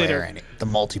simulator. the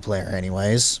multiplayer,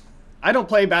 anyways. I don't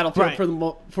play Battlefield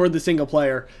Right. for the single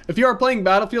player. If you are playing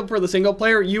Battlefield for the single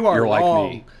player, you are You're like wrong.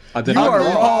 me. Then You I'm are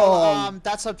wrong. wrong.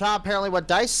 That's apparently what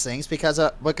Dice thinks because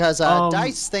Um,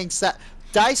 Dice thinks that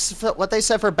what they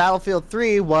said for Battlefield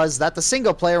 3 was that the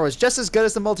single player was just as good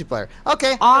as the multiplayer.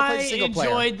 Okay, I'll play the I single player.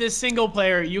 enjoyed the single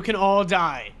player. You can all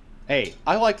die. Hey,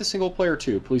 I like the single player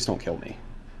too. Please don't kill me.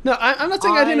 No, I'm not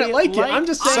saying I didn't I like it. like- I'm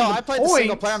just saying So the I played point, the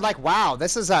single player. I'm like, wow,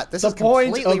 this is point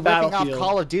completely of ripping off Battlefield.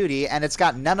 Call of Duty, and it's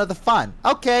got none of the fun.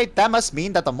 Okay, that must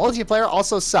mean that the multiplayer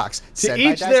also sucks. to Said by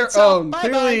each Dice their itself. own. Bye-bye.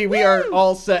 Clearly, we are Woo!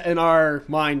 all set in our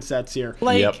mindsets here.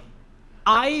 Like, Yep.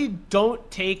 I don't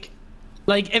take.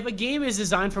 Like, if a game is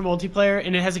designed for multiplayer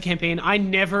and it has a campaign, I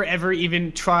never ever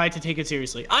even try to take it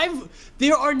seriously.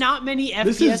 There are not many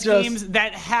This is FPS just- games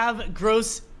that have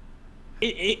gross.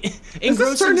 Is this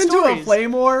engrossing turned into a stories.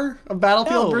 flame war of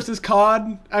Battlefield No. versus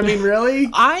COD? I mean, really?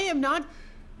 I am not.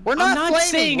 We're I'm not, not flaming.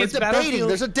 saying We're it's debating. Battlefield.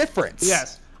 There's a difference.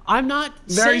 Yes. I'm not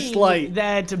Very saying slight.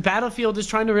 that Battlefield is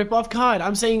trying to rip off COD.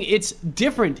 I'm saying it's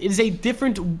different. It is a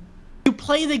different. You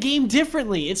play the game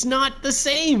differently. It's not the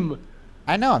same.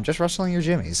 I know. I'm just rustling your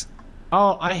jimmies.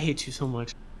 Oh, I hate you so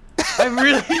much. I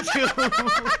really do.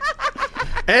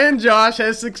 And Josh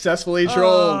has successfully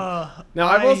trolled. Now,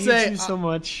 I will hate say, you so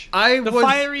much. I The was...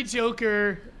 fiery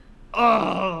Joker.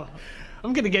 Oh,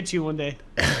 I'm gonna get you one day.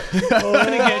 I'm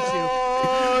gonna get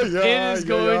you. It is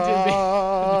going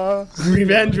to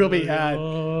Revenge will be had.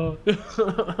 be.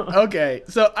 Okay,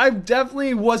 so I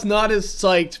definitely was not as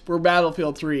psyched for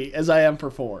Battlefield 3 as I am for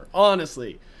 4.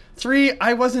 Honestly. 3,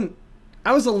 I was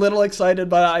a little excited,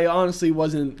 but I honestly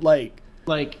wasn't, like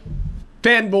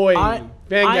fanboying. I am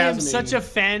fangasming. such a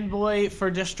fanboy for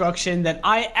Destruction that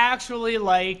I actually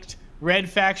liked Red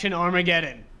Faction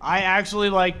Armageddon. I actually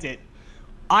liked it.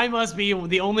 I must be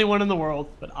the only one in the world,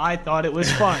 but I thought it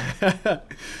was fun.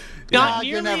 Not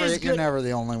You're nearly as you're good. never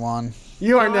the only one.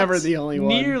 You are not never the only one.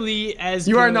 Nearly as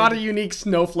You good. are not a unique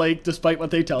snowflake, despite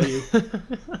what they tell you.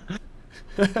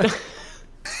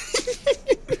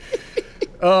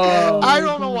 I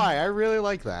don't know why. I really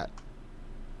like that.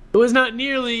 It was not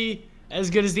nearly as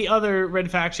good as the other Red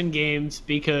Faction games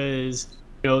because,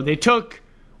 they took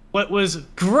what was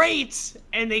great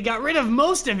and they got rid of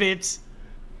most of it,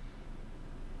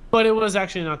 but it was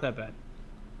actually not that bad.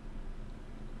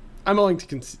 I'm willing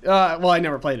to well, I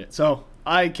never played it, so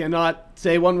I cannot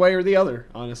say one way or the other,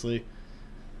 honestly.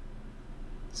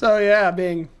 So yeah,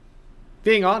 being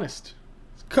honest,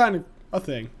 it's kind of a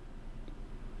thing.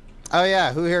 Oh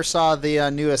yeah, who here saw the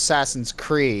new Assassin's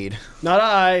Creed? Not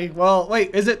I. Well,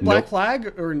 wait, is it Black Nope.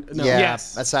 Flag or no? Yeah,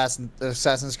 Yes.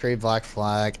 Assassin's Creed Black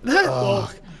Flag. That- Ugh.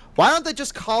 Why don't they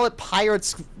just call it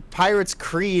Pirates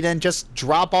Creed and just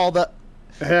drop all the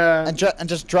Yeah.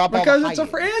 just drop all Because the it's a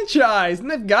hype? franchise,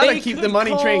 and they've got to They keep could the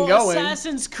money call train going.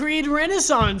 Assassin's Creed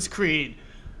Renaissance Creed.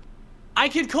 I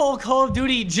could call Call of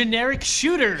Duty generic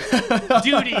shooter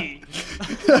duty.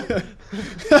 I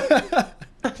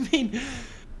mean,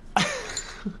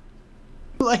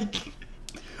 like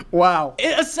Wow.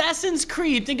 Assassin's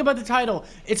Creed. Think about the title.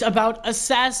 It's about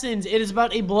assassins. It is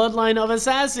about a bloodline of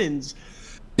assassins.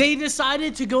 They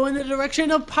decided to go in the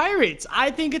direction of pirates.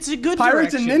 I think it's a good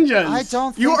Pirates direction. and ninjas. I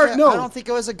don't think I don't think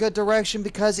it was a good direction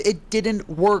because it didn't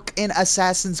work in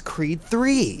Assassin's Creed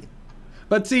 3.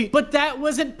 But see, But that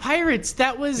wasn't pirates.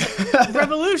 That was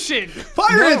revolution.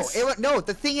 pirates. No,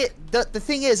 the thing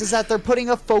is that they're putting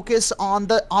a focus on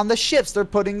the ships. They're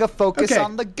putting a focus Okay.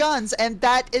 on the guns, and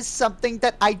that is something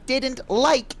that I didn't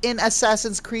like in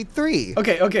Assassin's Creed 3.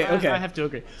 Okay. I have to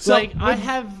agree. So,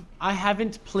 I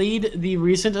haven't played the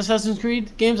recent Assassin's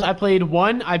Creed games. I played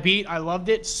one, I beat, I loved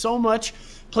it so much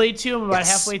played 2. I'm about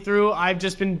halfway through. I've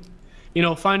just been,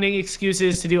 finding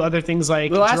excuses to do other things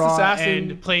like The Last draw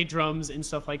Assassin... and play drums and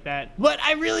stuff like that. But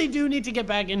I really do need to get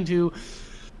back into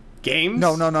games.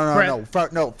 No.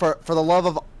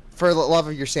 For the love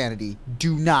of your sanity,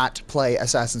 do not play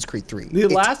Assassin's Creed 3. The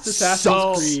last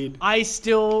Assassin's Creed. I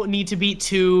still need to beat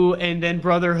 2, and then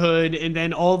Brotherhood, and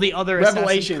then all the other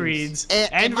Assassin's Creeds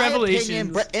and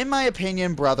Revelations. In my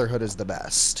opinion, Brotherhood is the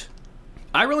best.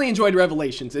 I really enjoyed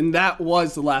Revelations, and that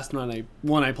was the last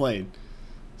one I played.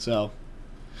 So,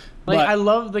 I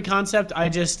love the concept. I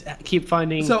just keep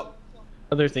finding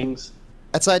other things.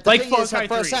 It's like the thing Far is, Cry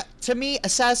 3. to me, the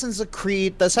Assassin's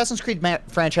Creed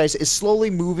franchise is slowly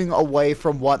moving away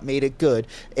from what made it good.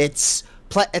 It's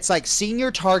like seeing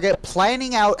your target,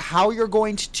 planning out how you're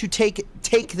going to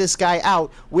take this guy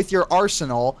out with your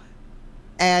arsenal,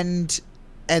 and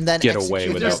then get away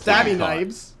with your stabby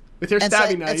knives. With your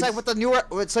stabby knives. It's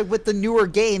like with the newer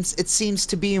games, it seems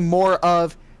to be more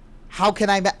of how can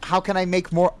I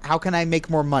make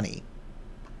more money.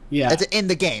 Yeah. It's in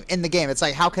the game. It's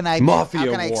like how can I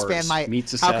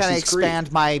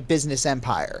expand my business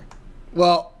empire?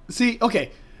 Well, see,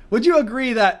 okay. Would you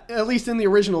agree that at least in the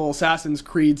original Assassin's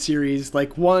Creed series,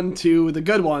 like 1, 2, the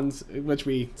good ones, which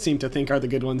we seem to think are the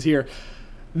good ones here,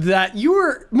 that you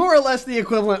were more or less the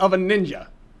equivalent of a ninja?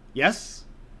 Yes?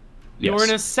 You're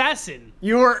an assassin.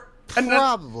 You're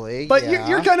probably, but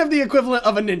you're kind of the equivalent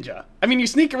of a ninja. I mean, you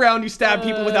sneak around, you stab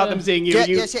people without them seeing you.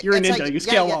 You're a ninja. You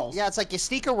scale walls. Yeah, it's like you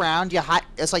sneak around. You hide.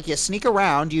 It's like you sneak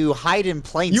around. You hide in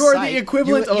plain sight. You are the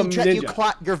equivalent of a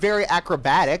ninja. You're very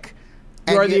acrobatic.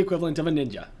 You are the equivalent of a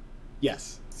ninja.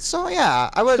 Yes. So yeah,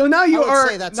 I would. So now you are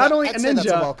say that's not only a ninja, that's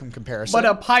a welcome comparison, but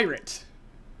a pirate.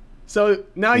 So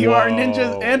now you are a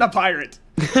ninja and a pirate.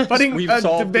 Putting We've a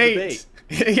solved debate.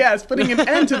 Yes, putting an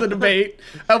end to the debate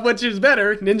of which is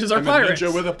better, ninjas or pirates. A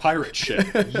ninja with a pirate ship.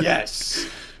 Yes.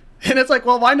 And it's like,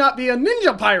 well, why not be a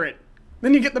ninja pirate?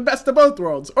 Then you get the best of both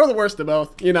worlds, or the worst of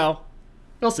both.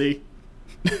 We'll see.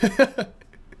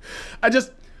 I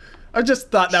just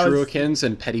thought that was Shurikens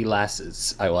and petty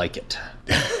lasses. I like it.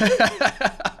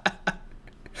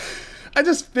 I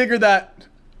just figured that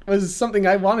was something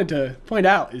I wanted to point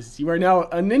out. Is you are now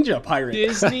a ninja pirate.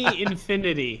 Disney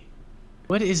Infinity.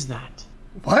 What is that?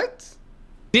 What?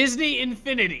 Disney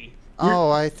Infinity.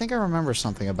 Oh, I think I remember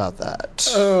something about that.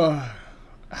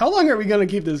 How long are we gonna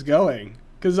keep this going?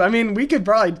 Because I mean, we could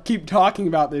probably keep talking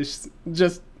about this.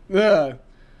 Just looks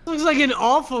like an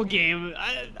awful game.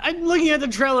 I'm looking at the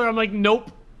trailer. I'm like,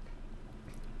 nope.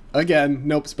 Again,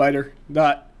 nope. Spider.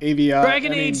 Not AVI.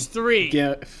 Dragon Age 3.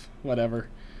 Yeah, whatever.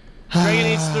 Dragon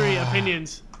Age 3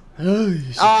 opinions.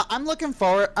 I'm looking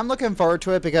forward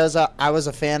to it because I was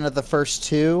a fan of the first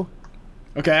 2.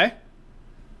 Okay.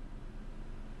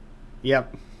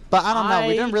 Yep. But I don't know.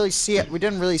 We didn't really see it. We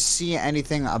didn't really see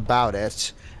anything about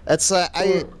it. It's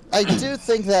I do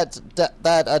think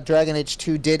that Dragon Age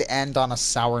 2 did end on a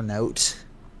sour note.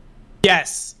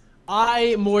 Yes.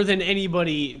 I, more than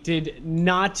anybody, did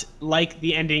not like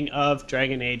the ending of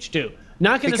Dragon Age 2.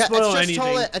 Not going to spoil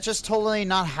anything. It's just totally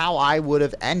not how I would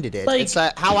have ended it. Like,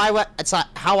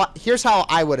 here's how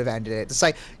I would have ended it. It's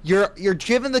like you're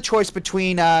given the choice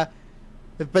between the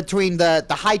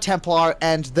High Templar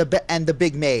and the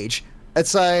Big Mage.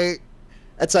 It's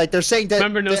like they're saying that.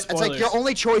 Remember, no spoilers. It's like your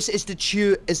only choice is to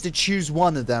choose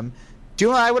one of them. Do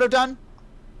you know what I would have done?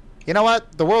 You know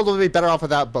what? The world would be better off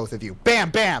without both of you. Bam,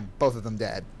 bam, both of them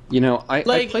dead. I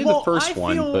played the first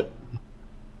one, but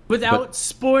without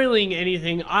spoiling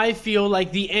anything, I feel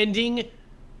like the ending.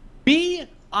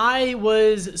 I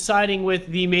was siding with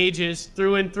the mages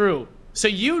through and through, so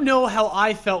you know how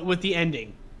I felt with the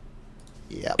ending.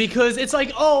 Yeah. Because it's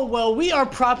like, oh well, we are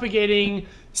propagating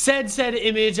said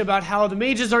image about how the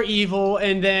mages are evil,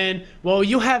 and then well,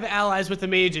 you have allies with the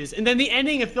mages, and then the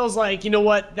ending, it feels like, you know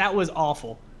what, that was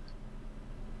awful.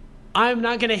 I'm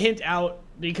not gonna hint out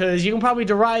because you can probably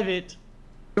derive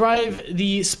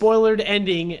the spoilered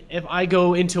ending if I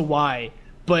go into why,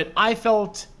 but I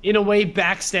felt in a way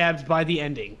backstabbed by the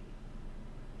ending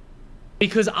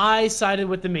because I sided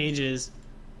with the mages.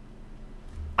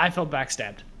 I felt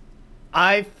backstabbed.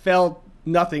 I felt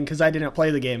nothing because I didn't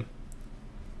play the game.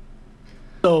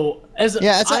 So I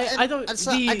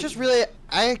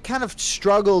kind of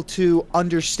struggle to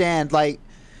understand, like,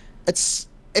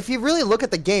 if you really look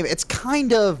at the game, it's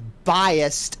kind of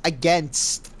biased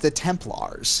against the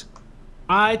Templars.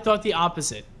 I thought the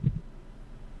opposite.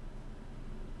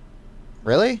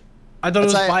 Really? I thought it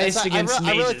was biased against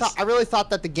mages. I really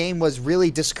thought that the game was really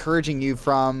discouraging you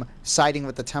from siding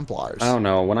with the Templars. I don't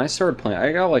know. When I started playing,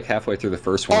 I got like halfway through the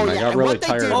first one, and I got really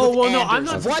tired.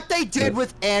 What they did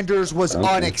with Anders was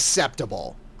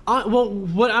unacceptable. Well,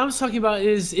 what I was talking about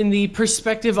is in the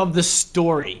perspective of the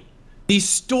story. The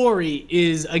story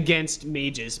is against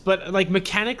mages, but like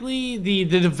mechanically, the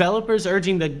developers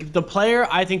urging the player,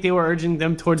 I think they were urging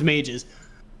them towards mages.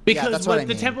 Because what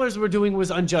the Templars were doing was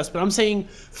unjust, but I'm saying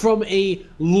from a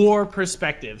lore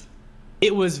perspective,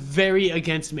 it was very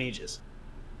against mages.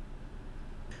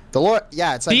 The lore,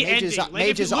 yeah, it's like The mages. ending. Like,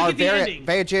 Mages if you look are at the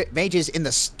ending. mages in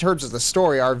the terms of the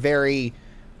story are very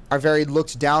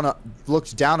looked down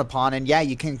upon, and yeah,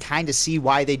 you can kind of see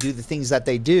why they do the things that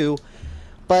they do.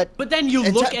 But then you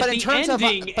look at the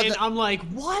ending, and I'm like,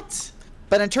 what?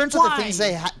 But in terms of the things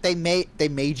they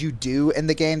made you do in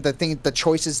the game, the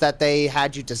choices that they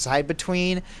had you decide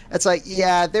between, it's like,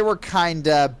 yeah, they were kind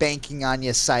of banking on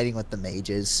you siding with the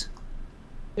mages.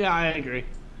 Yeah, I agree.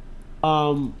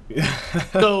 So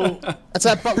it's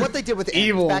like, but what they did with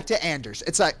Anders, back to Anders,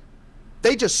 it's like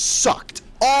they just sucked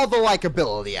all the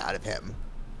likability out of him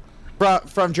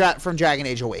from Dragon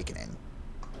Age Awakening.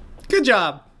 Good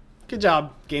job. Good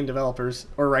job, game developers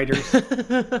or writers.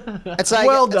 It's like,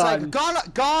 well done. It's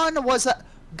like Gone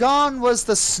was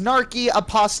the snarky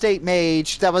apostate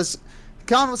mage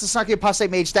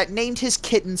that named his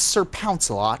kitten Sir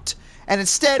Pouncelot, and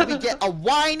instead we get a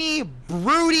whiny,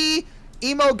 broody,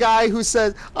 emo guy who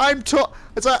says, I'm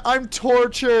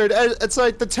tortured. And it's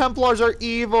like the Templars are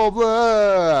evil.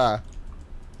 Blah.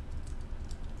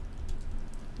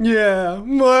 Yeah.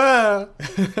 Blah.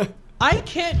 I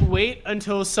can't wait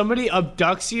until somebody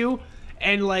abducts you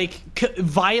and like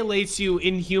violates you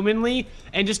inhumanly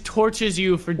and just tortures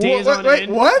you for days on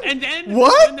end. What? And then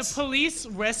what? when the police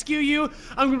rescue you,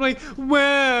 I'm gonna be like,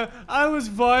 well, I was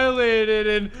violated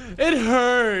and it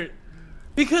hurt.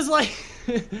 Because like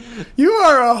you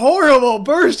are a horrible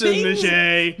person,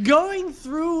 Michelle. Going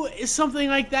through something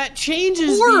like that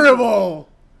changes horrible.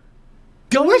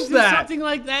 Going through something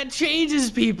like that changes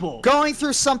people. Going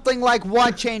through something like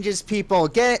what changes people?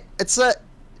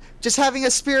 Just having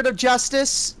a spirit of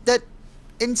justice that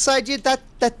inside you.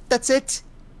 That's it.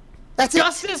 That's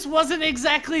Justice wasn't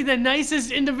exactly the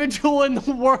nicest individual in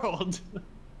the world.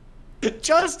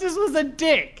 Justice was a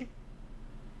dick.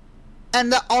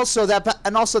 And also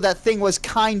that thing was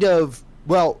kind of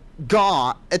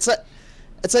gone. It's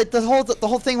like the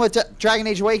whole thing with Dragon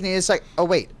Age Awakening is like, oh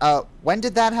wait, when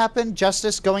did that happen?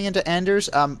 Justice going into Anders.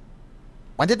 When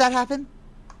did that happen?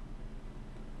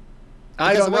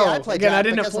 I don't know. Again, I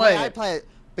didn't play it.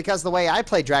 Because the way I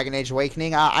played Dragon Age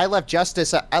Awakening, I left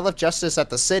Justice at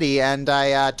the city, and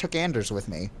I took Anders with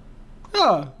me.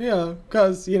 Oh yeah,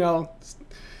 because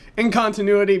in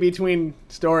continuity between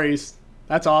stories,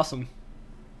 that's awesome.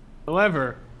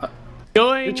 However,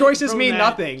 your choices mean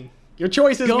nothing. Your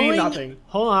choices mean nothing.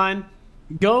 Hold on.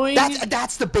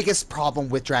 That's the biggest problem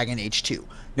with Dragon Age 2.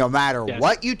 No matter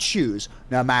what you choose,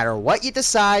 no matter what you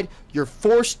decide, you're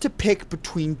forced to pick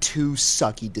between two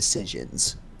sucky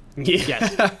decisions.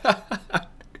 Yes.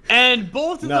 And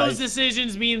both of those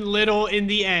decisions mean little in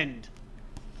the end.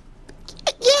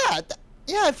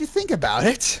 Yeah, if you think about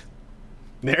it.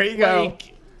 There you go.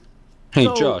 Hey,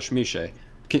 Josh, Misha.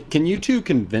 Can you two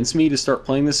convince me to start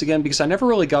playing this again? Because I never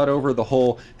really got over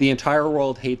the entire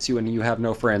world hates you and you have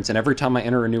no friends, and every time I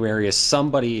enter a new area,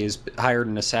 somebody is hired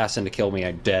an assassin to kill me.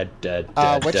 I'm dead.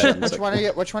 Which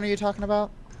one are you talking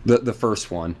about? The first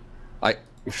one. I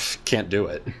can't do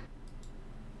it.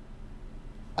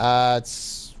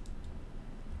 It's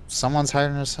someone's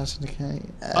hired an assassin to kill you.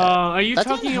 Are you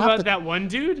talking about that one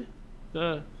dude?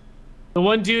 The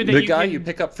one dude that you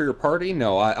pick up for your party?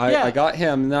 No, I got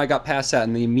him, and then I got past that,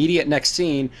 and the immediate next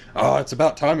scene, it's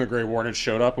about time a Grey Warden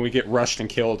showed up, and we get rushed and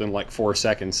killed in like 4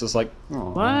 seconds. It's like,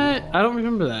 what? I don't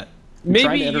remember that. Maybe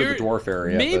trying to enter the dwarf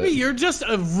area. Maybe you're just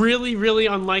a really, really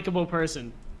unlikable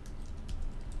person.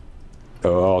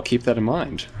 Oh, I'll keep that in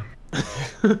mind.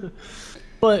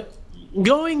 But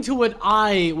going to what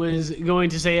I was going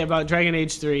to say about Dragon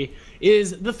Age 3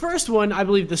 is the first one, I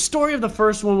believe the story of the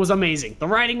first one was amazing. The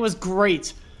writing was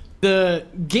great. The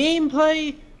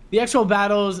gameplay, the actual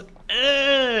battles,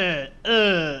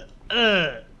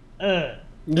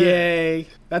 Yay.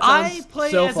 That sounds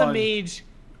so fun. A mage.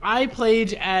 I play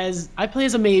as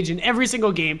a mage in every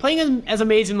single game. Playing as a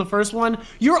mage in the first one,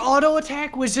 your auto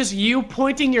attack was just you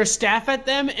pointing your staff at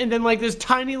them, and then like this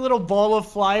tiny little ball of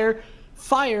fire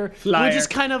would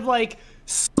just kind of like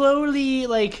slowly,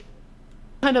 like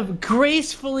kind of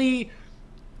gracefully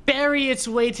bury its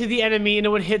way to the enemy, and it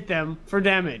would hit them for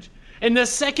damage. And the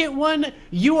second one,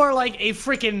 you are like a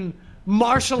freaking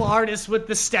martial artist with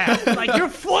the staff. Like you're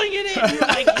flinging it, and you're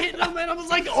like hitting them, and I was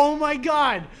like, oh my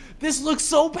god, this looks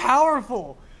so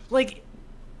powerful. Like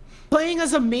playing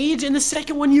as a mage in the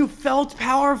second one, you felt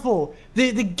powerful.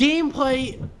 The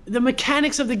gameplay, the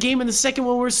mechanics of the game in the second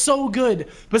one were so good.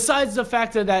 Besides the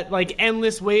fact that like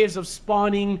endless waves of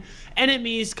spawning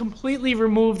enemies completely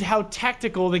removed how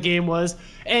tactical the game was,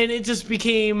 and it just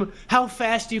became how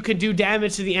fast you could do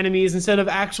damage to the enemies instead of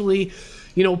actually,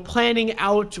 planning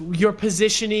out your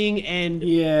positioning and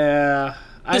the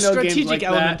strategic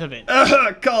element of it.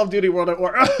 Call of Duty World at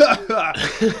War.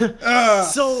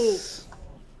 So,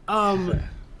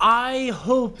 I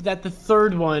hope that the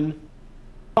third one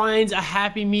finds a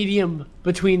happy medium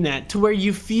between that, to where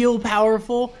you feel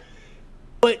powerful,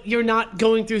 but you're not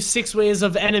going through 6 waves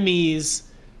of enemies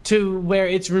to where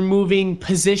it's removing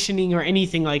positioning or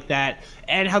anything like that.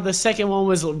 And how the second one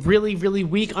was really, really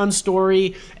weak on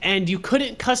story, and you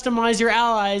couldn't customize your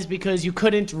allies because you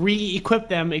couldn't re-equip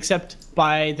them except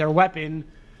by their weapon.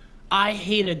 I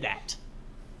hated that.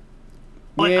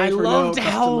 But I loved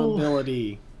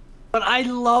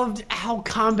how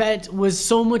combat was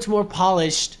so much more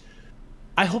polished.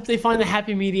 I hope they find the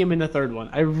happy medium in the third one.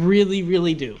 I really,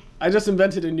 really do. I just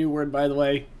invented a new word, by the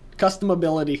way.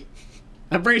 Customability.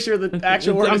 I'm pretty sure the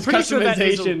actual word is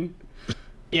customization.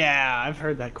 Yeah, I've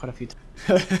heard that quite a few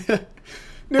times.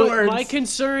 New words. My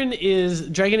concern is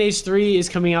Dragon Age 3 is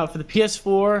coming out for the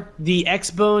PS4, the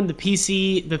Xbone, the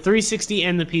PC, the 360,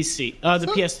 and the PC. The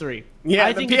PS3. Yeah,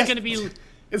 I think it's going to be...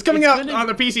 It's coming out on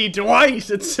the PC twice.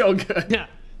 It's so good. Yeah.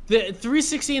 The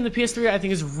 360 and the PS3, I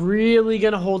think, is really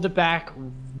going to hold it back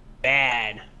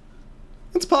bad.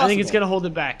 It's possible. I think it's going to hold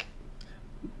it back.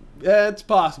 It's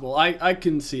possible. I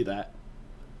can see that.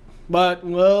 But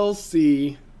we'll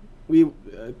see.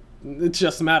 It's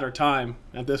just a matter of time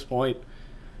at this point.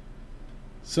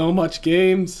 So much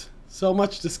games, so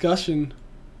much discussion,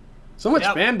 so much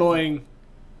fanboying,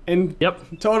 and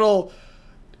total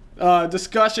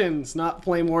discussions, not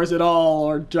Flame Wars at all,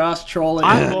 or Josh trolling or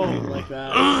anything like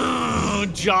that. Oh,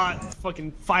 Josh,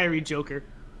 fucking fiery Joker.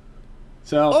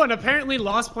 So. Oh, and apparently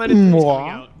Lost Planet 3 is coming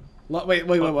out. Wait,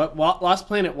 what? Lost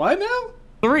Planet what now?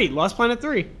 3. Lost Planet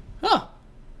 3. Huh.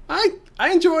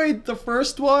 I enjoyed the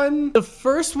first one. The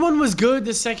first one was good.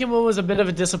 The second one was a bit of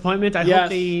a disappointment. I hope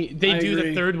they do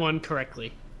the third one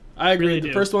correctly. I agree.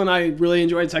 The first one I really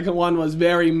enjoyed. Second one was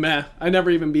very meh. I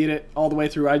never even beat it all the way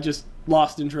through. I just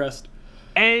lost interest.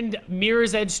 And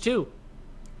Mirror's Edge 2.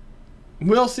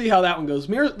 We'll see how that one goes.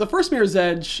 The first Mirror's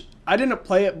Edge, I didn't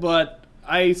play it, but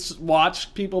I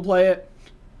watched people play it.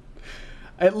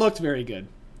 It looked very good.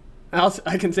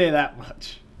 I can say that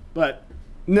much. But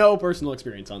no personal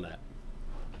experience on that.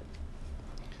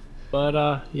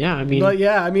 But yeah, I mean. But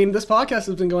yeah, I mean, this podcast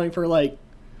has been going for like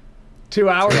 2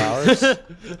 hours. 2 hours.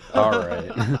 All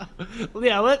right.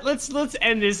 Yeah, let's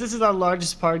end this. This is our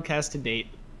largest podcast to date.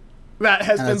 That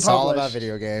has been published. It's all about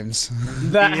video games.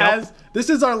 This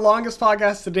is our longest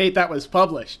podcast to date that was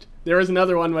published. There is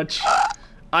another one which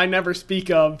I never speak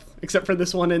of except for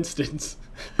this one instance.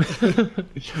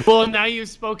 Well, now you've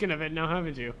spoken of it, now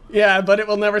haven't you? Yeah, but it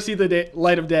will never see the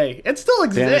light of day. It still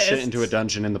exists. Banish it into a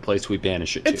dungeon in the place we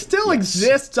banish it to. It still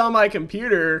exists on my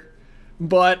computer,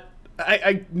 but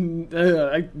I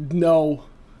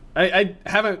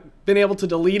haven't been able to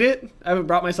delete it. I haven't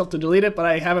brought myself to delete it, but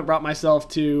I haven't brought myself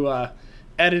to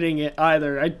editing it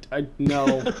either. I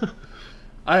know.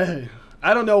 I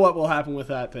don't know what will happen with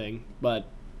that thing, but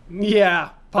yeah.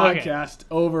 Podcast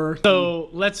over. So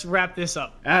let's wrap this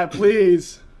up.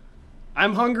 Please.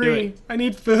 I'm hungry. I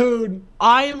need food.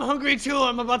 I am hungry too.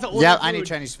 I'm about to order food. I need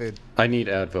Chinese food. I need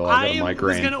Advil. I got a migraine.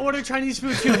 I was going to order Chinese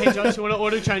food too. Hey, Josh, you want to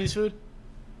order Chinese food?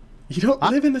 You don't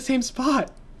live in the same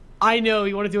spot. I know.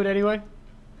 You want to do it anyway?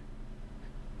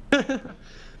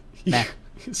 Nah.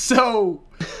 So.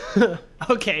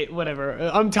 Okay, whatever.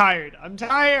 I'm tired.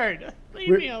 Leave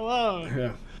me alone.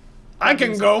 Yeah. I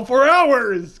can go for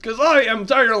hours, because I am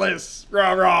tireless.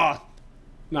 Rah, rah.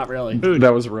 Not really.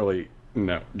 That was really...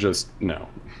 No. Just no. All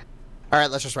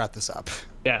right, let's just wrap this up.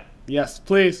 Yeah. Yes,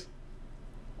 please.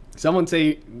 Someone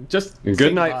say... Just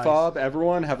Good night, FOB.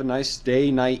 Everyone, have a nice day,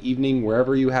 night, evening,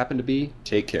 wherever you happen to be.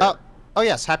 Take care. Oh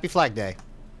yes, happy Flag Day.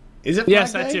 Is it Flag Day?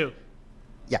 Yes, that too.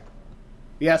 Yeah.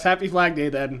 Yes, happy Flag Day,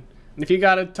 then. And if you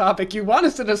got a topic you want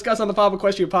us to discuss on the FOB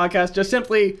Equestria Podcast, just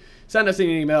simply send us an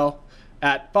email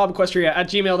at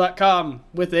fobequestria@gmail.com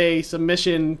with a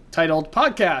submission titled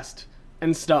podcast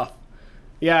and stuff.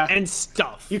 Yeah. And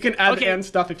stuff. You can add and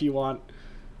stuff if you want.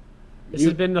 This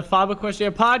has been the FOB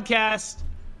Equestria Podcast.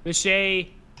 Michelle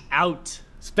out.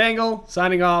 Spangle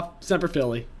signing off. Semper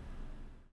Philly.